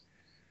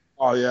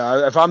 Oh,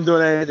 yeah. If I'm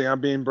doing anything,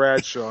 I'm being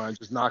Bradshaw and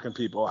just knocking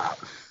people out.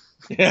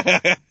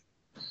 Yeah.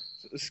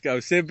 Let's go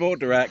simple,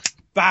 direct,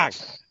 bang.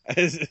 So,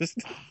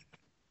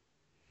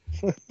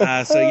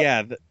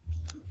 yeah,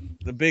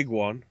 the big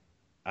one,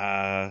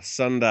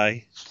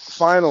 Sunday.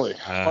 Finally.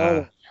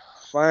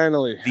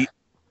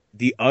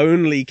 The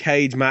only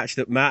cage match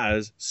that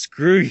matters.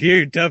 Screw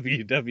you,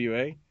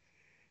 WWE.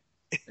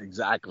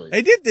 Exactly.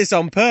 They did this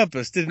on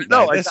purpose, didn't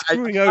they? They're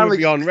screwing over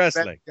Beyond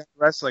Wrestling.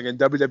 Wrestling, and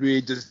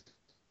WWE just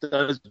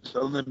does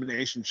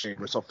elimination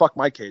chamber. So fuck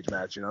my cage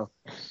match, God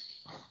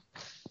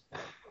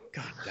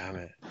damn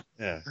it!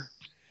 Yeah,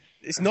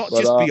 it's not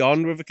just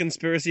Beyond with a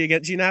conspiracy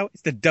against you now.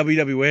 It's the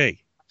WWE.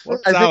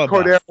 What's I think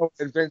Cordero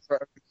and Vince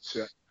are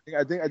shit.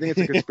 I think it's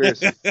a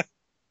conspiracy.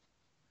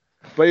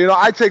 But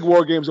I take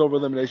War Games over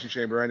Elimination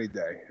Chamber any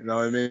day. You know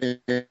what I mean?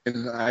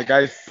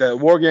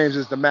 War Games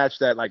is the match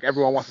that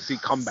everyone wants to see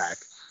come back.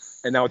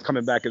 and now it's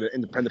coming back at an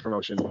independent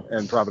promotion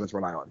in Providence,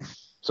 Rhode Island.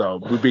 So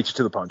we beat you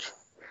to the punch.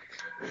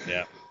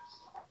 Yeah.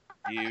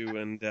 You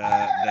and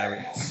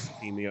Derek's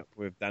teaming up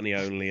with Danny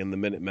Only and the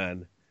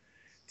Minutemen,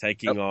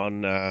 taking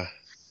on.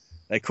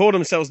 They call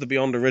themselves the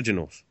Beyond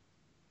Originals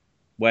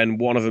when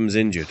one of them's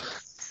injured.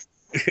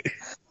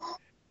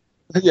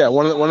 Yeah,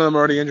 one of them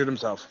already injured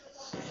himself.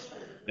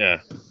 Yeah.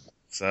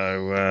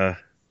 So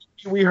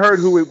we heard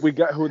who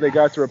they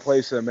got to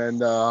replace him,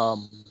 and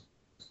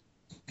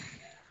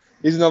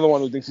he's another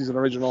one who thinks he's an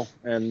original,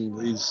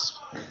 and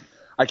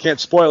I can't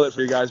spoil it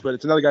for you guys, but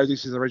it's another guy who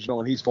thinks he's an original,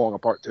 and he's falling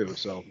apart too.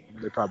 So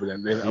they probably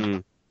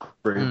didn't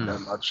upgrade that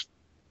much.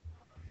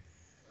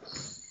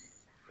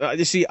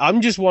 You see,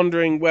 I'm just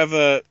wondering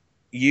whether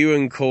you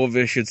and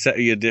Corvus should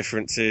settle your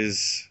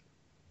differences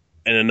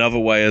in another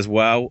way as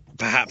well,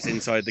 perhaps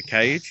inside the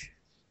cage.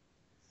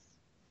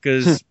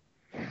 Because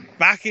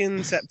back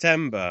in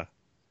September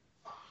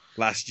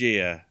last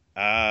year,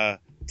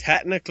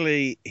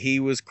 technically he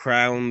was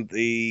crowned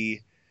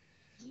the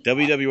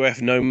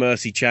WWF No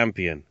Mercy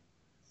champion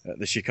at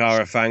the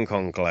Shikara Fan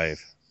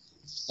Conclave.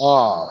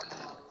 Oh.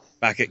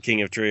 Back at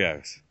King of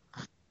Trios.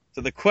 So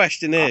the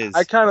question is...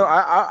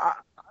 I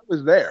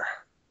was there.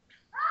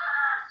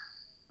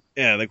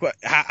 Yeah,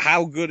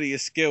 how good are your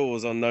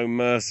skills on No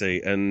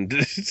Mercy? And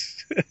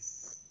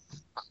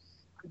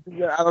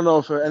I don't know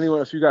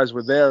if you guys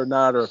were there or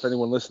not, or if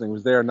anyone listening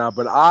was there or not,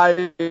 but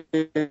I,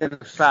 in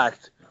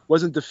fact,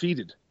 wasn't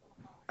defeated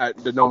at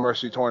the No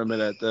Mercy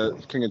tournament at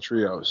the King of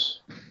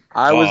Trios.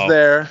 I was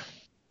there.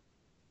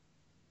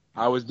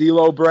 I was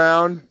D'Lo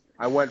Brown.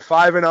 I went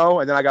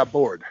 5-0, and then I got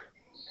bored.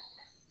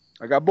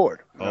 I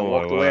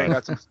walked away and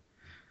got some.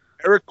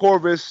 Eric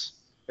Corvus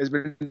has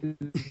been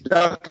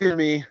ducking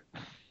me.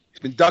 He's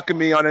been ducking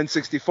me on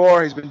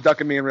N64. He's been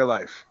ducking me in real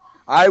life.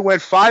 I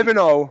went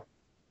 5-0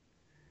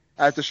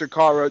 at the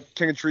Shikara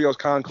King of Trios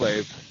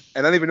Conclave,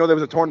 and I didn't even know there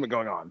was a tournament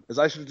going on. Because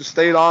I should have just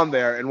stayed on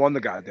there and won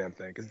the goddamn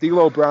thing. Because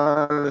D'Lo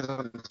Brown is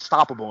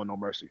unstoppable in No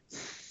Mercy.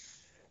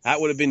 That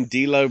would have been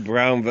D'Lo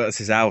Brown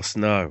versus Al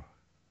Snow.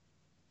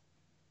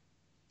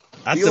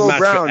 That's D'Lo a match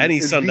Brown for any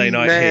is Sunday the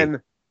night man. heat.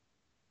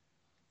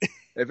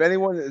 If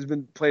anyone has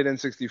been played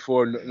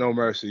N64 No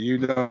Mercy, you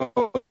know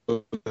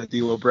that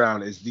D'Lo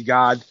Brown is the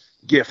God's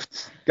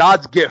gift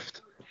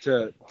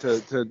to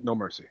No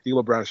Mercy.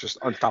 D'Lo Brown is just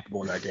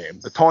unstoppable in that game.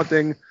 The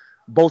taunting,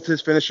 both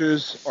his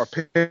finishers are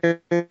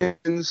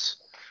pins.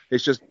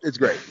 It's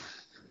great.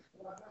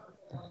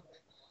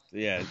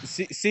 Yeah,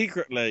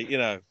 secretly,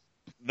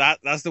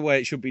 that's the way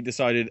it should be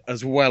decided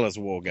as well as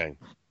War Game.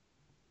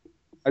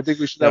 I think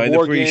we should have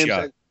War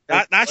Games.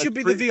 That should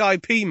be the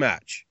VIP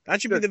match.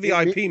 That should be the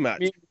VIP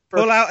match.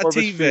 Pull out a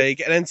TV,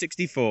 get an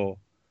N64.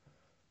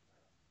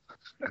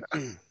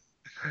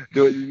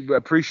 Do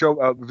a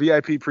pre-show,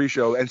 VIP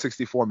pre-show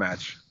N64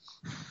 match.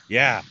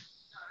 Yeah.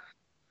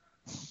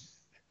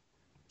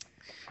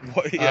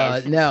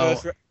 Now,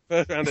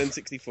 first round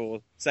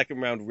N64,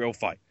 second round real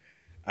fight.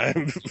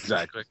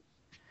 Exactly.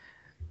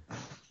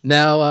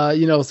 Now,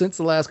 since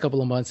the last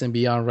couple of months in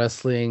Beyond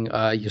Wrestling,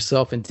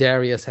 yourself and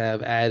Darius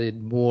have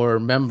added more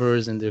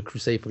members in the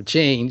Crusade for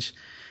Change.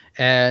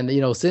 And,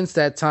 since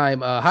that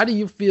time, how do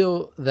you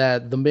feel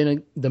that the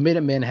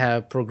Minutemen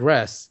have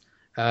progressed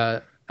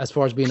as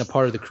far as being a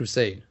part of the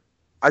Crusade?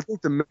 I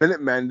think the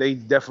Minutemen, they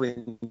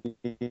definitely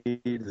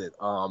needed it.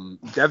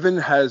 Devin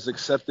has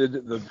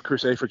accepted the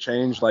Crusade for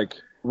Change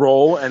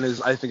role and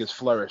I think it's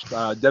flourished.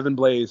 Devin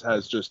Blaze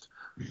has just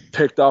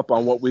picked up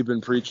on what we've been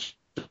preaching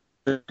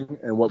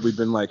and what we've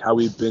been how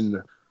we've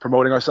been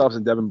promoting ourselves,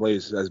 and Devin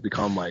Blaze has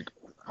become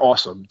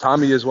awesome.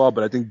 Tommy as well,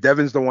 but I think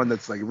Devin's the one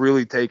that's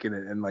really taken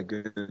it and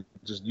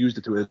just used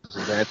it to his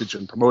advantage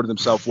and promoted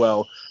himself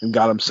well and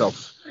got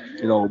himself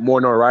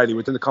more notoriety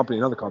within the company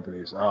and other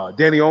companies.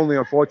 Danny Only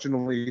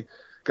unfortunately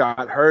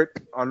got hurt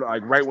on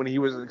right when he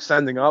was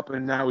ascending up,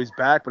 and now he's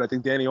back. But I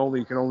think Danny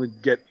Only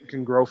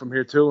can grow from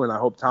here too, and I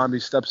hope Tommy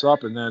steps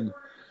up. And then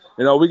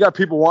we got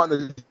people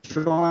wanting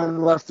to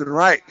join left and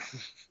right.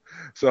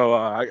 So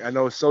I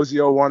know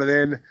Sozio wanted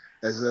in.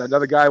 As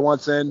another guy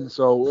wants in,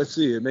 so let's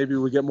see. Maybe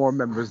we get more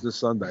members this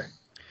Sunday.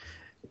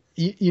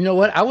 You know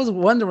what? I was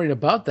wondering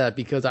about that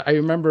because I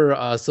remember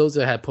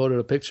Souza had posted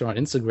a picture on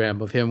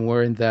Instagram of him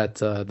wearing that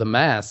the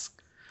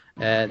mask,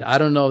 and I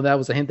don't know if that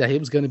was a hint that he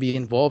was going to be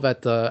involved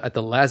at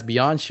the last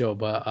Beyond show,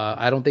 but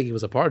I don't think he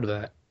was a part of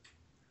that.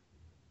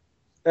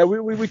 Yeah,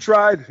 we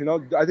tried.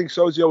 I think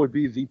Sozio would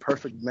be the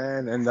perfect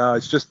man, and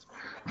it's just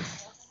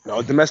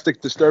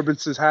domestic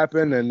disturbances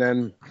happen, and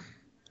then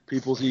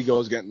people's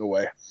egos get in the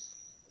way.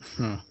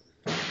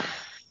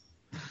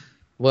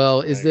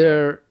 Well, is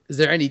there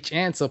any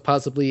chance of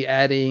possibly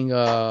adding,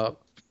 I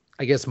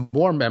guess,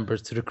 more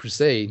members to the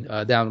Crusade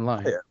down the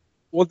line? Yeah,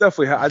 we'll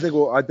definitely. I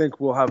think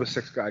we'll have a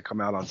sixth guy come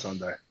out on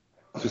Sunday,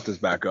 just as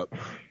backup.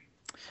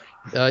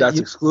 That's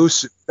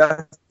exclusive.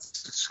 That's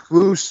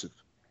exclusive.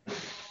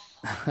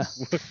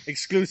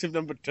 Exclusive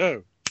number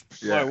 2.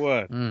 Yeah. My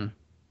word.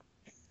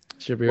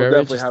 Should be very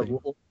interesting.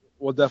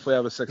 We'll definitely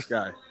have a sixth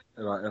guy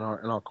in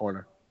our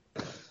corner.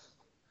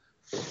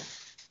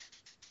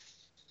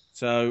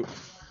 So,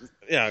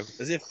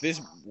 as if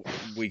this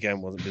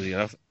weekend wasn't busy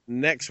enough,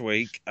 next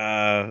week,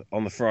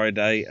 on the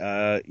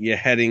Friday, you're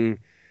heading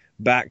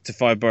back to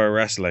Five Borough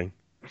Wrestling.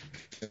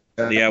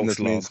 The Elks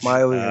Lodge.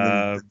 Smiley.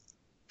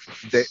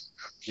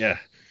 Yeah.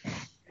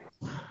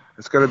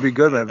 It's going to be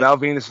good, man. Val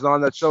Venus is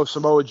on that show,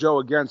 Samoa Joe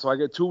again. So I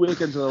get 2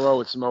 weekends in a row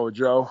with Samoa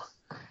Joe.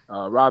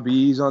 Robbie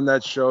E's on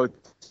that show.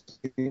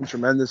 Team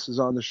Tremendous is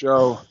on the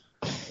show.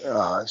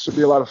 It should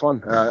be a lot of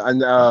fun.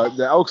 And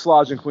the Elks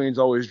Lodge in Queens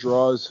always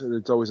draws.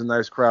 It's always a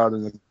nice crowd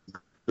and a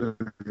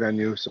good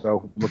venue.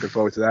 So I'm looking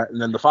forward to that.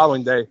 And then the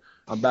following day,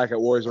 I'm back at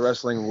Warriors of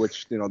Wrestling,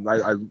 which,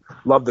 I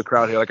love the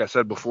crowd here. Like I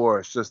said before,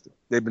 it's just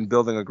they've been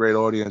building a great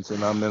audience.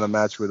 And I'm in a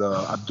match with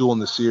Abdul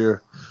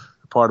Nasir,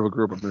 part of a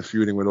group I've been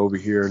feuding with over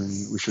here. And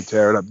we should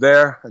tear it up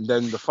there. And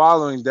then the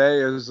following day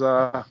is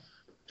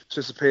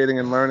participating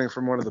and learning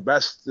from one of the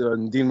best,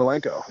 Dean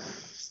Malenko.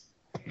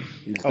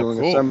 He's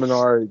doing a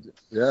seminar.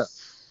 Yeah.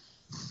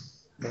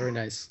 Very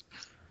nice.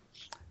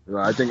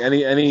 I think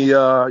any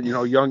young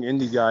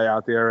indie guy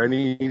out there,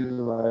 any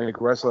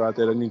wrestler out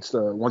there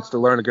that wants to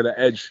learn to get an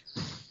edge,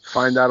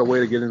 find out a way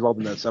to get involved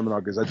in that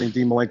seminar, because I think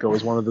Dean Malenko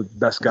is one of the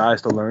best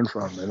guys to learn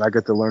from, and I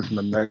get to learn from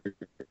him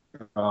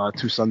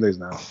 2 Sundays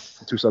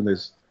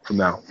from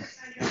now.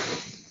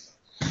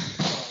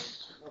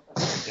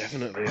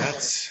 Definitely,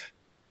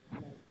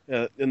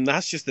 and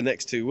that's just the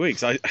next 2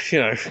 weeks.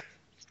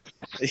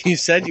 You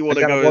said you want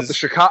to go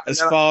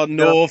as far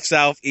north,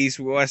 south, east,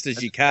 west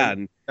as you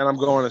can. And I'm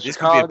going to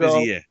Chicago. This could be a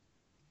busy year.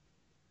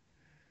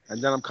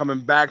 And then I'm coming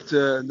back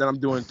then I'm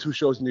doing 2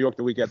 shows in New York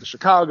the week after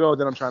Chicago.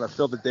 Then I'm trying to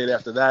fill the date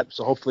after that.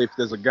 So hopefully if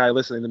there's a guy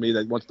listening to me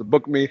that wants to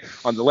book me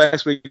on the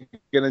last weekend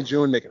in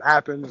June, make it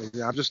happen.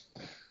 I'm just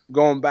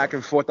going back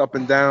and forth, up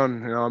and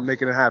down. I'm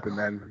making it happen,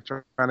 man.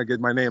 I'm trying to get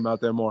my name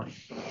out there more.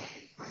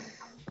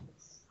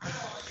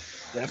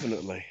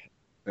 Definitely.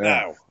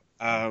 Yeah.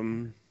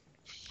 Now,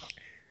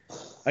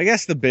 I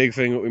guess the big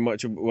thing that we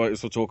might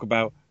as well talk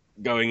about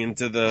going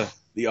into the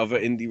other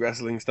indie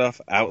wrestling stuff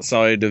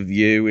outside of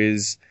you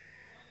is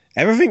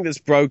everything that's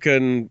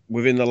broken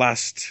within the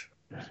last,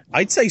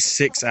 I'd say,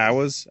 6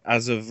 hours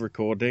as of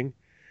recording,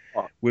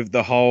 with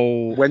the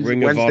whole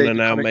Ring of Honor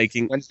now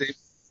making... Wednesday.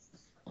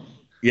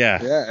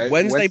 Yeah.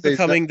 Wednesday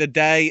becoming the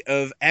day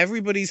of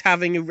everybody's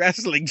having a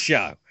wrestling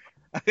show.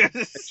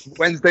 It's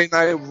Wednesday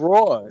Night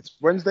Raw.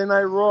 Wednesday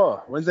Night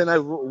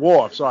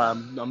War. Sorry,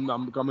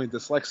 I'm becoming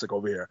dyslexic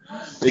over here.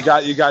 You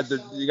got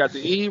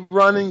the E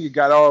running. You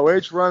got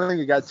ROH running.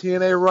 You got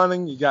TNA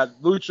running. You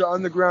got Lucha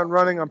Underground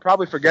running. I'm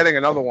probably forgetting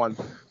another one,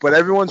 but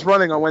everyone's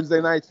running on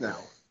Wednesday nights now.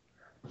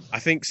 I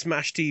think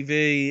Smash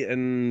TV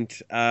and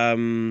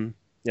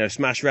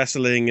Smash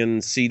Wrestling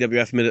and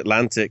CWF Mid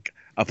Atlantic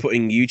are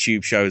putting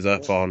YouTube shows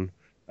up on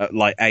at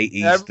like 8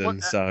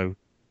 Eastern.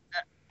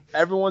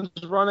 Everyone's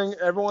running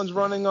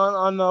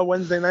on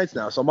Wednesday nights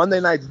now. So Monday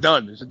night's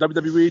done. So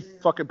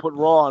WWE fucking put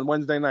Raw on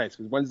Wednesday nights,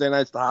 because Wednesday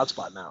night's the hot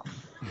spot now.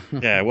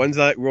 Yeah,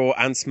 Wednesday Night Raw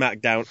and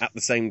SmackDown at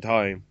the same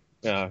time.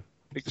 Yeah,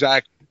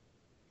 exactly.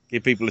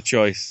 Give people a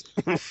choice.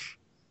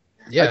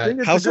 Yeah,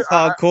 House of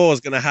Hardcore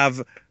is going to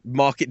have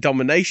market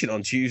domination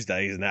on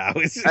Tuesdays now.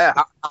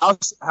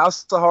 House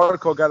of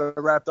Hardcore got it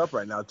wrapped up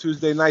right now.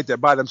 Tuesday night they're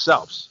by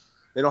themselves.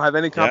 They don't have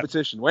any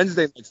competition. Yep.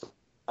 Wednesday night's the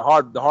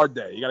hard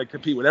day. You got to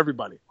compete with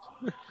everybody.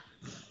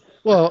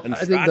 Well, and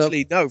I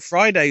think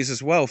Fridays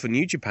as well for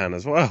New Japan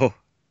as well.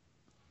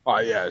 Oh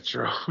yeah,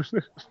 true.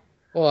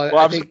 Well,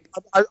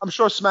 I'm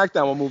sure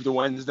SmackDown will move to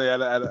Wednesday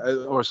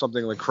or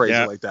something like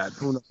crazy like that.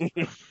 Who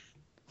knows?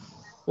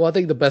 Well, I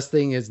think the best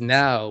thing is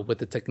now with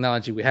the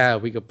technology we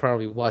have, we could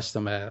probably watch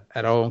them at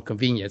our own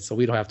convenience, so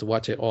we don't have to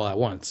watch it all at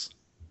once.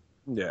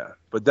 Yeah,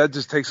 but that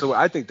just takes away.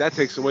 I think that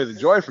takes away the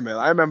joy from it.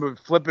 I remember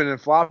flipping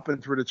and flopping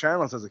through the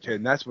channels as a kid,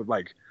 and that's what do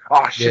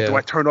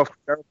I turn off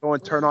Jericho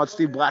and turn on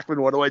Steve Blackman?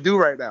 What do I do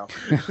right now?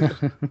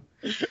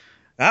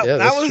 that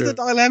was true. The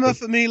dilemma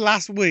for me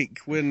last week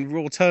when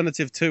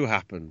Alternative 2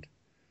 happened.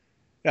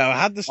 I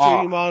had the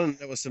stream on, and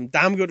there was some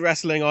damn good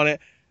wrestling on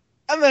it,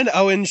 and then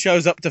Owen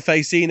shows up to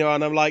face Cena,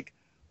 and I'm like,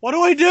 what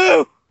do I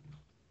do?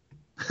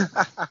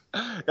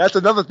 That's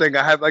another thing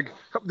I have.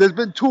 There's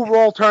been 2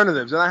 Raw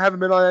Alternatives, and I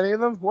haven't been on any of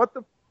them. What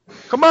the?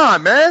 Come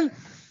on, man.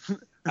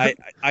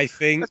 I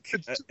think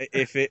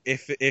if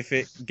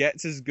it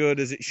gets as good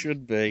as it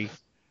should be,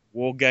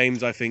 War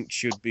Games I think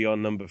should be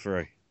on number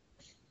 3.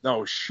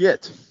 No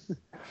shit.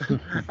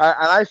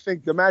 I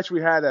think the match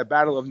we had at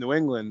Battle of New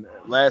England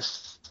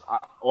last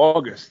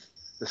August,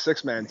 the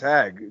 6-man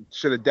tag,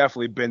 should have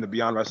definitely been the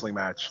Beyond Wrestling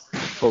match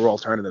for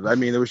Alternative. I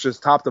mean, it was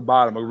just top to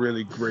bottom a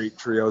really great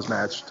trios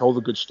match. Told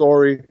a good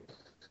story.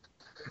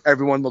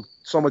 Everyone looked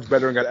so much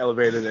better and got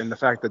elevated, and the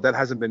fact that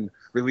hasn't been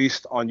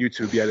released on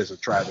YouTube yet is a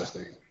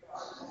travesty.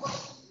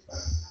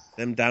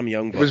 Them damn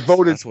young bucks. It was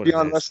voted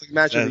Beyond Wrestling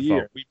match of the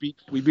year. We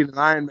beat an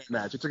Iron Man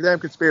match. It's a damn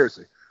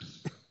conspiracy.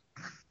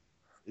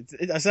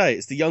 I say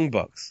it's the Young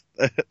Bucks.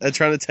 They're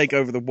trying to take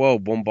over the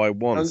world one by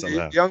one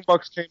somehow. The Young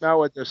Bucks came out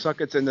with their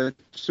suckets and the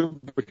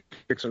super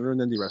kicks and ruined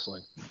indie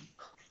wrestling.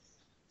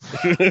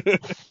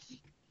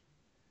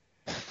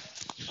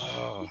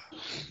 Oh,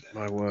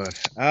 my word.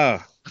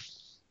 Oh.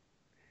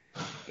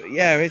 But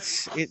yeah,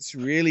 it's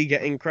really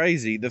getting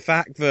crazy. The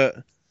fact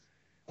that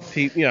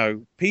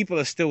people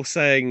are still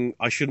saying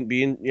I shouldn't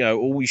be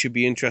all we should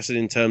be interested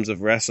in terms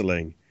of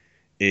wrestling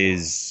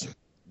is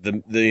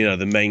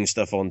the main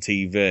stuff on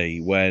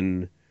TV,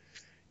 when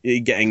you're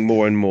getting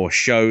more and more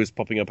shows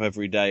popping up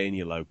every day in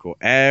your local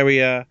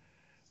area,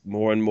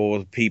 more and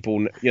more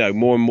people,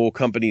 more and more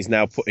companies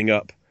now putting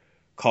up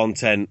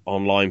content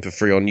online for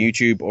free on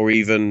YouTube, or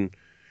even,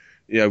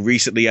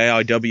 recently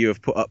AIW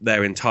have put up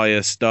their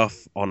entire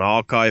stuff on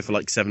archive for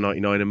like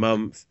 $7.99 a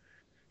month.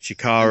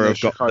 Shikara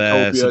have got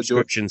their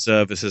subscription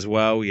service as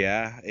well.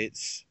 Yeah,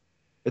 it's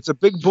a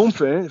big boom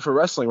for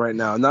wrestling right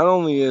now. Not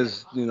only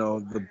is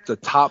the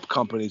top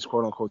companies,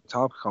 quote unquote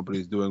top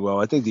companies, doing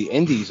well. I think the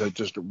indies are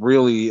just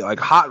really like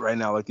hot right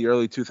now, like the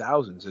early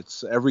 2000s.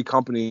 It's every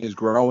company is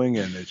growing,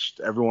 and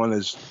everyone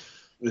is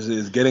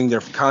getting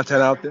their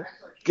content out there,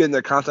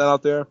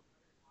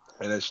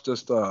 and it's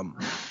just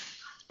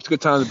it's a good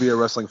time to be a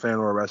wrestling fan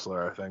or a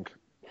wrestler, I think.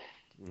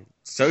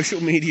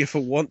 Social media for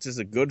once is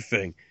a good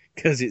thing,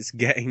 because it's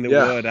getting the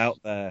word out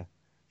there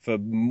for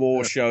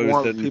more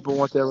shows than people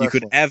want their you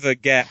could ever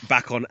get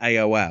back on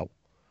AOL.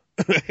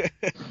 Yeah,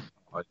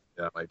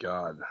 my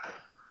God.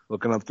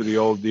 Looking up to the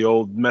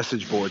old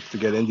message boards to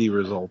get indie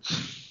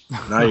results.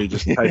 Now you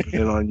just type it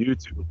in on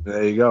YouTube.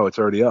 There you go. It's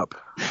already up.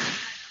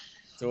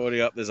 It's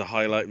already up. There's a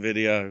highlight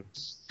video.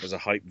 There's a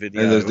hype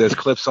video. And there's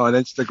clips on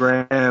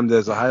Instagram.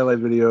 There's a highlight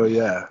video.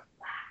 Yeah.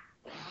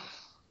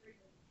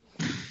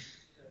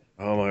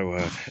 Oh my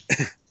word.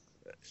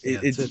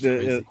 It's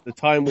the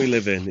time we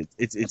live in.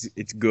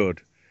 It's good.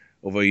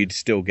 Although you'd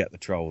still get the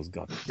trolls.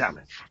 God damn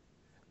it.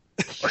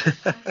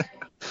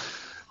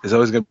 There's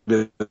always going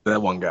to be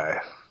that one guy.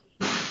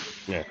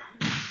 Yeah.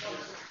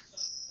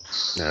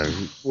 No,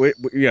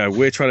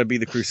 we're trying to be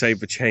the crusade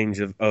for change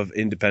of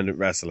independent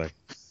wrestling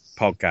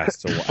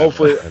podcasts or whatever.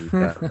 Hopefully,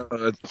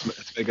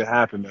 let's make it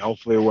happen, man.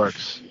 Hopefully it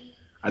works.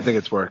 I think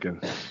it's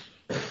working.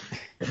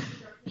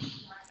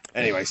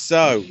 Anyway,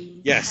 so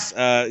yes,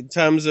 in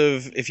terms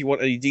of if you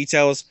want any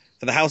details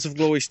for the House of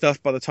Glory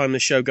stuff, by the time the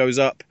show goes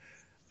up,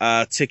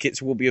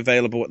 tickets will be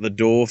available at the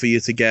door for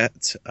you to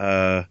get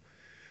at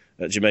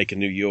Jamaica,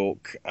 New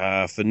York.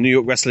 For New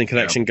York Wrestling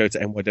Connection, go to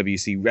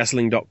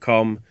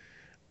nywcwrestling.com.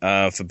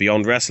 For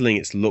Beyond Wrestling,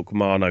 it's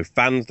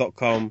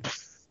lookmanofans.com.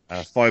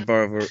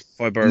 Fireborough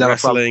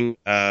Wrestling,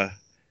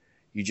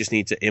 you just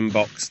need to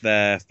inbox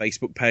their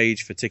Facebook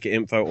page for ticket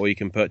info, or you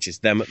can purchase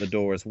them at the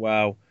door as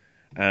well.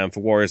 For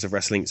Warriors of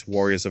Wrestling, it's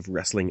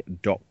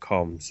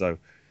warriorsofwrestling.com. So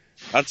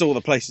that's all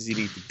the places you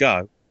need to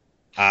go.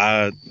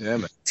 Man.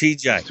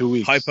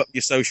 TJ, hype up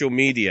your social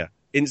media.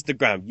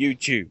 Instagram,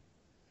 YouTube,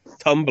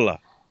 Tumblr.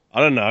 I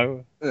don't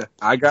know.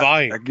 I got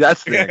Vine.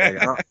 That's the thing.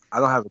 I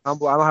don't have a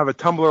Tumblr. I don't have a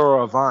Tumblr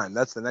or a Vine.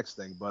 That's the next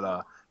thing. But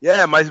my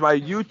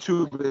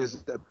YouTube is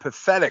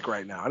pathetic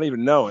right now. I don't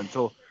even know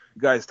until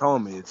you guys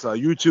told me. It's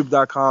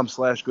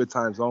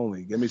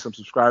youtube.com/goodtimesonly. Give me some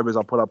subscribers.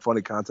 I'll put up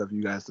funny content for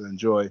you guys to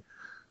enjoy.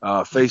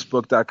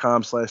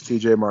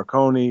 Facebook.com/TJ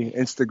Marconi.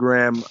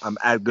 Instagram, I'm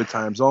at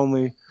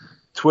goodtimesonly.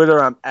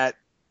 Twitter, I'm at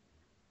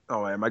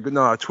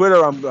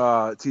Twitter, I'm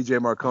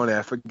TJ Marconi.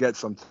 I forget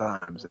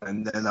sometimes.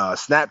 And then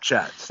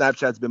Snapchat.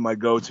 Snapchat's been my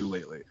go-to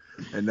lately.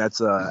 And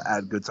that's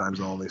at Good Times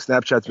Only.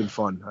 Snapchat's been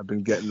fun. I've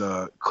been getting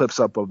clips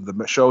up of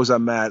the shows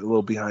I'm at, a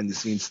little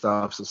behind-the-scenes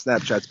stuff. So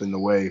Snapchat's been the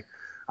way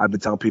I've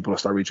been telling people to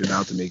start reaching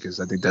out to me, because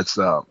I think it's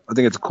a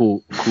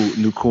cool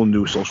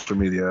new social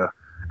media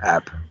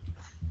app.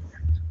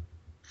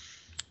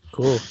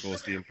 Cool. Of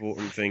course, the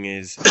important thing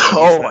is...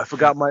 I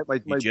forgot my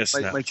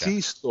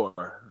tea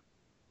store.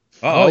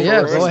 Oh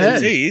yeah, go ahead.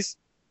 Tees.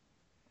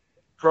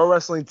 Pro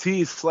Wrestling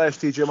Tees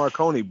 /TJ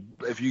Marconi.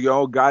 If you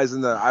go, guys,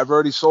 I've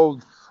already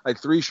sold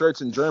like 3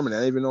 shirts in Germany. I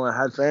didn't even know I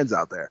had fans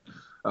out there.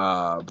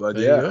 But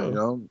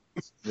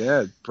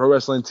Pro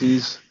Wrestling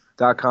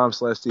Tees.com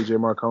 /TJ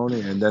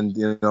Marconi. And then,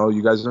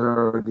 you guys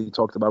already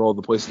talked about all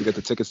the places to get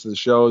the tickets to the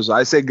shows.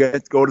 I say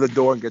go to the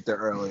door and get there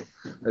early.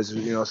 As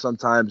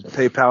sometimes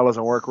PayPal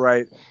doesn't work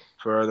right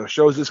for the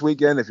shows this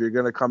weekend. If you're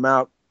going to come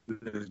out,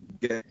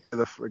 get to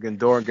the friggin'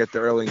 door and get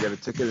there early and get a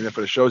ticket. And then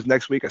for the shows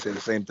next week, I say the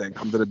same thing.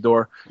 Come to the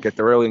door, get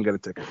there early and get a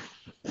ticket.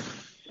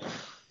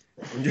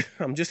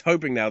 I'm just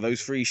hoping now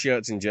those free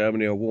shirts in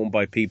Germany are worn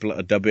by people at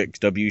a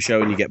WXW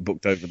show and you get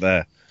booked over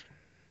there.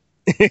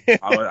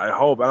 I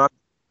hope.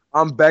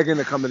 I'm begging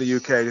to come to the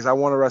UK because I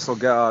want to wrestle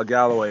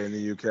Galloway in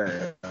the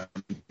UK.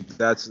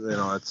 That's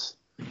it's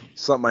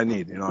something I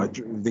need. I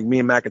think me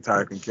and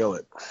McIntyre can kill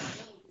it.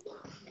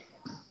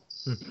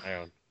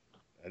 Hang on.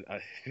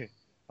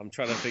 I'm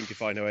trying to think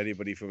if I know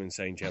anybody from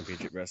Insane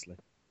Championship Wrestling.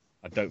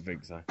 I don't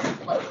think so.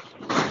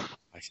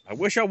 I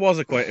wish I was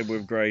acquainted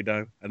with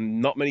Grado,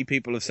 and not many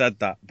people have said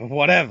that, but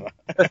whatever.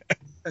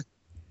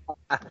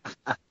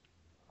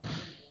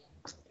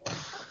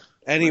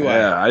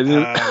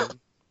 Anyway,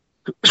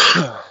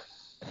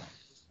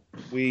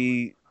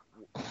 we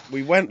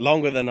went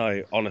longer than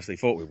I honestly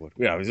thought we would.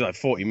 It was like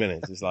 40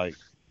 minutes. It's like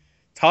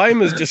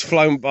time has just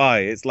flown by.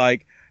 It's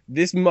like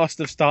this must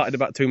have started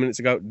about 2 minutes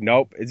ago.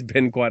 Nope, it's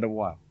been quite a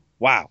while.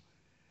 Wow.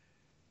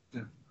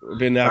 We've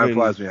been having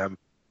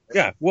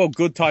Yeah, well,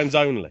 good times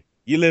only.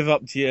 You live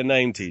up to your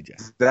name, TJ.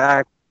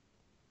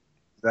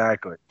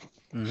 Exactly.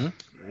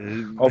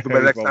 Mm-hmm. Hopefully, by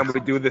the next time we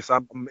do this,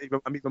 I'm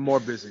even more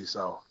busy.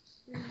 So.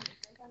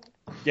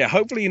 Yeah,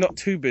 hopefully you're not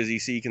too busy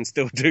so you can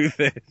still do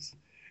this.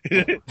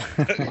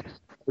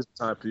 It's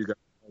time for you guys.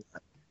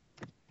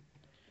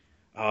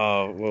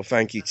 Oh, well,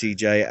 thank you,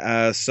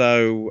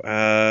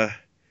 TJ.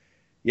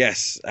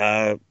 Yes,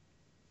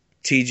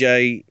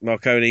 TJ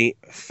Marconi,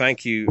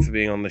 thank you for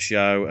being on the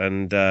show.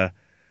 And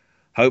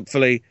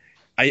hopefully,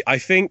 I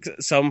think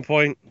at some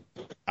point,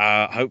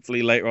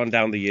 hopefully later on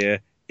down the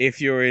year,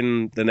 if you're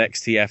in the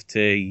next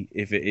TFT,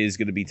 if it is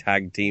going to be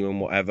tag team and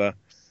whatever,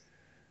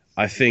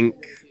 I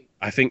think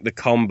the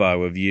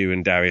combo of you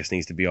and Darius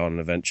needs to be on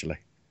eventually.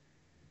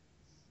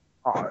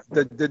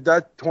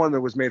 That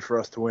tournament was made for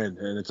us to win,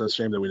 and it's a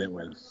shame that we didn't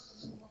win.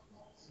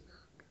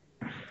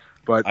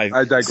 But I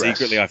digress.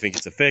 Secretly, I think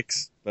it's a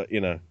fix, but you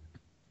know.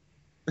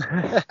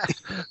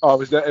 Oh,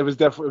 it was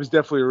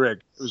definitely a rig.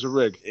 It was a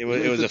rig. It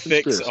was a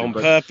fix on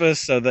purpose,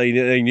 so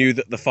they knew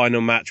that the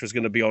final match was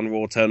going to be on Raw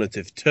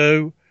Alternative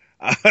 2.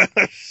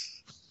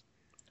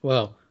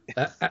 Well,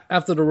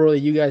 after the role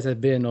you guys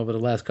have been over the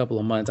last couple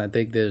of months, I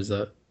think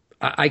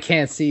I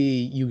can't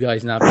see you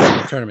guys not being in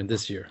the tournament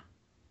this year.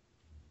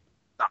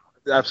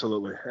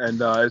 Absolutely, and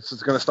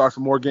it's going to start for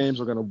more games.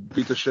 We're going to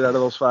beat the shit out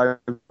of those 5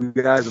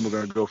 guys, and we're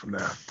going to go from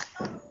there.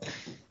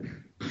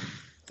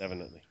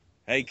 Definitely.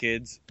 Hey,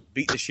 kids,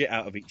 beat the shit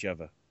out of each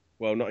other.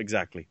 Well, not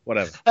exactly.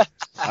 Whatever.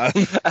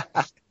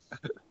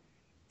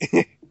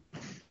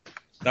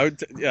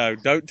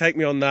 Don't take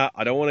me on that.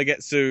 I don't want to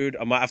get sued.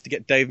 I might have to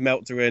get Dave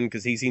Meltzer in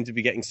because he seems to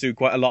be getting sued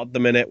quite a lot at the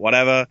minute.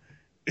 Whatever.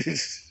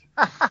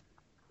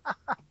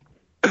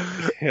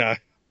 Yeah.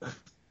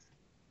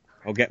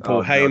 I'll get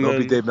Paul Heyman.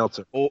 Don't be Dave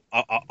Meltzer. Or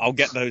I'll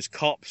get those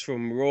cops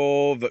from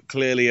Raw that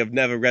clearly have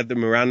never read the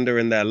Miranda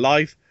in their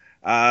life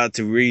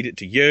to read it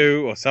to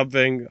you or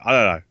something. I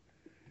don't know.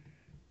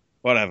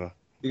 Whatever.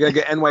 You gotta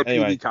get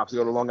NYPD cops to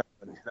go to Long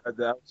Island. That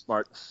was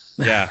smart.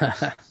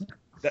 Yeah.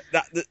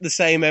 the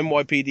same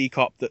NYPD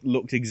cop that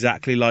looked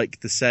exactly like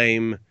the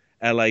same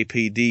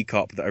LAPD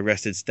cop that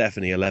arrested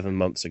Stephanie 11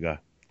 months ago.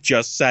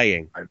 Just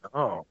saying. I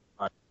know.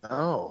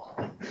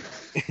 Nope.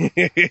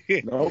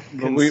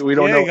 We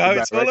don't know.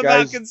 It's all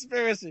about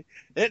conspiracy.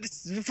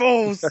 It's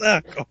full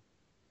circle.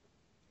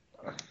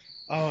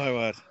 Oh my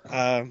word.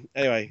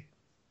 Anyway,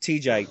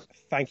 TJ,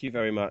 thank you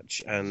very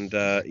much, and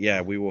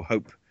we will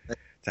hope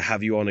to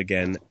have you on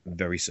again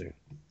very soon.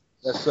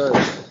 Yes, sir.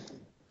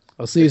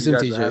 I'll see you soon,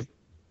 TJ.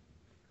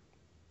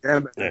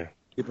 Yeah.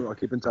 I'll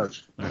keep in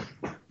touch.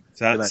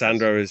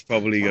 Sandro is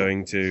probably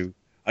going to.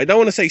 I don't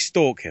want to say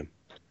stalk him,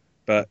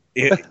 but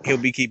he'll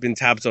be keeping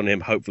tabs on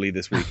him. Hopefully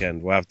this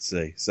weekend, we'll have to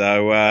see.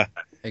 So,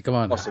 hey, come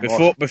on!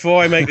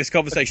 Before I make this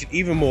conversation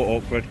even more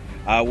awkward,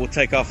 we'll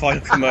take our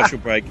final commercial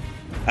break,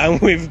 and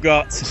we've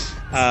got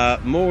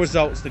more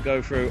results to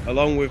go through,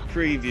 along with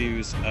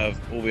previews of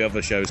all the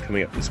other shows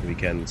coming up this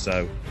weekend.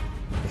 So,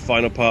 the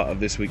final part of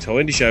this week's Whole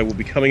Indy Show will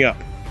be coming up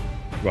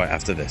right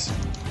after this.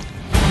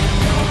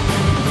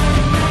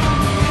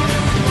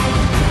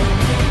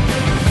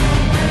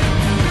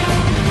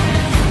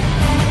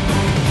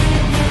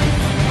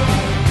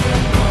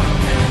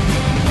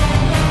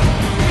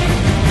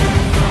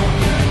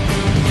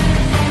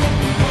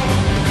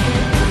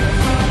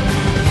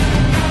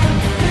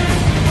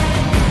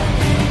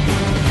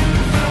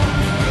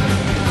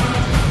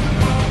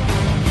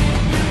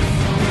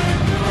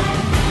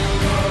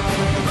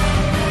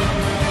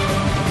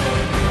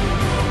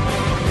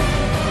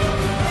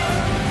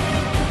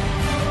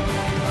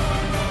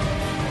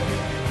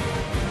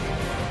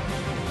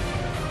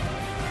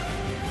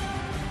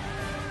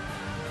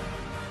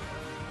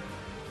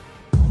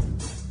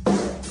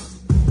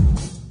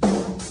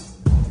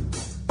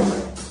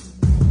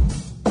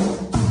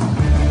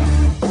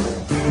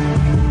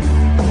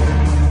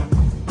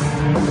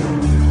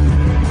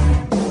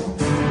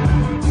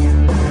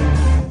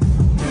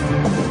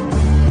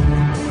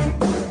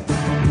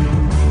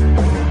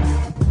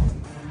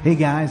 Hey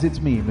guys,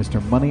 it's me,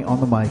 Mr. Money on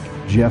the Mic,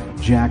 Jeff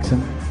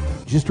Jackson.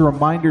 Just a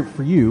reminder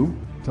for you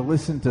to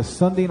listen to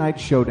Sunday Night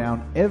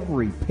Showdown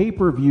every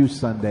pay-per-view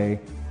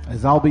Sunday,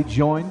 as I'll be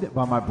joined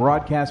by my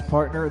broadcast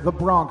partner, the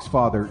Bronx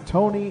Father,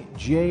 Tony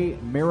J.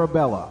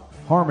 Mirabella,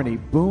 Harmony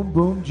Boom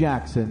Boom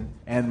Jackson,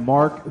 and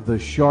Mark the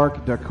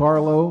Shark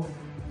DiCarlo,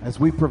 as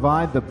we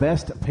provide the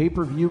best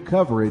pay-per-view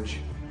coverage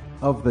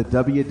of the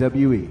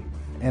WWE.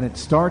 And it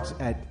starts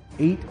at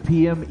 8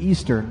 p.m.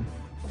 Eastern,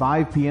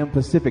 5 p.m.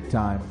 Pacific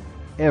Time,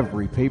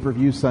 every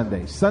pay-per-view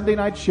Sunday. Sunday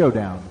Night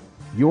Showdown,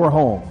 your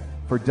home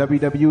for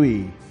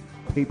WWE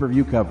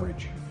pay-per-view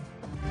coverage.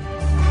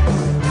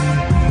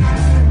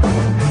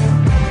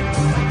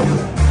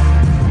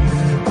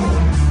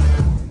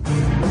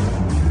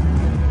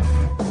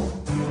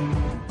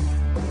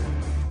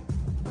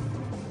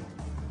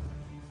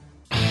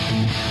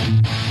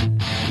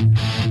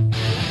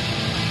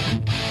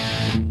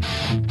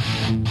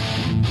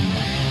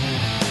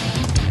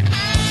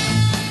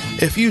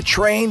 If you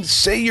trained,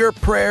 say your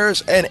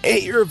prayers, and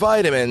ate your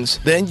vitamins,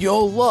 then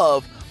you'll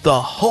love the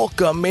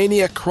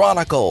Hulkamania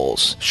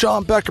Chronicles.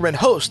 Sean Beckerman,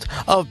 host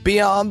of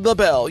Beyond the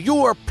Bell,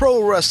 your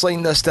pro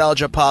wrestling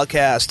nostalgia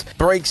podcast,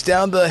 breaks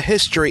down the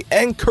history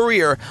and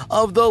career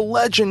of the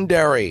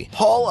legendary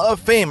Hall of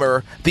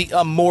Famer, the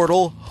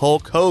immortal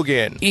Hulk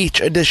Hogan.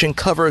 Each edition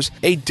covers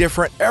a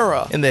different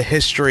era in the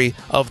history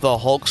of the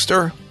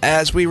Hulkster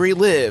as we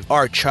relive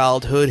our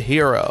childhood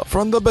hero.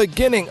 From the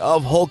beginning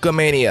of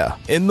Hulkamania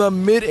in the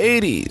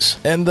mid-80s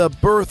and the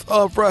birth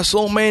of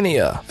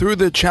WrestleMania, through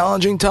the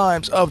challenging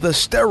times of the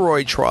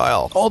steroid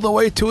trial, all the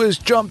way to his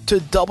jump to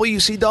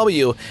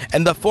WCW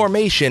and the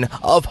formation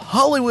of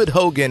Hollywood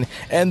Hogan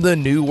and the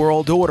New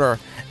World Order,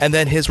 and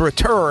then his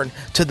return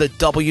to the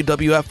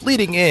WWF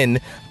leading in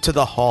to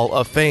the Hall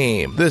of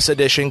Fame. This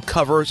edition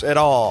covers it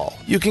all.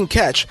 You can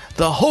catch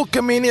the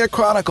Hulkamania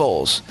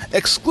Chronicles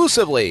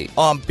exclusively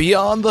on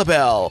Beyond the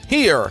Bell,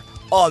 here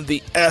on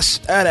the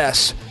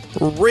SNS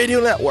Radio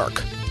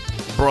Network.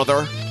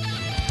 Brother.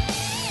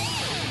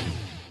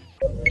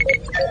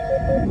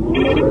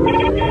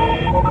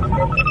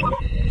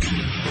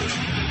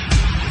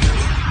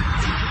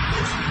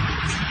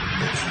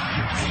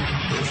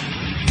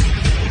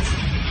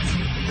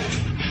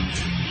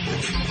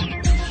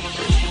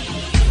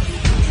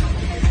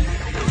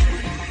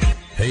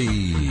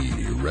 Hey,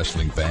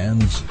 wrestling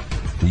fans.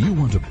 Do you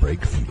want a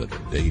break from the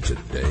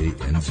day-to-day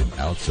ins and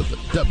outs of the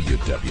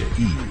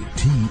WWE,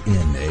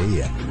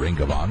 TNA, and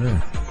Ring of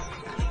Honor?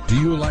 Do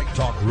you like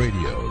talk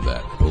radio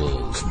that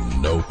pulls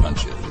no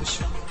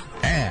punches?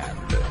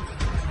 And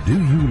do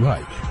you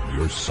like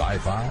your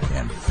sci-fi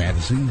and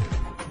fantasy?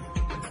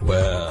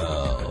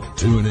 Well,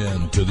 tune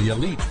in to the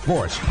Elite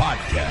Force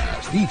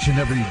podcast each and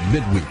every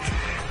midweek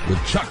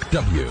with Chuck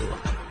W.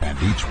 and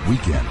each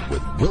weekend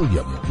with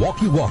William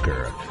Walkie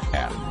Walker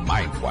and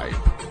Mindwipe,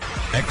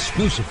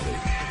 exclusively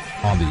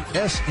on the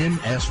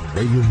SNS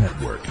Radio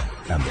Network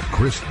and the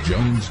Chris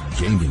Jones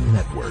Gaming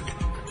Network.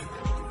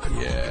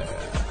 Yeah.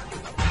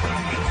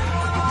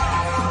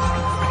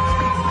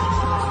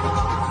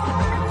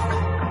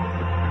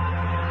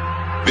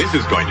 This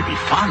is going to be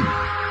fun.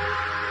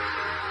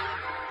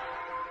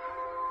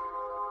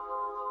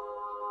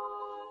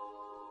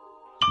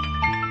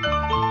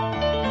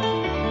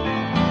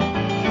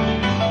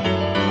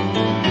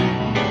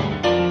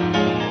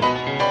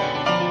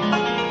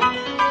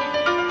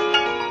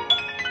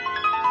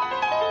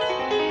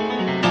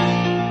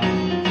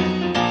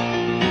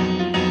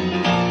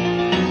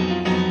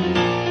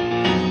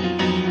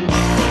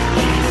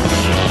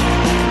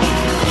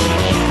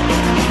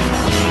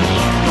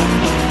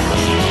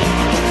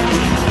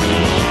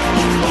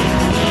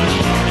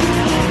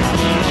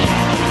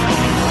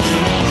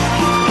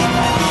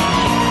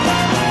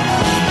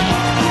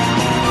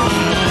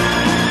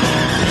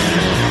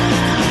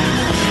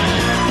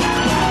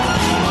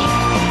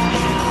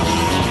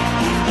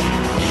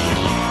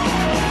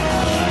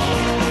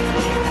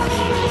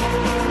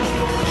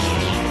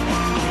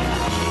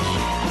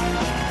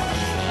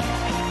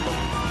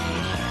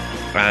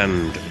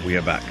 And we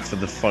are back for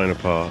the final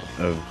part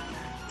of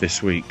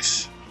this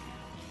week's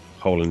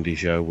Whole Indy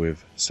Show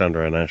with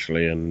Sandro and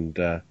Ashley. And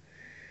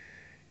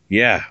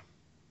yeah,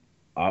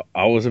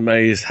 I was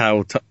amazed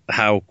how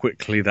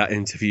quickly that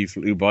interview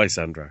flew by,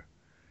 Sandro.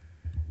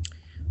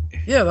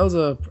 Yeah, that was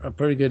a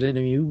pretty good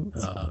interview.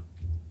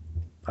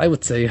 I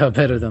would say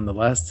better than the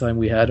last time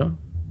we had him,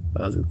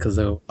 because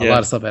a lot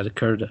of stuff had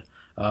occurred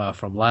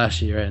from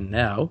last year and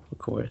now, of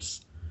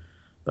course.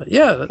 But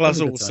yeah,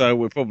 plus also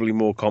we're probably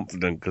more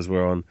confident because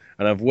we're on,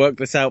 and I've worked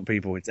this out,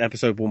 people. It's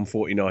episode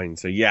 149,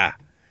 so yeah,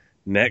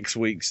 next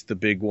week's the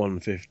big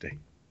 150.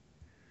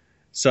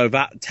 So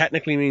that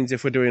technically means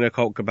if we're doing a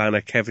Colt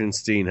Cabana, Kevin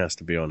Steen has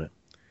to be on it.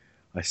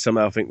 I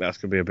somehow think that's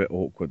going to be a bit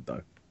awkward,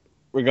 though.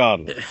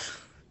 Regardless.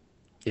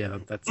 Yeah,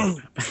 that's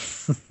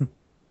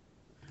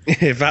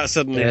if that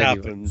suddenly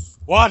happens.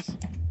 What?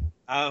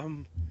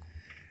 In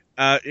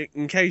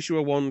case you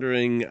were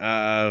wondering,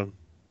 and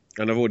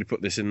I've already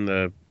put this in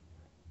the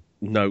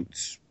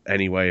notes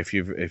anyway, if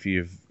you've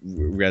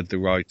read the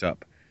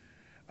write-up.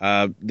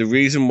 The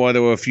reason why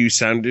there were a few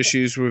sound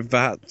issues with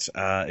that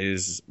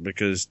is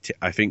because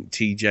I think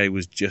TJ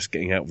was just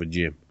getting out of the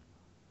gym.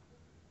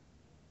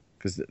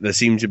 Because there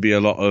seemed to be a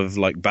lot of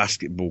like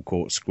basketball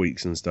court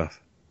squeaks and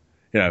stuff.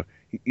 You know,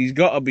 he's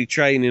got to be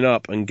training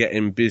up and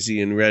getting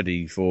busy and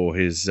ready for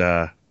his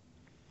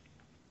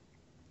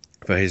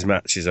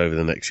matches over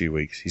the next few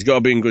weeks. He's got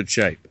to be in good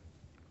shape.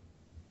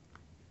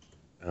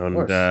 And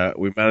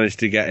we managed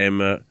to get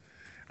him,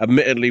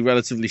 admittedly,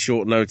 relatively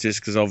short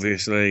notice because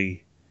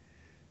obviously,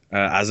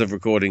 as of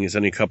recording, it's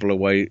only a couple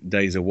of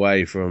days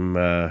away from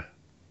the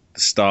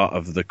start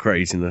of the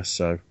craziness.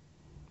 So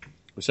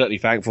we're certainly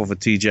thankful for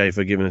TJ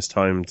for giving us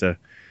time to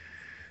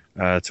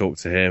talk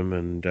to him,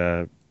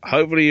 and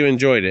hopefully you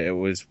enjoyed it. It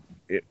was,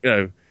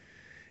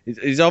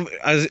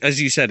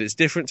 as you said, it's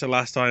different to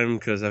last time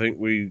because I think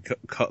we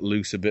cut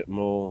loose a bit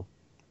more.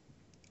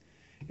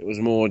 It was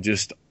more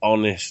just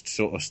honest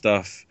sort of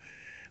stuff.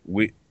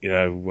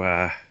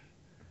 I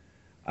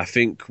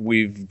think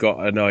we've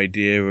got an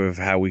idea of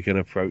how we can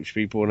approach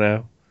people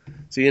now.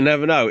 So you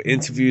never know.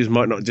 Interviews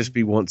might not just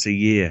be once a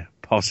year.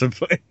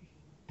 possibly.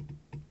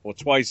 Or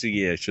twice a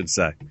year, I should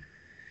say.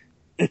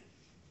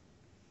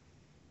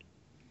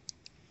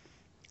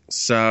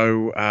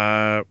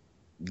 So,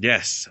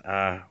 yes,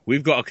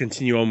 we've got to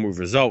continue on with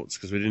results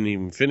because we didn't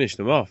even finish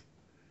them off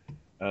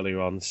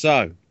earlier on.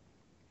 So,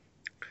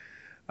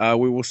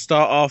 we will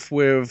start off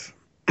with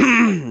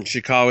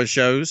Shikara's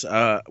shows,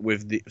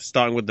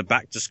 starting with the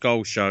Back to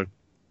Skull show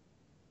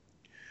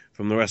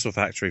from the Wrestle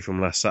Factory from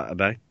last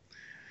Saturday,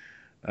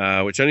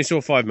 which only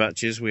saw 5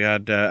 matches. We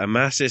had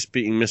Amasis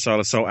beating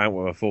Missile Assault out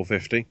with a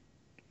 450.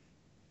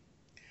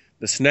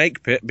 The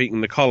Snake Pit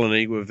beating the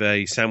Colony with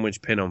a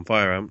sandwich pin on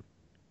Fire Amp.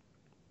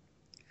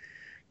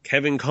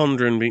 Kevin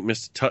Condren beat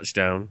Mr.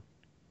 Touchdown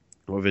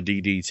with a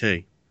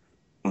DDT.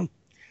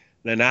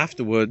 Then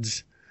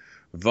afterwards,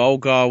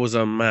 Volgar was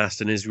unmasked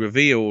and is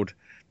revealed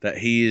that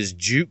he is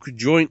Duke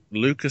Joint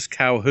Lucas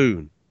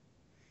Calhoun.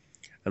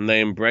 And they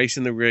embrace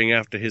in the ring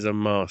after his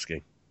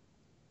unmasking.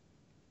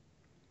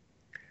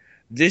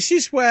 This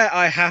is where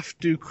I have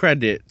to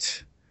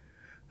credit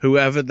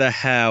whoever the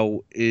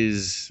hell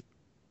is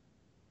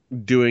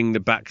doing the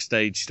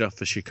backstage stuff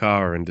for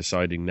Shikara and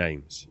deciding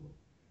names.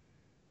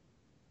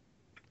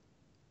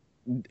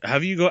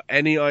 Have you got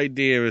any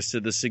idea as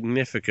to the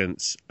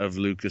significance of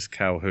Lucas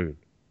Calhoun?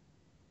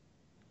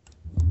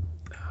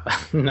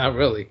 Not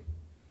really.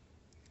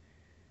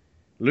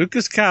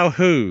 Lucas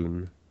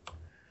Calhoun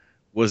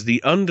was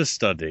the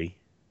understudy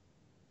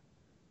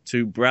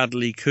to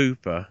Bradley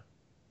Cooper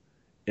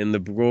in the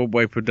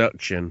Broadway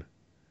production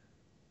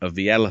of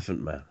The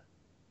Elephant Man.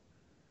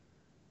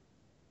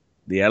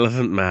 The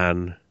Elephant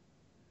Man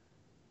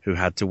who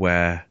had to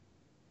wear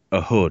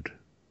a hood,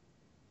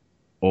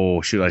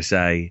 or should I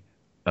say,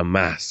 a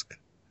mask.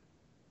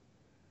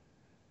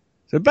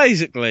 So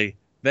basically,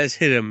 there's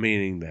hidden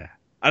meaning there.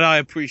 And I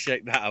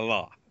appreciate that a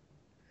lot.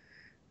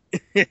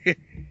 I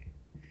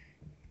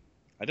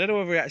don't know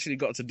whether he actually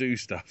got to do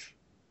stuff.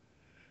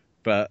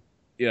 But,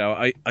 you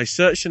know, I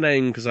searched the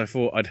name because I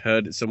thought I'd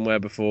heard it somewhere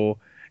before.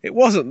 It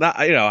wasn't that,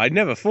 you know, I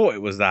never thought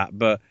it was that.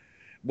 But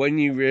when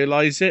you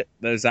realise it,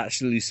 there's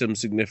actually some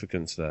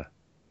significance there.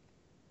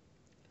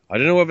 I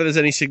don't know whether there's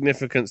any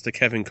significance to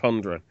Kevin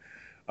Condren,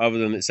 other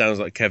than it sounds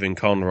like Kevin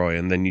Conroy,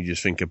 and then you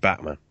just think of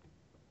Batman.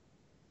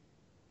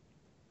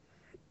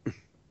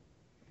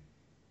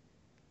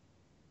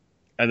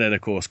 And then,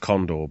 of course,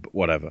 Condor, but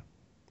whatever.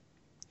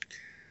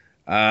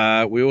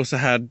 We also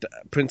had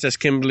Princess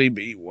Kimberly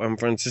beat Juan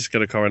Francisco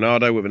de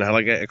Coronado with an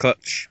alligator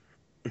clutch.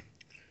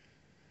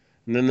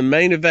 And then the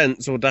main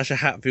event saw Dasha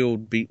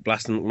Hatfield beat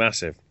Blaster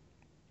McMassive.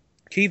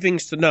 Key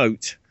things to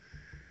note,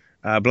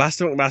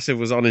 Blaster McMassive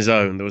was on his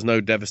own. There was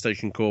no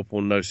Devastation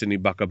Corporal, no Sidney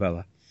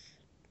Buccabella.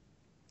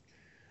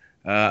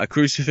 A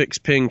crucifix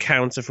pin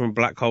counter from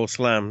Black Hole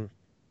Slam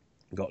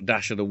got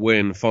Dasher the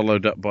win,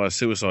 followed up by a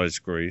suicide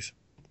squeeze.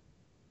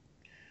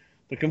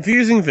 The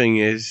confusing thing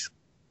is,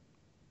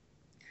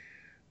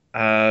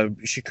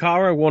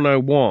 Shikara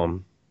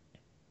 101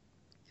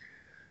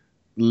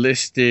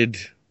 listed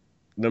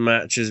the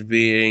match as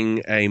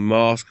being a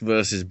mask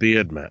versus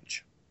beard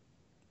match,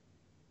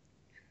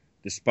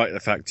 despite the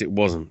fact it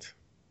wasn't.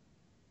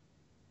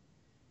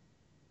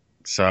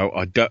 So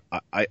I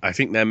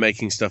think they're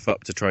making stuff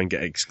up to try and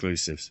get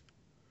exclusives.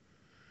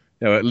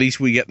 No, at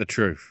least we get the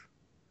truth.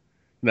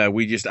 No,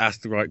 we just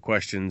ask the right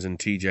questions and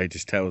TJ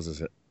just tells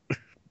us it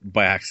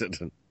by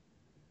accident.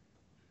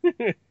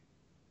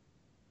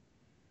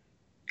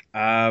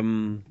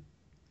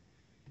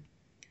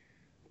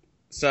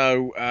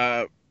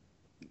 So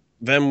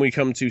then we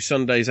come to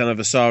Sunday's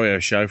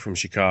Anniversario show from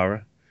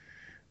Shikara,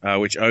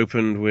 which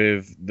opened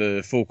with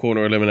the Four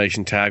Corner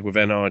Elimination Tag with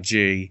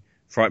NRG,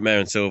 Frightmare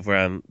and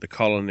Silverant, the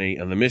Colony,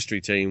 and the Mystery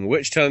Team,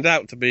 which turned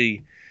out to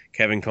be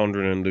Kevin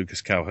Condren and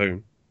Lucas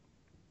Calhoun.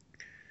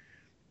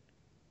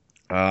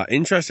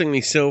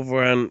 Interestingly,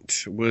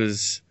 Silverant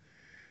was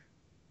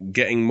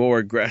getting more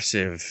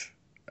aggressive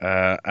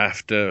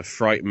after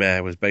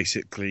Frightmare was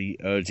basically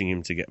urging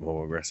him to get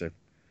more aggressive.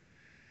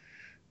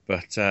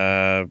 But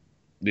the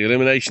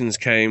eliminations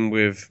came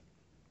with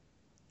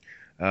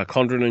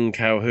Condren and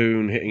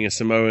Calhoun hitting a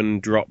Samoan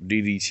drop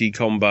DDT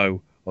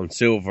combo on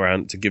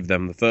Silverant to give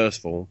them the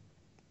first fall.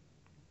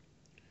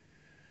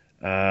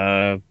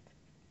 Then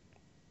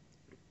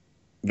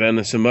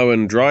a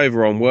Samoan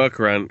driver on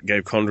Workerant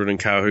gave Condren and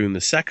Calhoun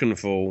the second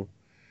fall.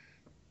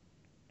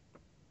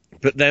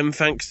 But then,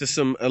 thanks to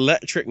some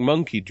electric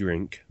monkey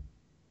drink,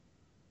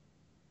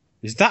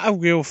 is that a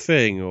real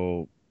thing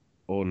or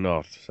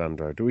not,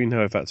 Sandro? Do we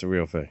know if that's a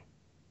real thing?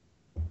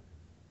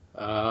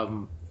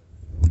 I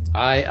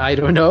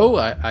don't know.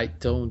 I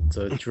don't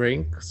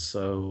drink,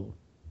 so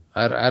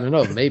I don't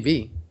know.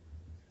 Maybe.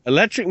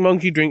 Electric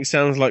monkey drink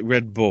sounds like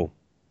Red Bull.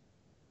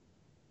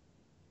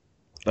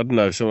 I don't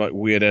know, some like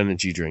weird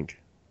energy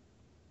drink.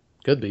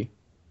 Could be.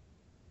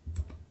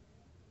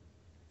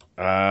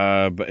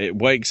 But it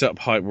wakes up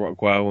Hype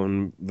Rockwell,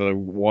 and the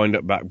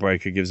wind-up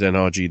backbreaker gives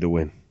NRG the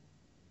win.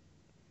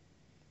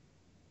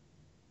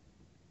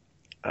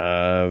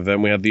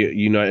 Then we had the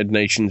United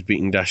Nations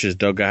beating Dash's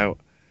dugout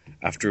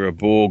after a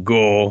ball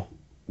gore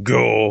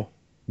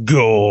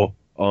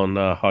on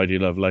Heidi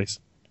Lovelace.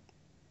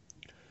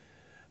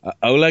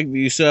 Oleg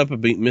the Usurper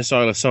beat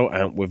Missile Assault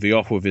Amp with the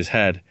off with his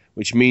head,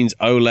 which means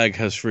Oleg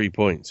has 3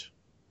 points.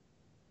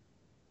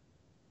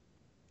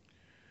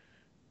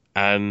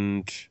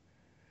 And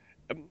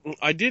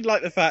I did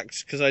like the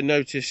fact, because I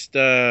noticed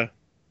Dave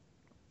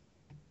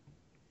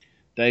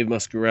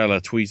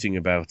Muscarella tweeting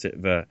about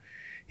it, that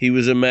he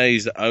was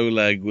amazed that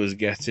Oleg was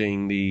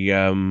getting the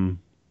El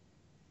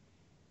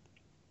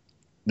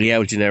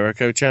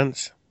Generico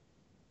chance.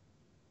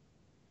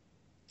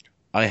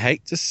 I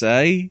hate to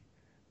say,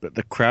 but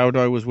the crowd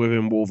I was with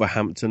in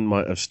Wolverhampton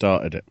might have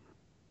started it.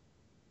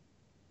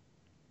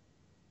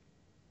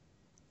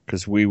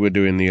 Because we were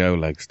doing the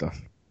Oleg stuff.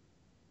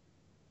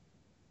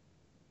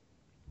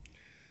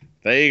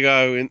 There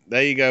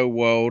you go,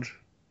 world.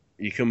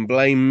 You can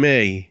blame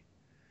me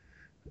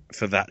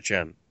for that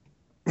chant.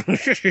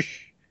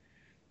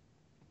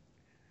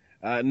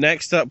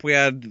 Next up, we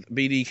had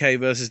BDK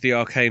versus the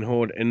Arcane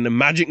Horde in the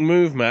Magic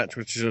Move match,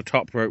 which is a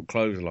top rope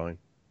clothesline.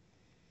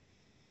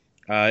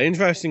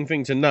 Interesting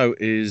thing to note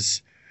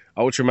is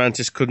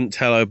Ultramantis couldn't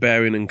tell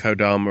Oberian and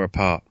Kodama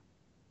apart.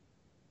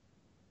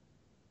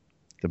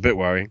 It's a bit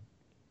worrying.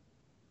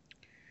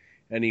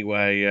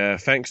 Anyway,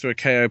 thanks to a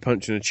KO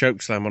punch and a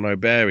chokeslam on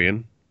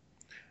Oberian,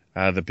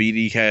 the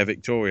BDK are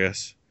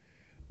victorious.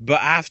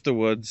 But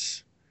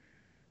afterwards,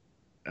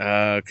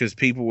 because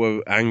people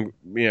were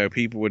angry,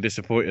 people were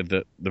disappointed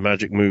that the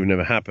magic move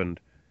never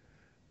happened,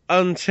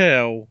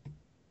 until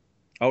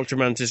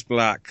Ultramantis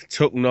Black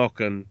took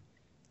Nokken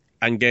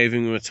and gave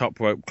him a top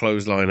rope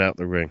clothesline out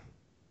the ring.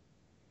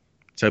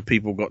 So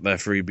people got their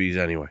freebies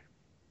anyway.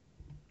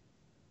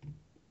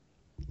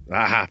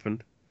 That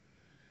happened.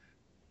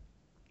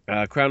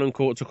 Crown and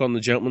Court took on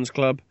the Gentleman's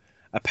Club.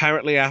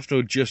 Apparently,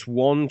 after just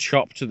one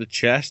chop to the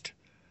chest,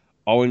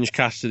 Orange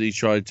Cassidy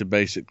tried to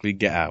basically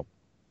get out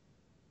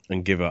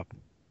and give up.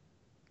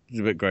 It was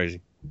a bit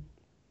crazy.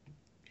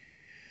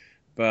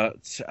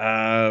 But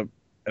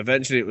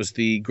eventually it was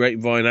the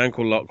Grapevine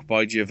ankle lock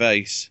by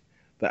Gervais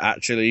that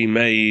actually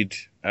made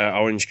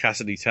Orange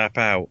Cassidy tap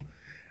out.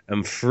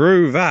 And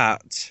through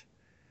that,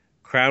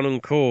 Crown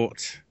and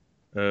Court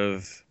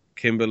of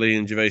Kimberly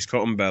and Gervais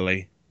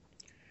Cottonbelly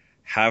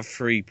have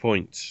 3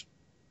 points.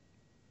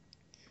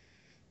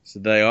 So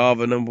they are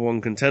the number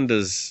one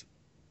contenders,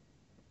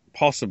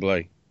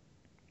 possibly,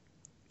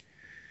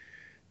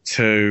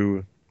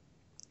 to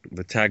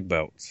the tag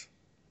belts.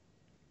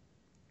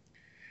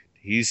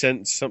 Do you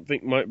sense something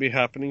might be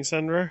happening,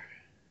 Sandro?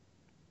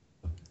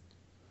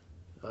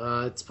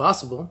 It's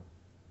possible.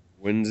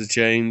 Winds of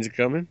change are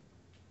coming?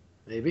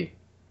 Maybe.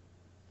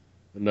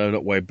 No,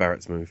 not Wade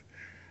Barrett's move.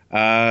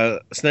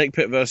 Snake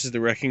Pit versus the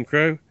Wrecking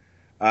Crew.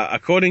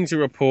 According to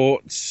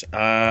reports,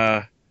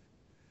 good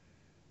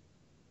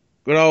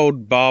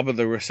old Barber,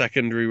 the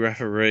secondary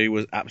referee,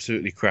 was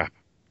absolutely crap.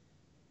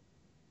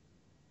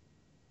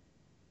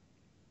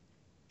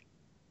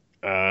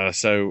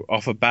 So,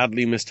 off a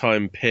badly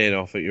mistimed pin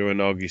off at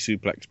Uranagi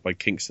suplex by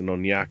Kingston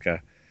on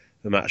Yaka,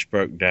 the match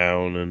broke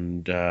down,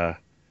 and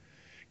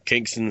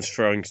Kingston's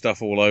throwing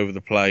stuff all over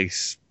the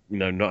place,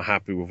 not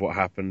happy with what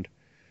happened.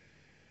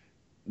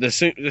 There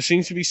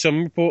seems to be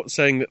some reports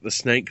saying that the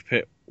Snake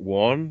Pit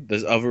won.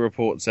 There's other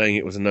reports saying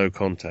it was a no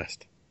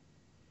contest.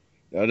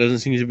 That doesn't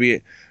seem to be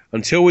it.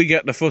 Until we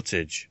get the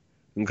footage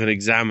and can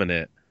examine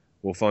it,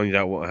 we'll find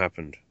out what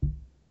happened.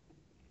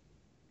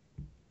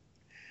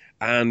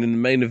 And in the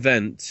main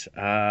event,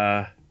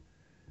 for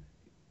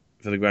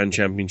the Grand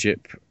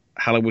Championship,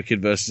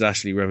 Hallowicked versus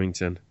Ashley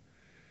Remington.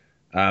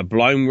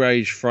 Blind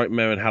Rage,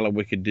 Frightmare, and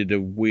Hallowicked did a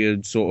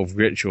weird sort of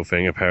ritual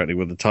thing, apparently,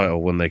 with the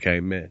title when they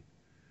came in.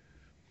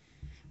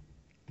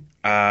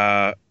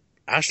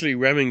 Ashley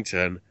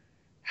Remington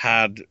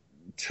had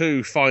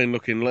 2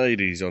 fine-looking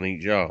ladies on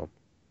each arm.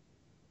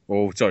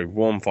 Or, sorry,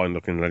 1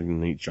 fine-looking lady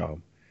on each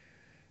arm.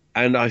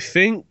 And I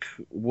think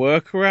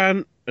Worker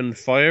Ant and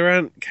Fire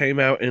Ant came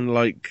out in,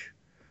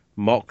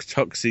 mock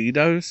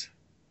tuxedos.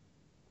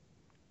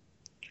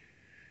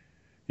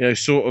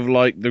 Sort of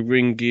like the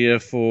ring gear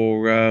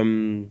for,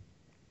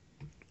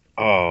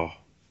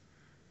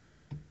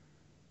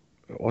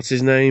 what's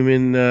his name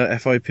in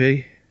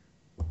FIP?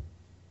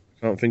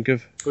 Can't think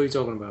of. What are you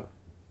talking about?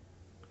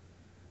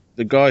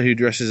 The guy who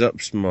dresses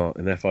up smart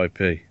in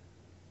FIP.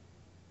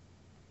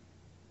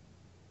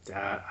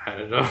 I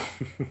don't know.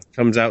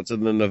 Comes out to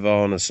the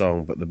Nirvana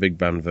song, but the big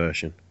band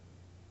version.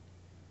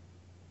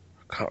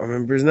 I can't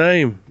remember his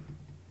name.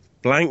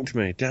 Blanked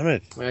me, damn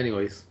it.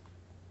 Anyways.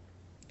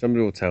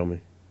 Somebody will tell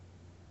me.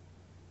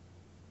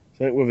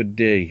 Something with a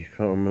D,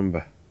 can't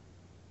remember.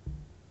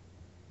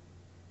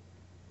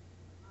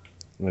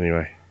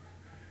 Anyway.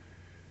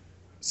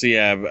 So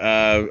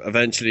yeah,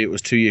 eventually it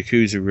was 2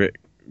 Yakuza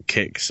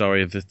kicks,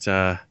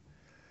 that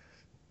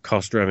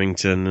cost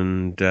Remington,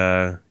 and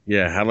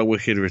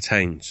Hallowicked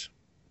retains.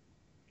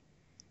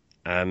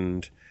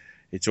 And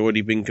it's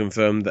already been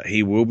confirmed that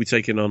he will be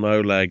taking on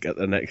Oleg at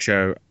the next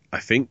show. I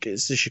think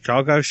it's the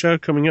Chicago show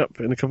coming up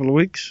in a couple of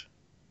weeks.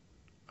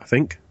 I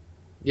think.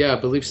 Yeah, I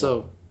believe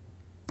so.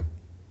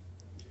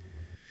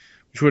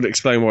 Which would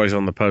explain why he's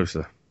on the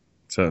poster,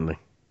 certainly.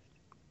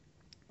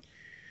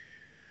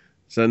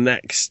 So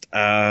next,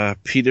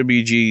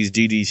 PWG's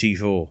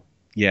DDT4.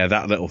 Yeah,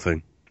 that little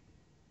thing.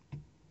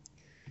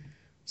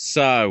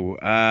 So,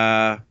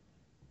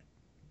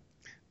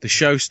 the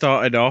show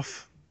started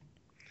off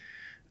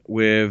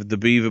with the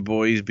Beaver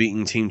Boys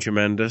beating Team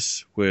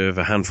Tremendous with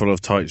a handful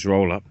of tights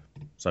roll-up.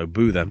 So,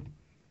 boo them.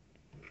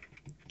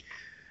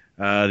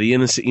 The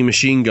Inner City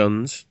Machine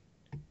Guns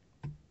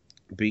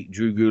beat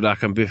Drew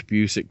Gulak and Biff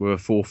Busick with a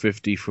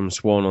 450 from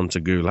Swan onto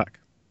Gulak.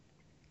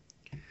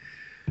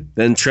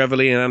 Then Trevor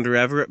Lee and Andrew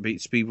Everett beat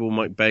Speedball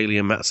Mike Bailey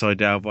and Matt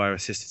Sydal via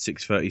assisted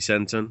 630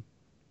 senton.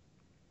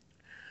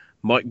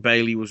 Mike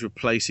Bailey was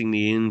replacing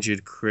the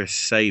injured Chris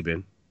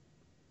Sabin.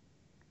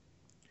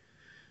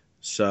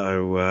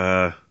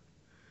 So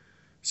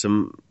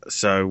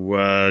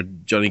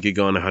Johnny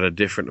Gargano had a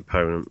different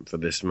opponent for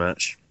this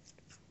match,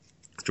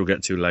 which we'll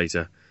get to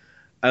later.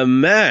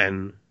 And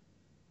then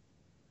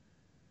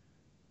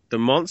the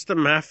Monster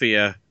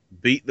Mafia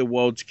beat the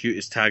World's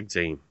Cutest Tag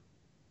Team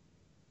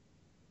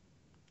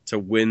to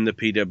win the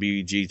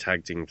PWG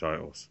Tag Team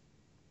titles.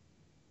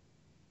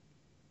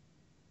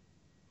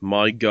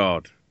 My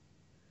God,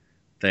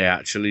 they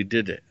actually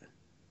did it.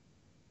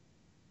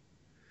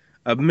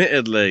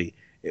 Admittedly,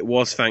 it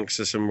was thanks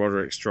to some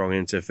Roderick Strong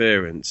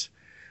interference,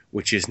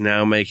 which is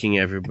now making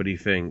everybody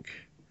think,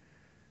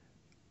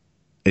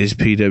 is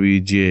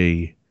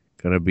PWG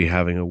going to be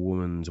having a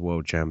women's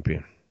world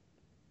champion?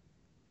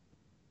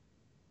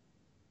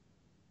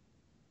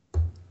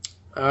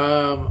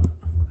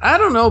 I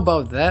don't know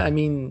about that. I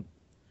mean,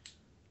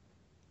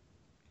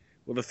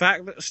 well, the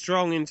fact that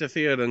Strong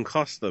interfered and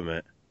cost them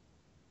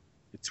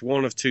it's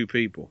one of two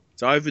people.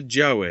 It's either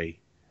Joey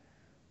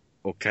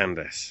or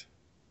Candice.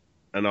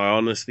 And I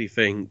honestly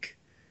think,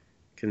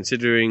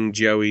 considering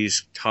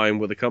Joey's time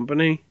with the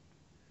company,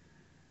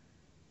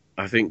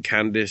 I think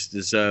Candice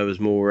deserves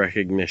more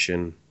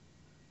recognition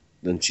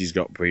than she's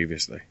got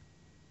previously.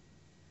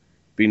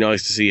 Be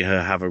nice to see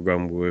her have a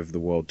run with the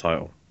world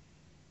title.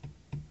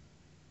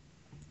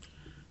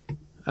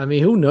 I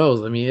mean, who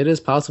knows? I mean, it is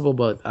possible,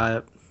 but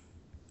I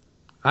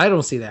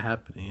don't see that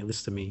happening, at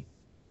least to me.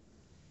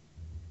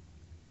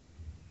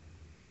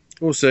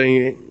 We'll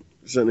see.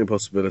 Certainly a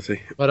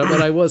possibility. But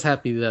I was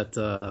happy that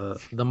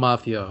the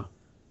Mafia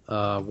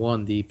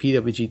won the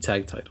PWG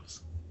tag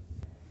titles.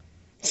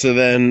 So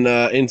then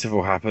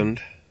interval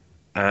happened.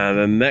 And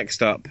then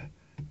next up,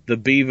 the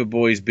Beaver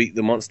Boys beat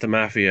the Monster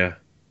Mafia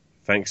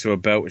thanks to a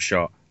belt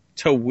shot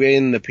to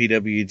win the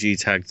PWG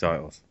tag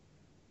titles.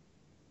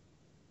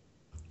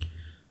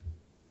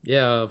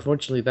 Yeah,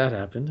 unfortunately that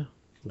happened.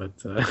 But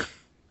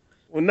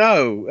well,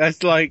 no,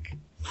 that's like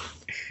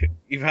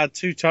you've had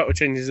two title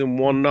changes in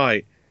one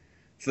night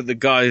for the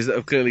guys that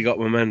have clearly got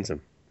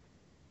momentum.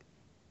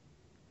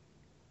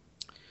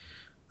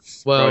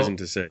 Surprising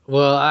to see.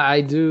 Well,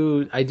 I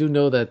do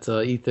know that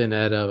Ethan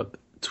had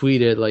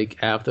tweeted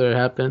like after it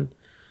happened.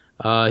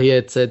 He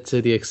had said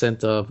to the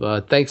extent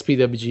of thanks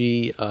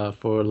PWG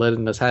for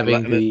letting us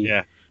having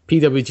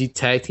PWG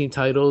tag team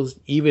titles,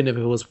 even if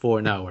it was for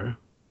an hour.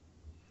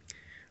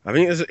 I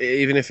think it was,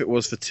 even if it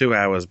was for 2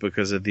 hours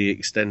because of the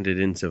extended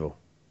interval.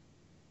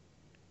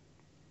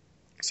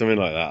 Something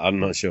like that,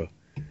 I'm not sure.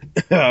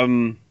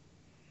 In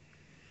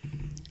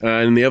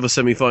the other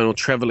semi-final,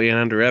 Trevor Lee and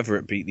Andrew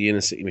Everett beat the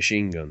Inner City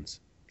Machine Guns.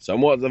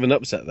 Somewhat of an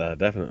upset there,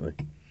 definitely.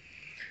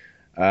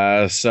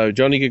 So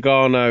Johnny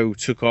Gargano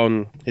took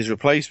on his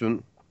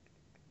replacement,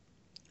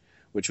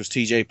 which was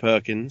TJ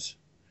Perkins,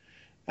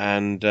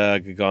 and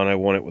Gargano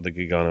won it with a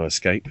Gargano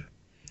escape.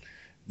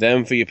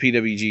 Then for your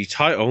PWG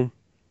title,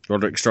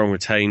 Roderick Strong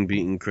retained,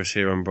 beating Chris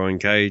Hero and Brian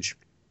Cage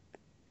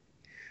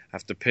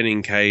after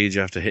pinning Cage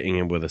after hitting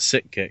him with a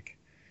sick kick.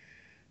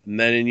 And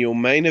then in your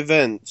main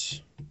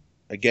event,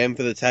 again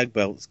for the tag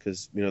belts,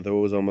 because they're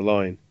always on the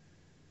line.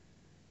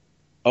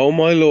 Oh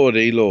my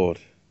lordy lord.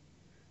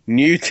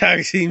 New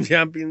tag team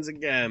champions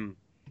again.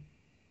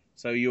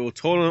 So your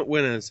tournament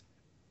winners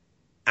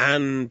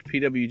and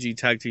PWG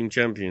tag team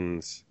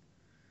champions.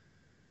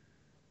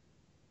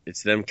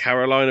 It's them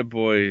Carolina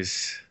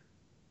boys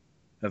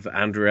of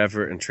Andrew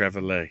Everett and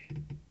Trevor Lee.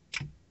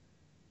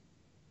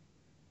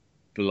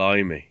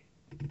 Blimey.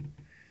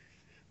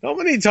 Not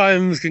many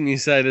times can you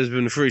say there's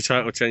been 3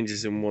 title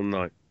changes in one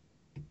night.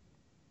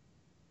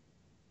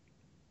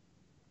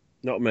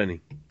 Not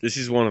many. This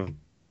is one of them.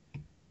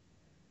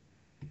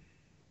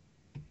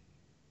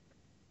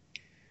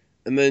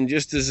 And then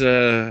just as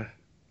a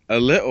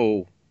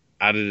little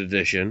added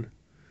addition,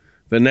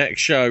 the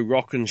next show,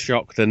 Rock and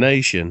Shock the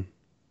Nation,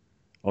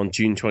 on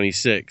June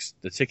 26th.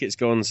 The tickets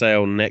go on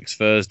sale next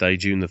Thursday,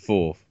 June the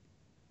 4th.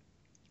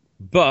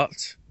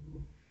 But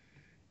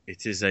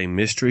it is a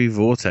Mystery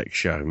Vortex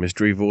show.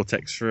 Mystery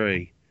Vortex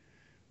 3.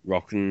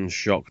 Rock and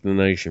Shock the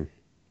Nation.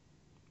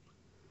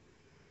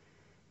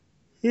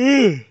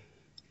 I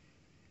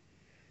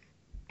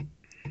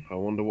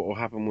wonder what will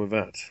happen with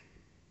that.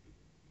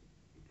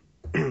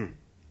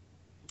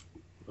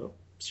 Well,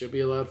 should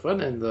be a lot of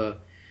fun, and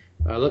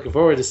looking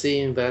forward to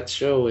seeing that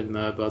show in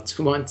about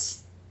 2 months.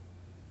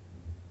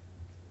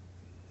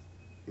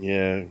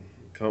 Yeah,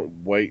 can't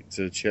wait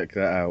to check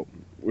that out.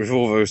 With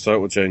all those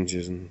title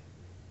changes and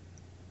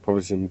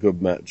Probably some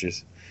good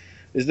matches.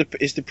 Is the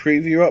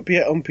preview up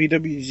yet on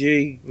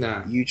PWG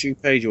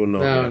YouTube page or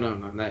not?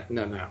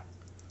 No.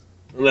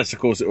 Unless, of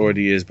course, it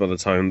already is by the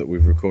time that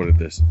we've recorded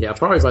this. Yeah,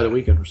 probably by the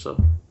weekend or so.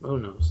 Who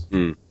knows?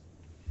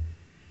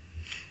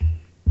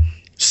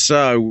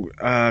 So,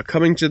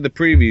 coming to the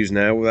previews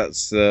now.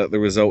 That's the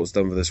results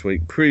done for this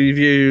week.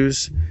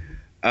 Previews.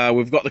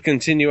 We've got the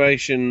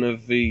continuation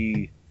of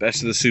the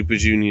Best of the Super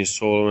Juniors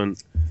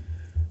tournament.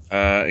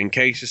 In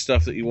case of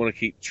stuff that you want to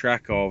keep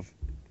track of,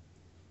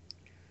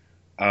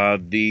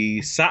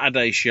 the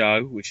Saturday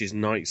show, which is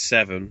night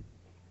 7,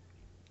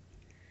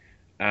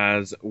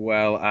 as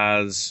well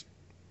as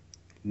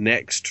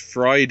next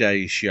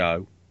Friday's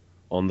show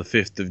on the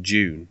 5th of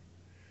June,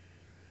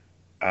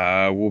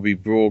 will be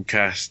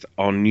broadcast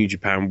on New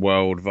Japan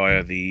World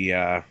via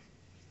their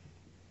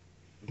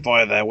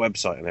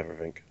website and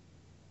everything.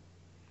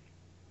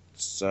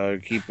 So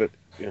keep it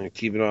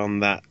on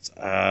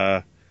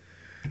that.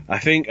 I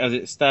think as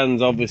it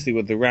stands, obviously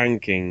with the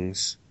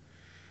rankings,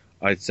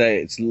 I'd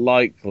say it's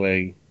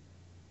likely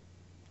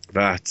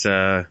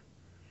that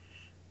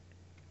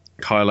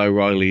Kyle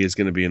O'Reilly is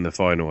going to be in the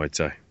final, I'd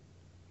say.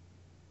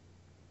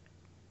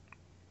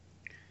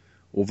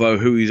 Although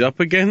who he's up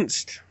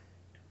against,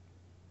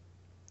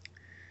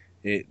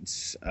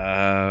 it's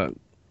a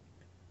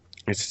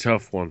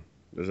tough one.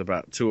 There's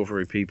about 2 or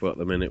 3 people at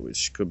the minute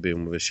which could be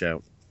in with a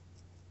shout.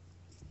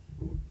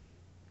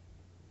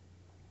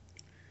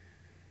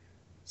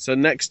 So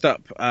next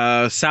up,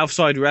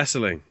 Southside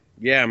Wrestling.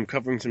 Yeah, I'm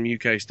covering some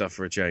UK stuff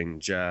for a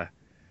change. They're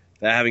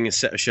having a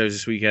set of shows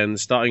this weekend,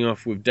 starting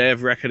off with Day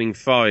of Reckoning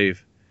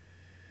 5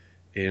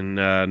 in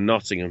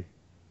Nottingham.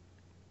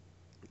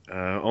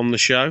 On the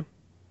show,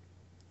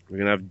 we're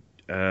going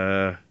to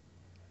have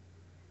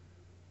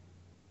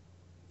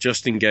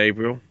Justin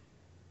Gabriel,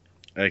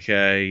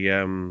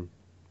 aka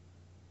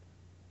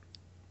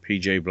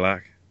PJ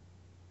Black,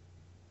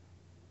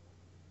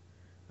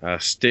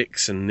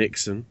 Styx and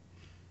Nixon,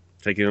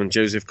 taking on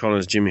Joseph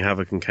Connors, Jimmy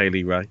Havoc, and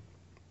Kaylee Ray.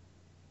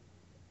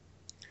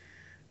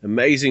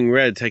 Amazing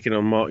Red taking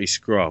on Marty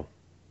Scurll.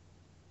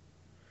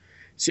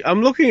 See,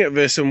 I'm looking at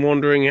this and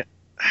wondering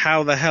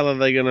how the hell are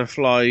they going to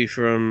fly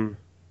from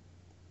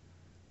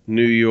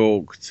New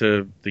York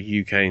to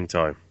the UK in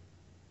time?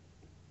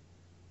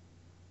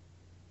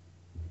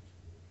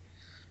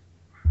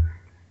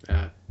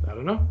 I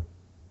don't know.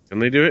 Can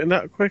they do it in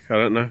that quick? I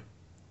don't know.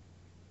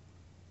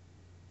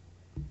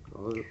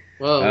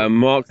 Well,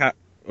 Mark, go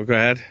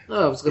ahead.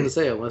 No, I was going to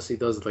say, unless he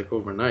does it like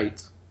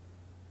overnight.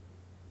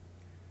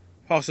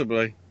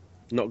 Possibly.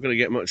 Not going to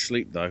get much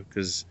sleep though,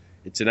 because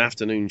it's an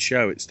afternoon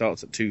show. It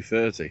starts at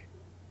 2:30.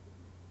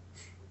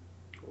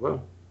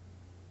 Well,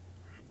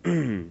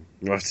 we'll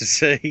have to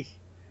see.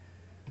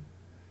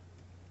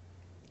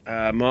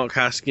 Mark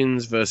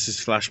Haskins versus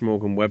Flash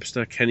Morgan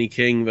Webster. Kenny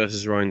King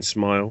versus Ryan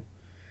Smile.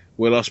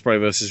 Will Ospreay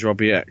versus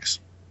Robbie X.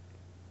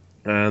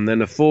 And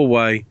then a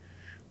 4-way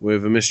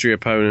with a mystery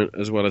opponent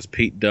as well as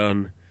Pete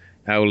Dunne,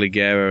 Al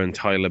Ligero, and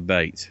Tyler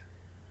Bate.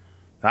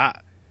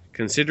 That,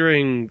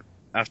 considering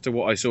after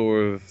what I saw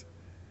of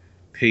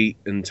Pete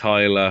and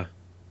Tyler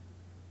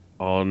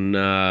on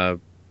the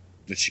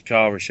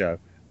Chikara show,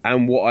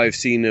 and what I've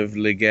seen of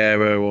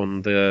Ligero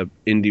on the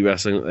indie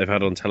wrestling that they've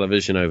had on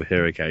television over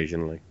here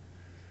occasionally,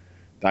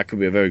 that could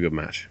be a very good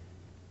match.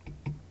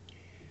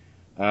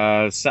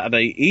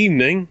 Saturday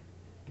evening,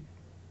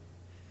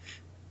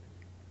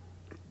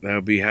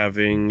 they'll be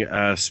having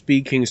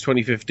Speed Kings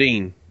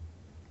 2015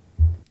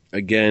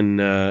 again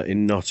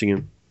in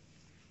Nottingham.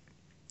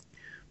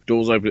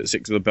 Doors open at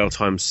 6 with the bell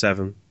time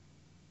 7.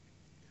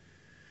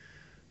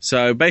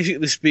 So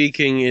basically, Speed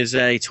King is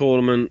a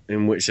tournament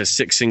in which there's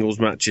 6 singles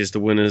matches. The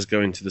winners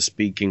go into the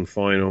Speed King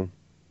final,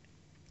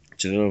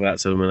 which I don't know if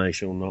that's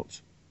elimination or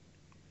not.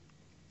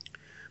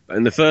 But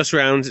in the first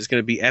round, it's going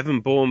to be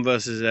Evan Bourne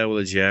versus El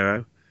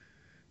Ligero.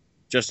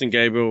 Justin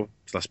Gabriel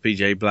 /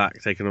 PJ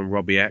Black taking on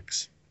Robbie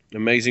X.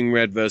 Amazing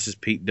Red versus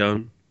Pete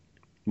Dunne.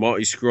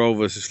 Marty Scurll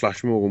versus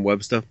Flash Morgan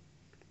Webster.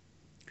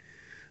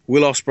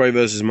 Will Ospreay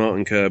versus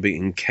Martin Kirby.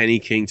 And Kenny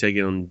King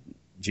taking on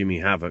Jimmy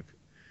Havoc.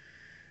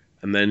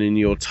 And then in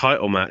your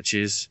title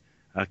matches,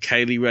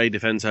 Kaylee Ray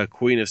defends her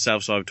Queen of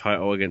Southside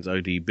title against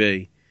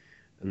ODB.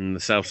 And the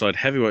Southside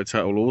Heavyweight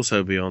title will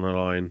also be on the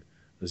line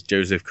as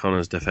Joseph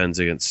Connors defends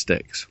against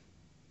Styx.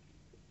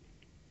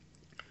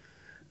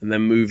 And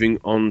then moving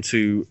on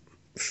to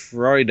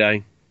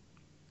Sunday,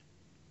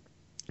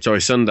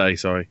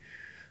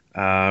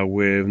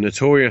 with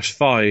Notorious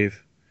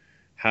 5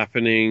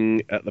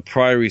 happening at the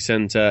Priory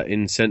Centre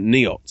in St.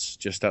 Neots,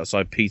 just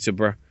outside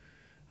Peterborough.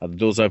 The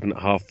doors open at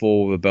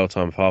 4:30 with a bell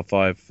time of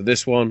 5:30. For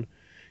this one,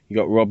 you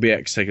got Robbie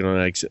X taking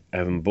on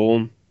Evan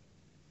Bourne.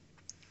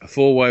 A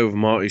 4-way with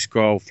Marty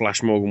Scurll,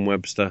 Flash Morgan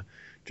Webster,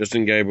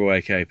 Justin Gabriel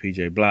aka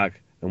PJ Black,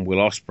 and Will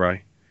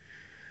Ospreay.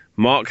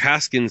 Mark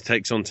Haskins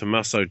takes on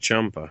Tommaso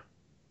Ciampa.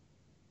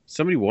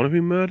 Somebody want to be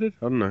murdered?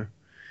 I don't know.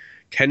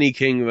 Kenny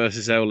King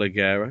versus El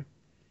Ligero.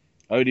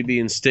 ODB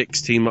and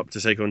Styx team up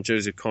to take on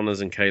Joseph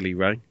Connors and Kaylee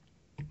Ray.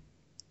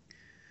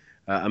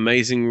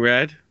 Amazing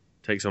Red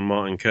takes on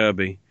Martin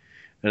Kirby.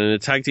 And in a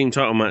tag team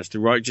title match, the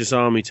Righteous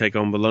Army take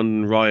on the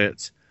London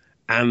Riot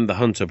and the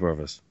Hunter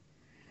Brothers.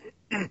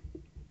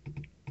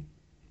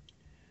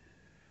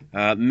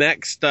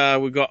 Next,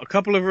 we've got a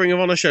couple of Ring of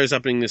Honor shows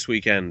happening this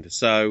weekend.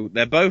 So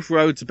they're both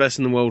Road to Best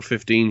in the World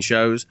 15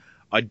 shows.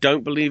 I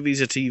don't believe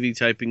these are TV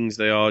tapings.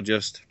 They are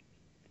just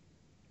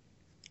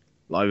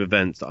live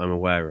events that I'm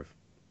aware of.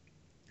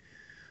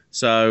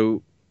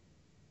 So,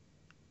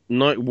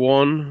 night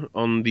one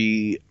on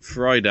the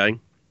Friday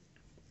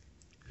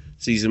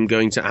sees them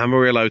going to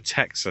Amarillo,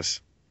 Texas.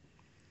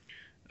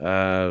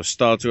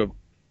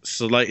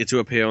 Slated to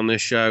appear on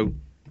this show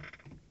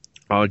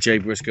are Jay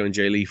Briscoe and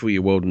Jay Lethal,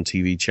 your World and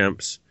TV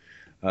champs.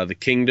 The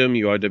Kingdom,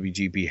 your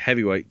IWGP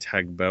Heavyweight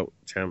Tag Belt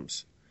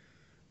champs.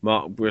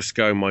 Mark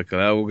Briscoe, Michael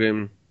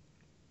Elgin,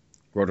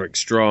 Roderick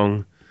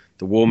Strong,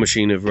 the War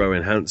Machine of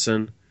Rowan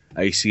Hansen,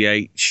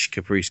 ACH,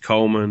 Caprice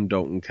Coleman,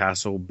 Dalton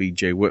Castle,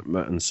 BJ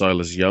Whitmer, and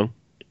Silas Young,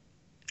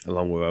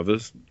 along with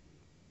others.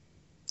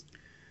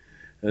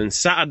 And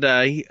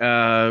Saturday,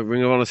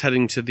 Ring of Honor's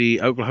heading to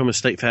the Oklahoma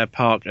State Fair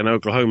Park in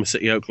Oklahoma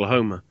City,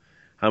 Oklahoma.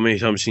 How many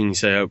times can you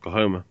say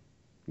Oklahoma?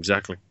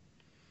 Exactly.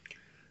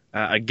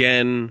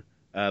 Again,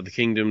 the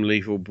Kingdom,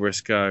 Lethal,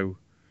 Briscoe,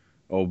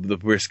 or the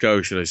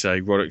Briscoe, should I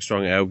say, Roderick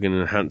Strong, Elgin,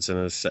 and Hansen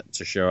are set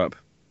to show up.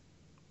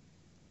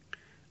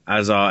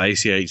 As are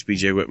ACH,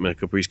 BJ Whitmer,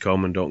 Caprice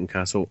Coleman, Dalton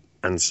Castle,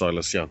 and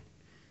Silas Young.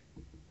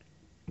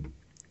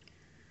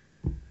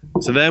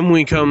 So then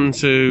we come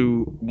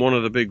to one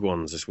of the big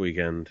ones this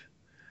weekend,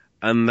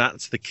 and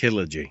that's the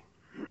Killer G.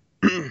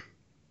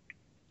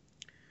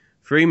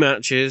 3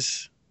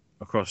 matches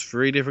across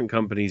 3 different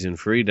companies in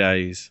 3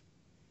 days,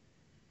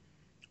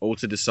 all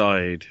to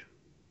decide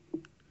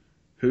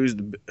who's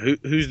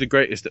the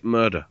greatest at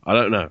murder. I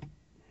don't know.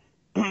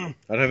 I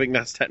don't think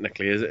that's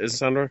technically, is it,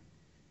 Sandro?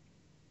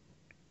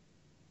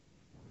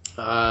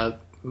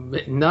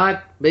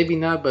 Maybe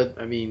not, but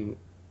I mean,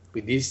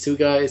 with these 2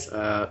 guys,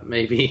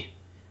 maybe.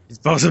 It's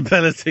a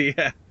possibility,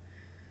 yeah.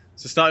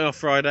 So starting off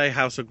Friday,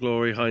 House of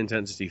Glory, High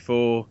Intensity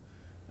 4,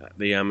 at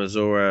the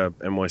Amazura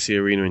NYC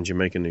Arena in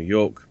Jamaica, New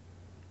York.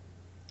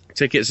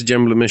 Tickets are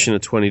general admission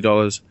of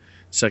 $20.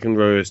 Second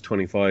row is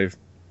 $25.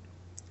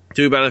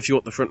 Too bad if you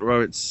want the front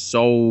row, it's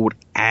sold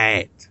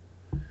out.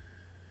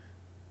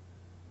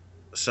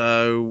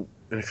 So,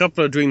 in a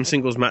couple of Dream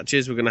Singles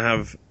matches, we're going to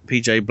have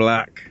PJ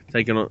Black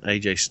taking on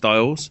AJ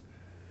Styles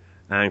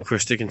and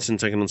Chris Dickinson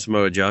taking on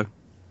Samoa Joe.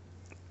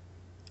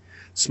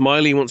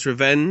 Smiley wants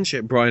revenge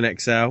at Brian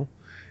XL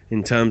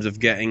in terms of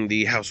getting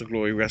the House of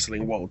Glory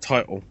Wrestling World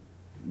title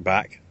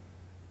back,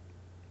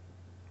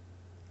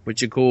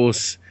 which of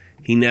course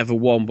he never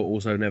won but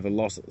also never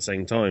lost at the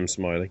same time,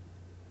 Smiley.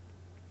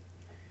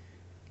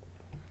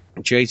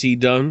 JT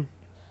Dunn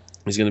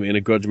is going to be in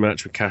a grudge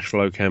match with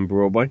Cashflow Ken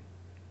Broadway.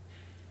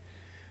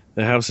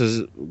 The House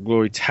of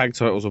Glory tag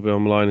titles will be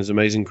on the line as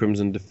Amazing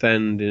Crimson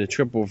defend in a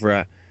triple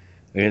threat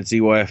against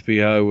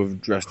EYFBO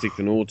with Drastic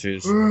and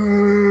Ortiz.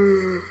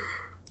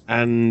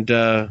 And,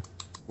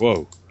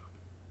 whoa.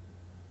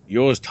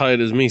 You're as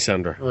tired as me,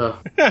 Sandra. Oh,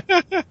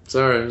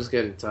 sorry, I'm just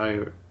getting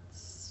tired.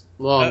 It's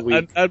a long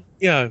week.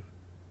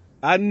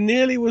 That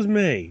nearly was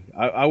me.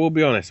 I will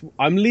be honest.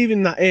 I'm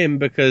leaving that in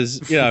because,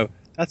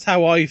 that's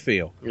how I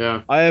feel.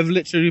 Yeah. I have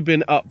literally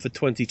been up for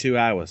 22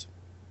 hours.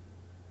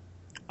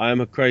 I am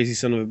a crazy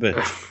son of a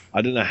bitch.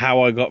 I don't know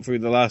how I got through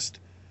the last,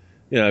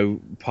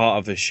 part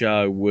of the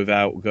show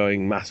without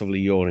going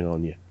massively yawning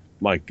on you.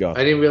 My God.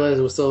 I didn't realize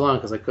it was so long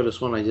because I could have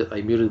sworn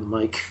I muted the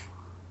mic.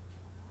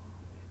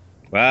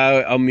 Well,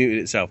 it unmuted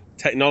itself.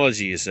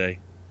 Technology, you see.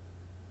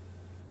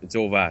 It's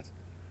all that.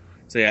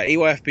 So yeah,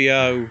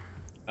 EYFBO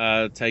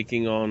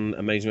taking on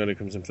Amazing Red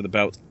Crimson for the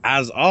belt,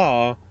 as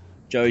are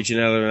Joey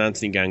Janela and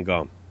Anthony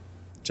Gangon.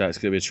 So it's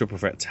going to be a triple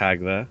threat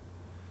tag there.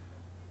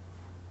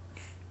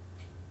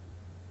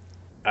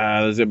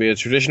 There's going to be a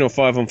traditional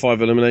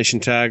 5-on-5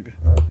 elimination tag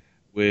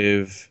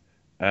with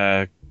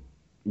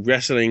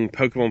wrestling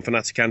Pokemon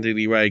fanatic Andy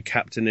Lee Ray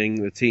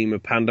captaining the team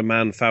of Panda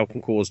Man,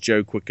 Falcon Cause,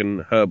 Joe Quick,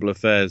 and Herbal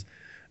Affairs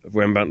of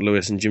Rembrandt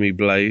Lewis and Jimmy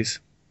Blaze.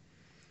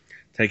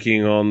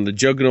 Taking on the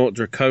Juggernaut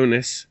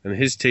Draconis and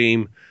his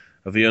team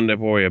of the Undead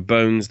Warrior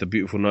Bones, the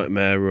Beautiful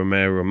Nightmare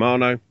Romero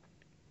Romano,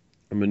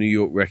 and the New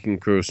York Wrecking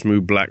Crew of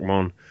Smooth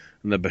Blackmon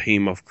and the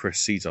Behemoth Chris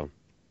Seaton.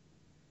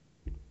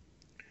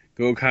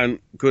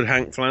 Good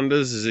Hank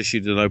Flanders has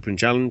issued an open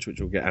challenge, which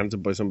will get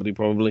answered by somebody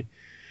probably.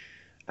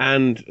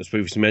 And, as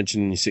previously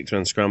mentioned, in your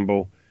 6-man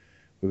scramble,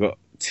 we've got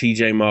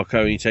TJ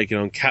Marconi taking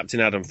on Captain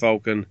Adam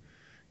Falcon,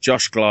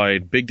 Josh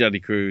Glide, Big Daddy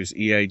Cruz,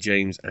 EA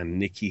James, and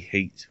Nikki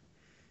Heat.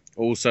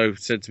 Also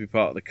said to be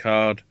part of the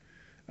card,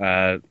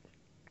 Danny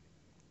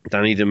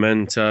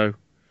Demento,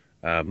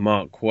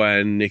 Mark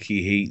Quinn,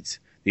 Nikki Heat.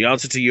 The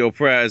answer to your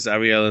prayers,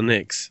 Ariella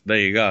Nix. There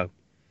you go.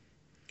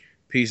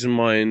 Peace of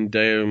Mind,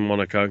 Dale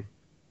Monaco,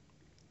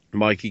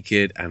 Mikey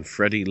Kidd, and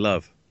Freddie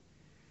Love.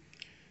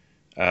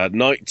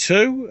 Night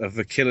 2 of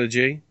the Killer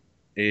G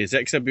is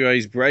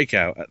XWA's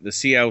breakout at the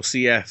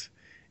CLCF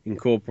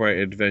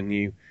Incorporated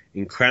venue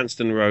in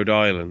Cranston, Rhode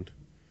Island.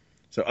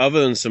 So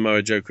other than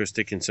Samoa Joe Chris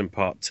Dickinson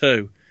Part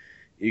 2,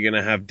 You're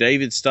going to have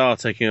David Starr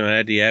taking on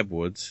Eddie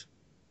Edwards.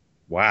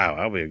 Wow,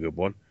 that'll be a good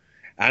one.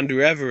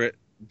 Andrew Everett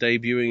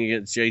debuting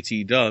against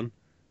JT Dunn.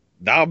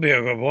 That'll be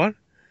a good one.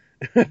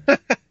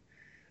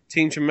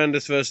 Team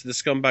Tremendous versus the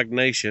Scumbag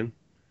Nation.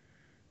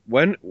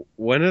 When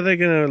are they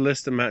going to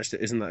list a match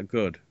that isn't that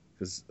good?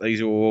 Because these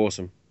are all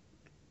awesome.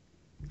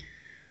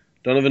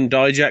 Donovan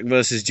Dijak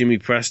versus Jimmy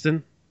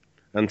Preston.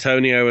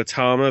 Antonio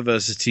Atama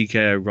versus TK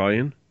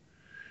O'Ryan.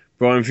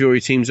 Brian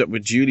Fury teams up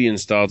with Julian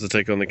Starr to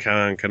take on the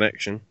Can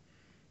Connection.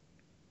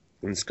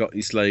 And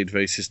Scotty Slade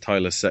faces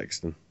Tyler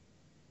Sexton.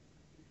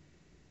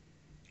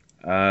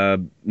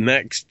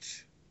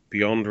 Next,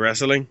 Beyond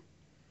Wrestling.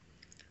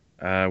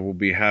 We'll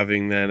be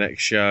having their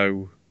next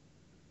show.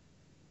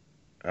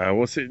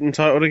 What's it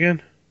entitled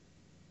again?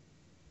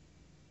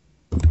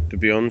 The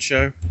Beyond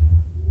Show?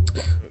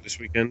 This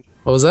weekend?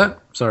 What was that?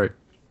 Sorry.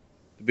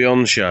 The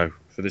Beyond Show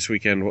for this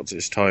weekend. What's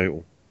its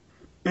title?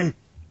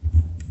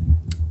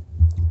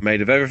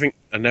 Made of everything,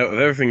 a note of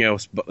everything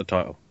else but the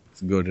title.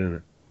 It's good, isn't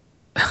it?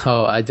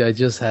 Oh, I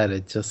just had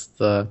it. Just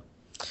to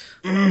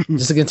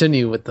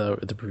continue with the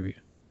preview.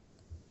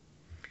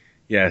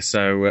 Yeah,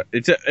 so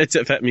it's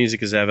at Fet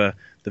Music as ever.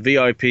 The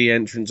VIP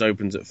entrance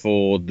opens at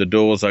 4. The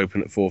doors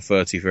open at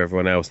 4:30 for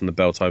everyone else, and the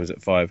bell time's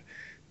at 5.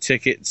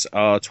 Tickets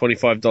are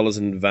 $25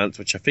 in advance,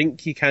 which I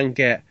think you can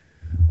get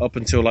up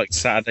until like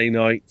Saturday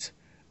night.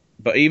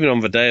 But even on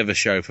the day of the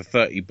show, for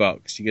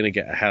 $30, you're going to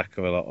get a heck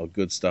of a lot of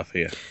good stuff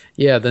here.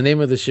 Yeah, the name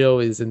of the show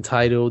is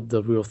entitled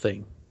The Real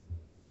Thing.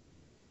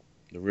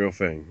 The Real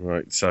Thing,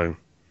 right. So,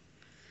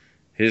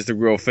 here's the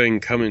real thing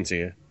coming to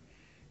you.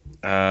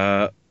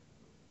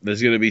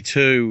 There's going to be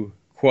 2,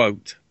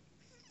 quote,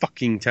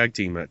 fucking tag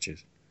team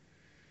matches.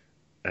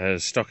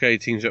 Stockade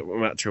teams up with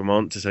Matt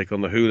Tremont to take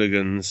on the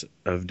Hooligans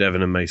of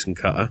Devon and Mason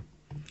Cutter.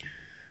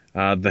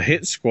 The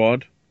Hit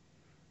Squad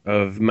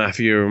of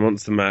Mafia and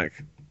Monster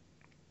Mac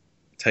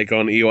take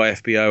on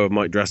EYFBO of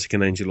Mike Drastic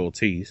and Angel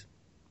Ortiz.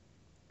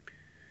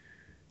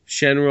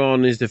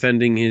 Shenron is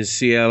defending his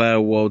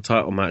CLL World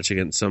title match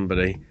against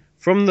somebody.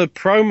 From the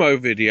promo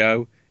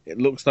video, it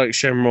looks like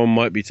Shenron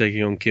might be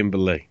taking on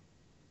Kimberly.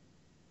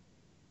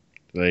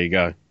 There you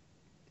go.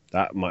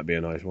 That might be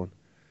a nice one.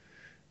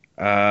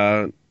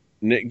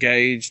 Nick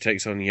Gage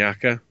takes on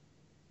Yaka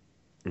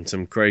in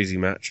some crazy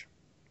match,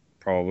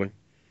 probably.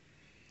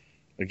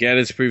 Again,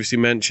 as previously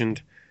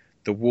mentioned,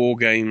 the War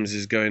Games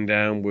is going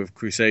down with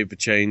Crusade for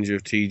Change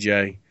of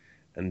TJ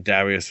and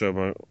Darius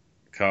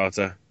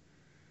Carter,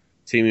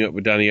 teaming up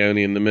with Danny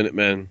Oney and the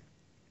Minutemen,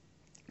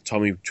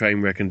 Tommy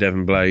Trainwreck and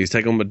Devin Blaze,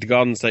 take on the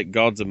Garden State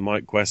Gods of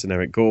Mike Quest and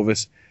Eric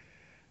Corvus,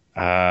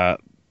 the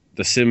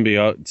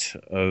Symbiote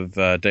of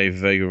Dave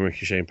Vega and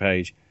Ricky Shane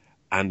Page,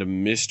 and a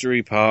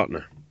mystery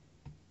partner,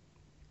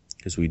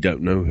 because we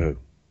don't know who.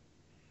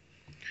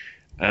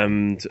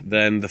 And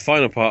then the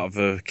final part of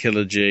the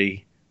Killer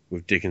G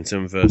with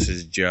Dickinson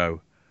versus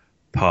Joe,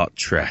 part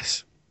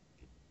tres.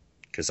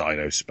 Because I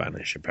know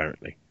Spanish,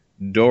 apparently.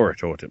 Dora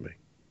taught it me.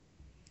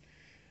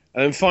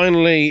 And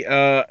finally,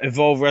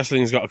 Evolve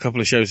Wrestling's got a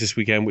couple of shows this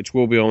weekend, which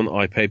will be on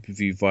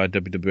iPay-per-view via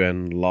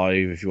WWN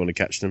Live if you want to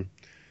catch them.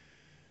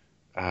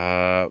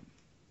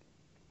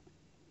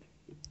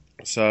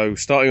 So,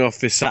 starting off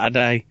this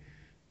Saturday,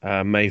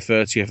 May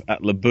 30th,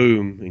 at La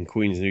Boom in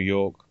Queens, New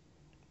York.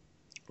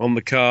 On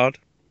the card,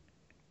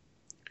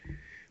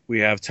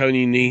 we have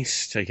Tony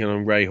Nese taking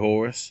on Ray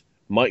Horus,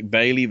 Mike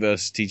Bailey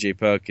versus TJ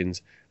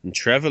Perkins, and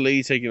Trevor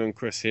Lee taking on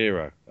Chris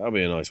Hero. That'll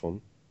be a nice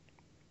one.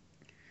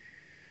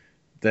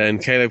 Then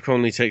Caleb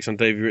Conley takes on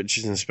Davey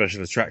Richards in a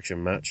special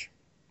attraction match.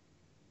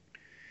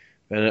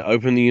 Then it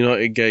opened the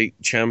United Gate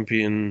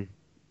Championship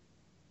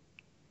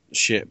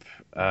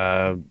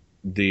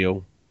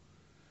deal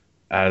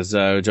as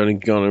Johnny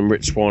Gunn and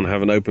Rich Swann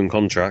have an open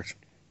contract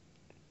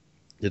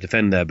to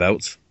defend their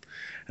belts.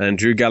 And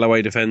Drew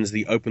Galloway defends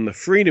the Open the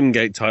Freedom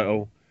Gate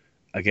title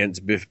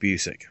against Biff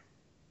Busick.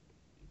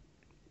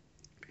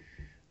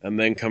 And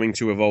then coming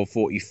to Evolve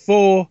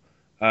 44,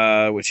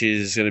 which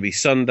is going to be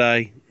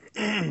Sunday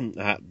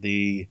at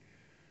the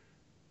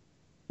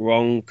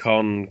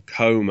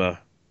Ronkonkoma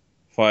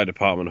Fire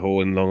Department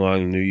Hall in Long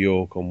Island, New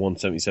York on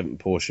 177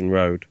 Portion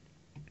Road.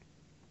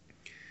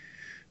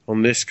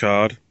 On this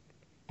card,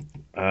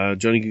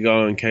 Johnny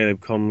Gargano and Caleb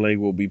Conley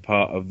will be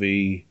part of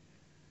the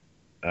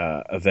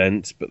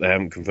event, but they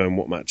haven't confirmed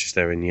what matches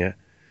they're in yet.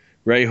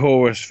 Ray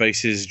Horus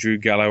faces Drew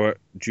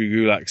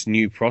Gulak's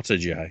new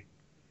protege.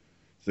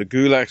 So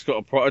Gulak's got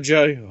a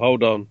protege?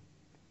 Hold on.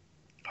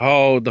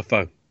 Hold the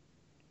phone.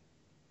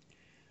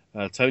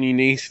 Tony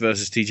Nese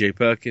versus TJ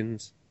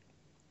Perkins.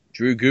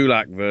 Drew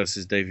Gulak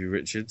versus Davey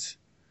Richards.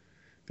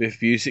 Biff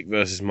Busick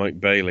versus Mike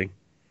Bailey.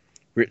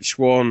 Rich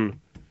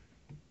Swann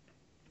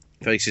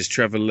faces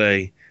Trevor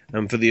Lee.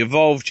 And for the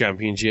Evolve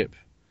Championship,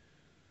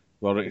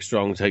 Roderick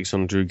Strong takes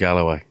on Drew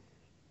Galloway.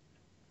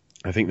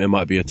 I think there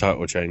might be a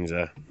title change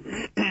there.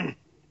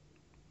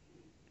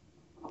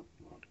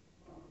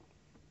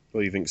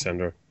 What do you think,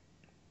 Sandro?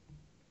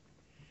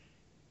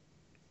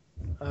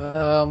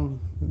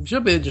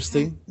 Should be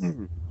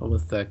interesting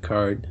with that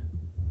card.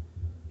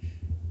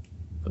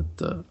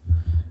 But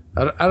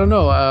I don't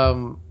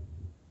know.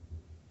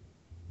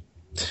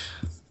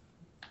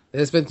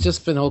 It's been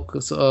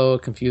so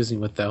confusing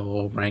with that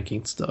whole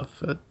ranking stuff.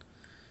 But,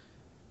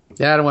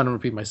 yeah, I don't want to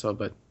repeat myself,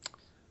 but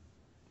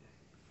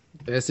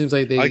it seems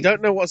like I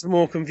don't know what's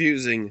more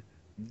confusing,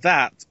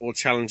 that or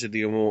Challenge of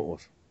the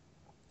Immortals.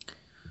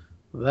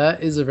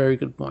 That is a very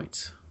good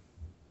point.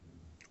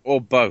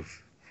 Or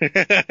both.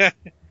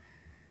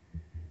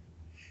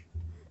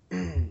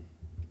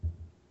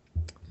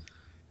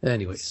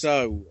 Anyway.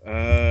 So,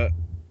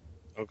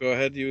 I'll go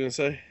ahead, you were going to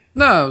say?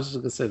 No, I was just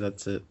going to say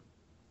that's it.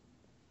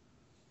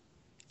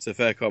 It's a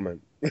fair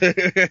comment.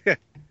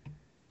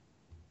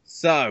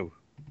 So,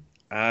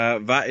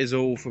 that is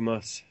all from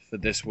us for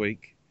this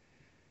week.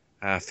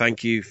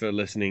 Thank you for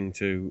listening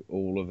to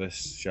all of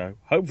this show.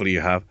 Hopefully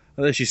you have,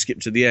 unless you skip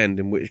to the end,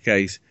 in which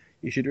case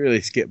you should really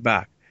skip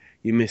back.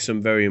 You missed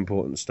some very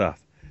important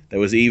stuff. There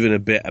was even a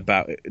bit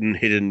about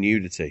hidden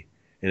nudity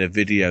in a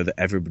video that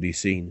everybody's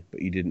seen,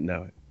 but you didn't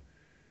know it.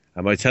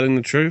 Am I telling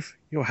the truth?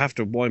 You'll have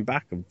to wind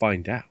back and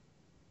find out.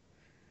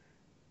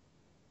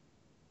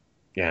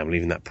 Yeah, I'm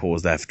leaving that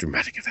pause there for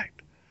dramatic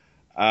effect.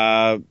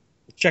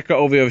 Check out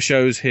all the other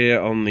shows here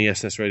on the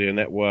SNS Radio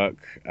Network,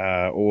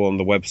 or on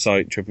the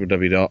website,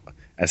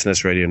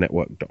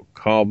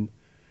 www.snsradionetwork.com,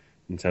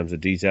 in terms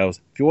of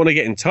details. If you want to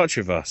get in touch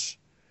with us,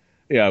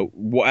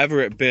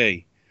 whatever it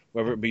be,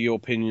 whether it be your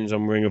opinions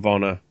on Ring of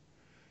Honor,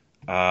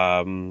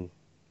 or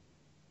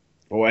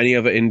any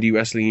other indie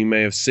wrestling you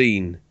may have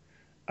seen,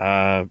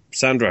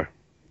 Sandro,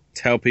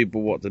 tell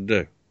people what to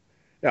do.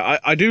 Yeah,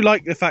 I do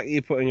like the fact that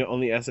you're putting it on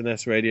the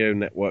SNS Radio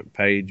Network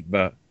page,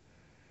 but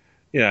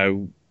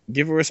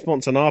give a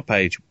response on our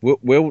page.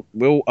 We'll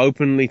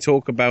openly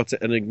talk about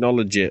it and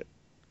acknowledge it,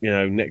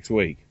 next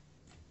week,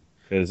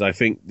 because I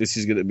think this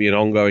is going to be an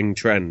ongoing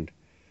trend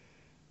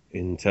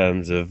in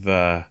terms of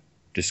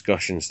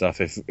discussion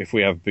stuff. If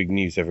we have big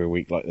news every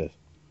week like this,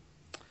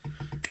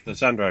 so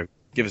Sandro,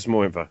 give us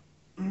more info.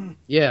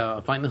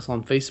 Yeah, find us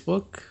on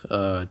Facebook,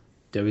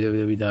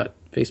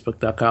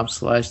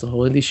 www.facebook.com/The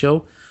Whole Indy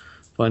Show.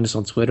 Find us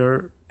on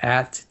Twitter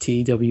at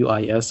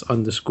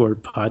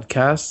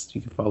TWIS_podcast.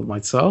 You can follow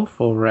myself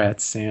over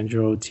at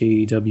Sandro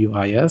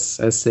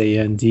TWIS,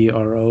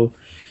 SANDRO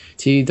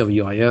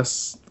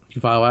TWIS. You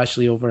can follow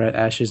Ashley over at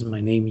Ashes My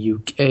Name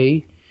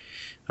UK.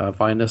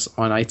 Find us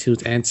on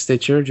iTunes and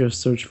Stitcher. Just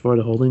search for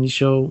The Whole Indy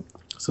Show.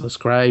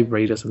 Subscribe,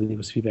 rate us, and leave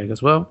us feedback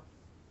as well.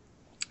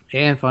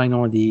 And find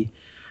all the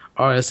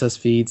RSS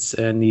feeds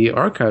and the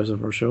archives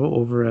of our show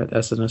over at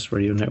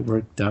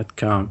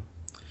snsradionetwork.com.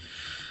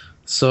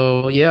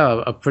 So,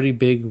 yeah, a pretty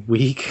big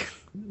week,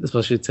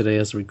 especially today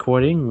as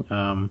recording.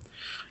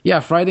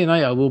 Friday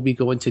night I will be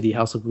going to the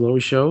House of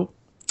Glory show.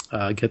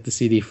 Get to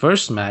see the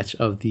first match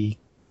of the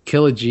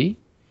Killer G.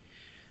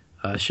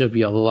 Should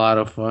be a lot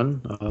of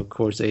fun. Of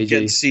course, AJ. Get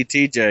to see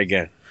TJ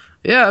again.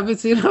 Yeah, I've been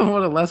seeing him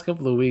over the last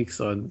couple of weeks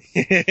on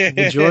the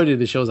majority of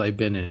the shows I've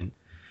been in.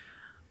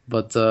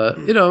 But,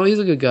 he's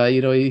a good guy.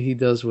 He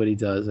does what he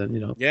does.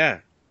 And,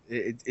 Yeah,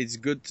 it's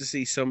good to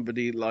see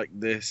somebody like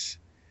this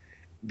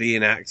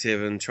being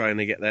active and trying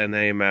to get their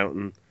name out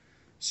and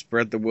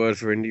spread the word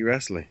for indie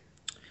wrestling.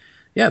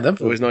 Yeah, definitely.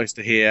 It's always nice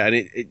to hear, and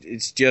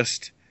it's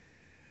just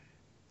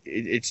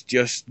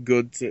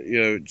good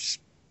to, just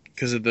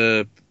because of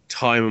the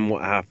time and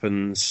what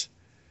happens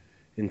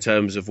in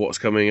terms of what's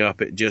coming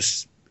up. It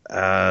just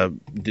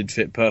did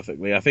fit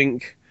perfectly. I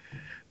think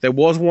there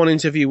was one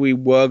interview we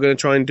were going to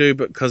try and do,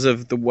 but because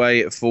of the way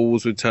it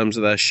falls with terms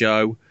of their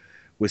show,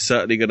 we're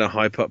certainly going to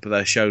hype up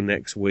their show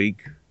next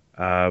week.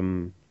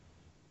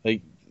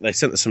 They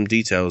sent us some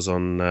details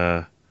on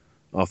our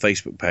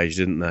Facebook page,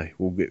 didn't they?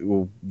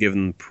 We'll give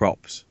them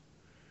props,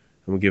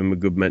 and we'll give them a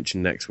good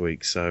mention next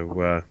week.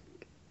 So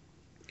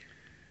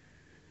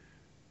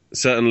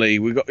certainly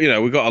we got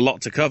a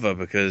lot to cover,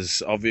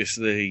 because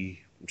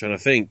obviously I'm trying to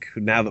think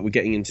now that we're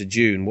getting into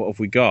June, what have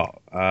we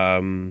got?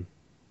 So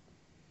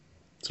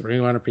Ring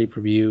of Honor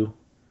pay-per-view.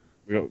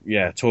 We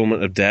got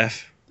Tournament of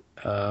Death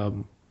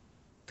coming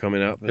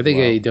up. I think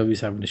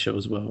AEW's having a show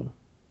as well.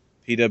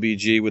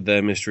 PWG with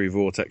their Mystery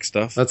Vortex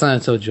stuff. That's not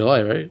until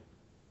July, right?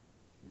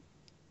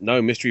 No,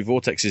 Mystery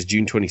Vortex is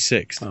June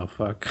 26th. Oh,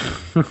 fuck.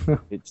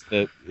 It's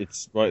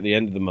right at the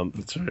end of the month.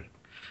 That's right.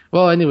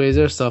 Well, anyways,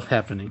 there's stuff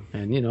happening,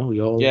 and we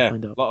all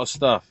find out. A lot of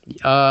stuff.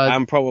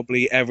 And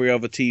probably every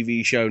other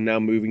TV show now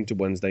moving to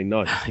Wednesday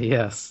night.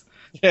 Yes.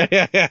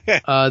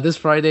 This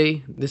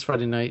Friday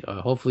night,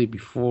 hopefully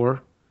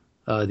before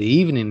the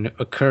evening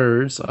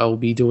occurs, I will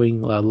be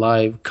doing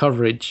live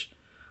coverage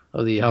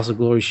of the House of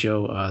Glory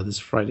show this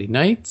Friday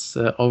night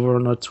over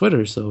on our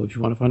Twitter. So if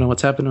you want to find out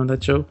what's happening on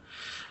that show,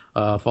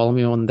 follow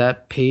me on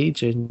that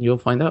page and you'll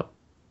find out.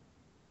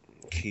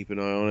 Keep an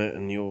eye on it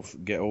and you'll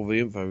get all the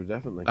info,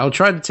 definitely. I'll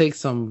try to take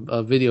some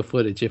video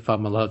footage if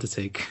I'm allowed to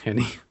take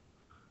any.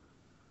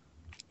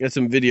 Get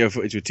some video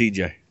footage with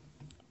TJ.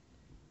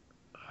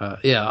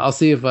 Yeah, I'll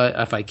see if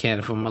I can,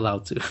 if I'm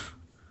allowed to.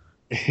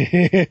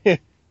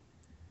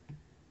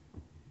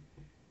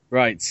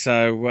 Right,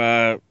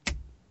 so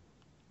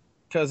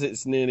because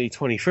it's nearly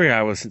 23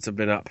 hours since I've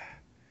been up,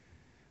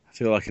 I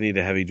feel like I need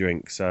a heavy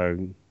drink.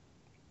 So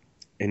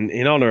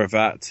in honor of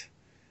that,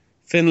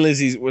 Thin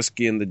Lizzy's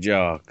Whiskey in the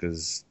Jar,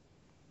 because,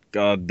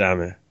 god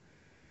damn it,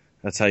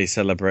 that's how you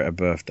celebrate a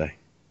birthday.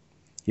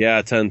 Yeah,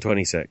 I turned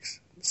 26.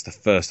 It's the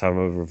first time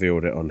I've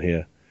revealed it on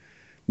here.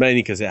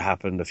 Mainly because it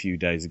happened a few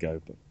days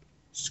ago, but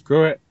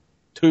screw it.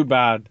 Too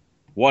bad.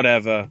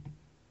 Whatever.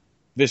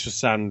 This was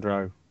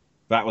Sandro.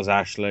 That was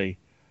Ashley.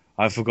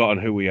 I've forgotten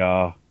who we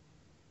are.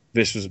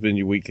 This has been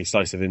your weekly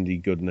slice of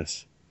indie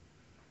goodness.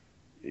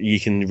 You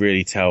can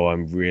really tell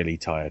I'm really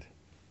tired.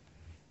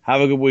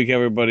 Have a good week,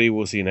 everybody.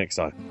 We'll see you next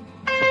time.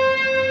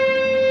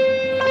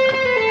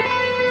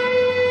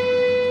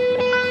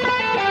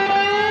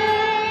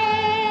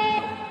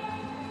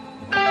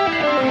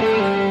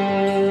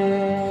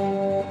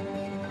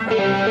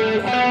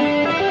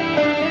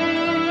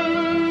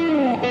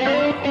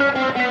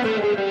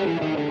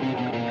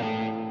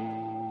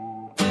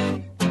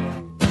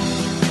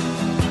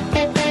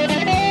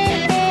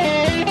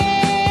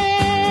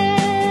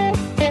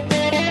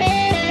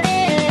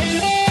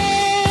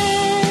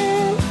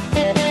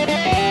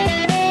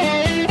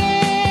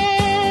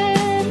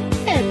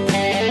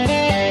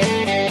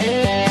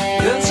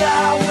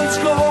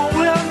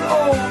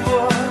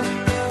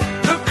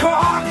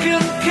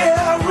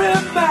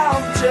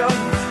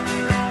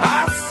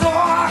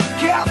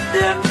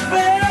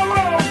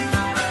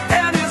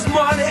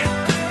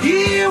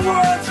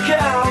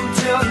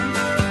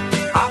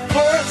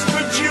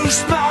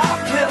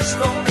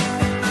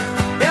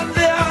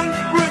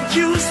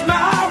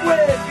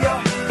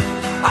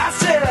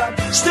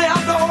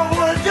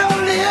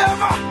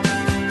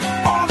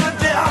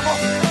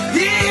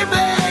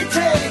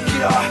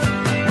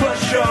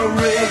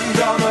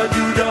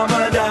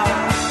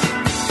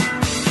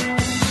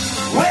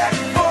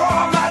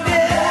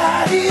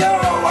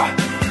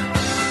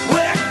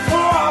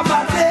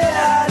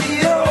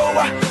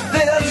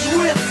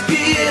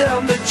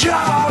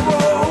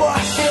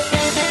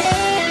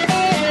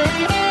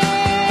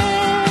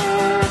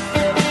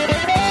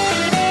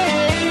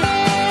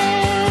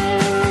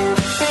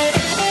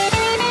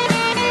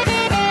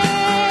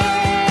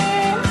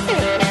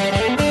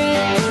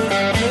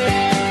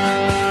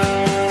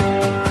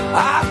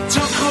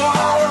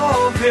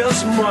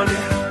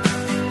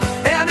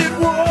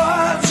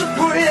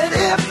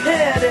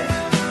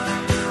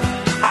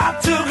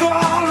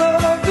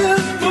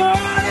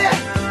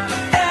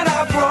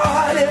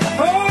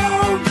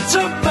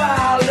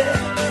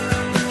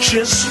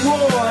 You swore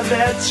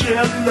that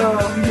you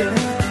loved me,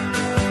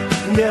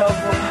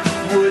 never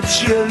would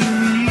you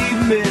leave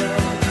me.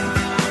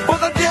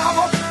 Well, the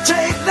devil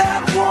take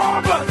that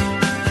woman,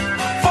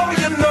 for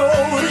you know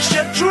she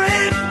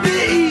treat me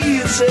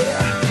easy.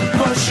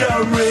 Push a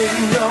ring,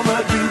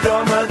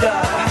 dumma-doo-dumma-da.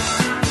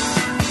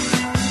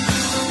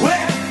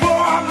 Wait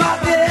for my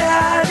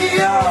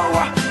daddy-o,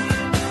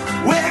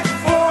 wait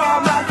for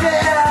my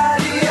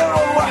daddy-o.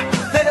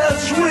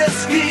 There's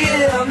whiskey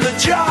in the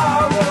jar.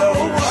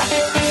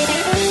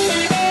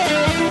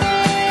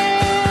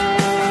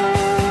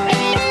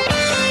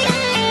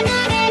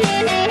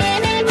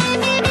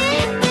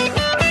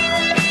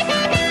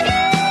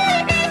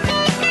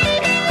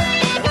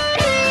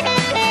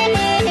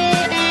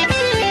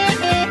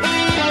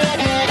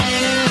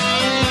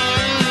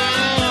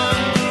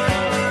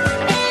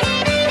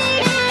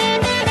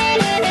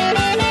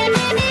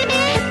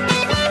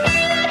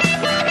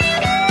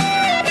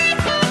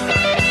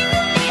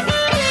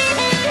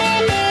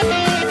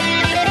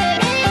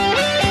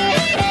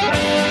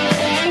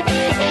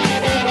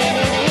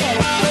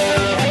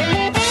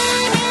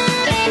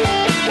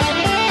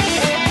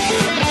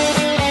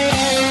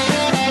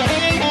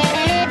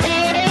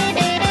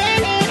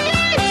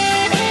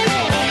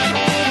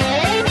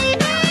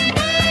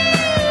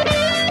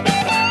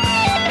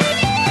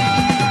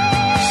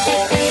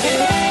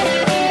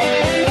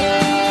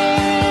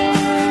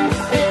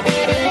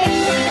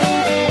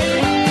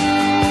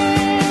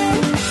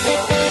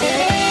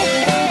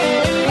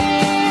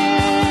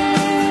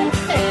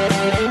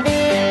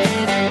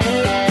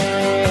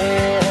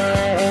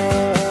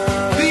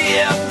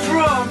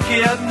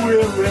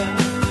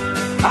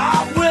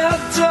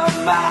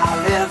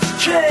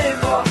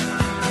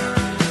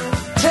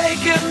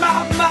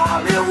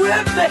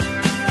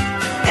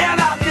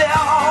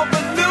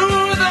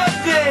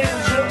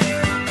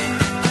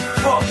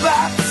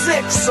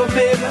 So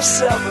maybe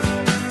 7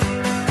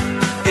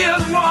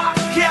 in one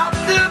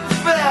Captain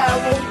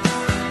Farrell.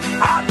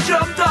 I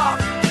jumped up,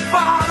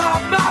 fired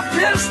up my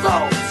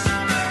pistols,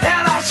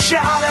 and I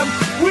shot him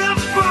with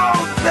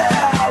both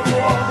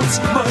barrels.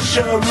 Mush a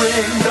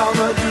ring,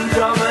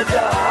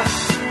 dumma-doo-dumma-da.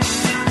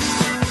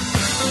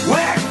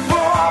 Wait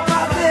for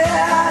my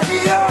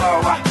daddy-o,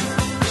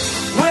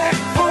 wait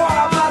for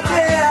my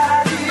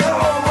daddy-o.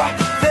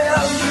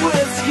 There's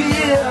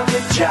whiskey in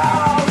the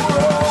jar.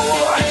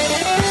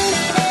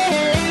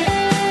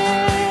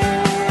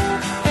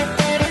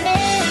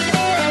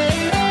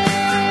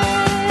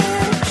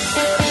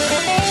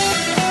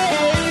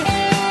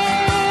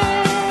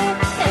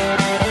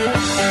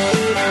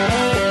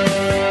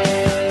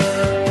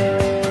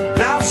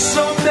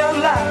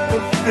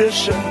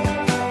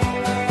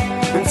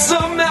 And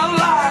some men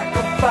like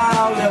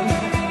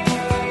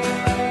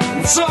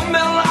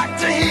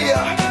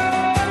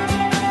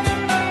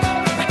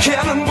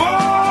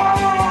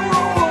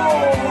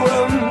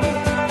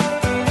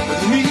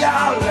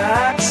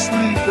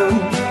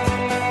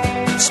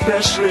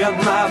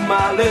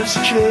mindless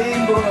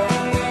chamber.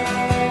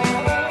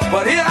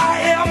 But here I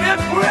am in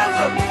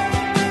prison.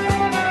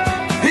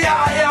 Here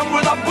I am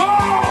with a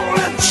ball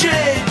and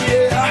chain,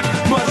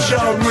 yeah. Much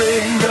a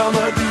ring, da.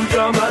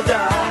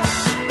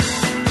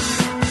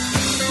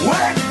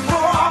 Wait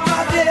for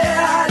my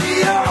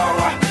daddy-o.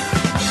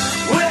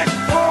 Wait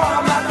for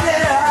my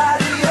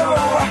daddy-o.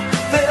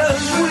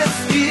 There's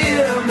whiskey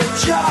in the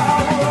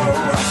jar.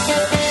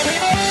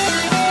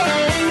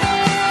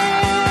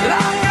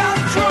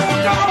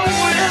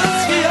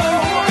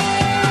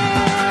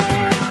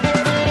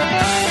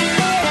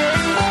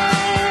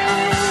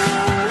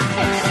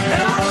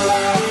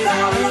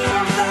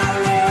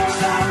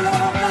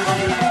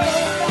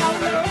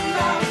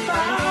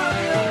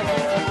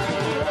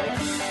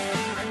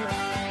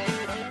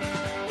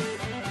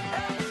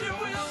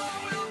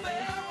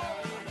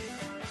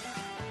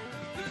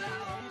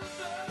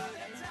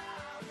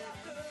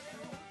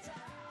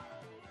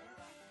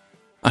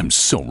 I'm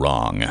so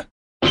wrong.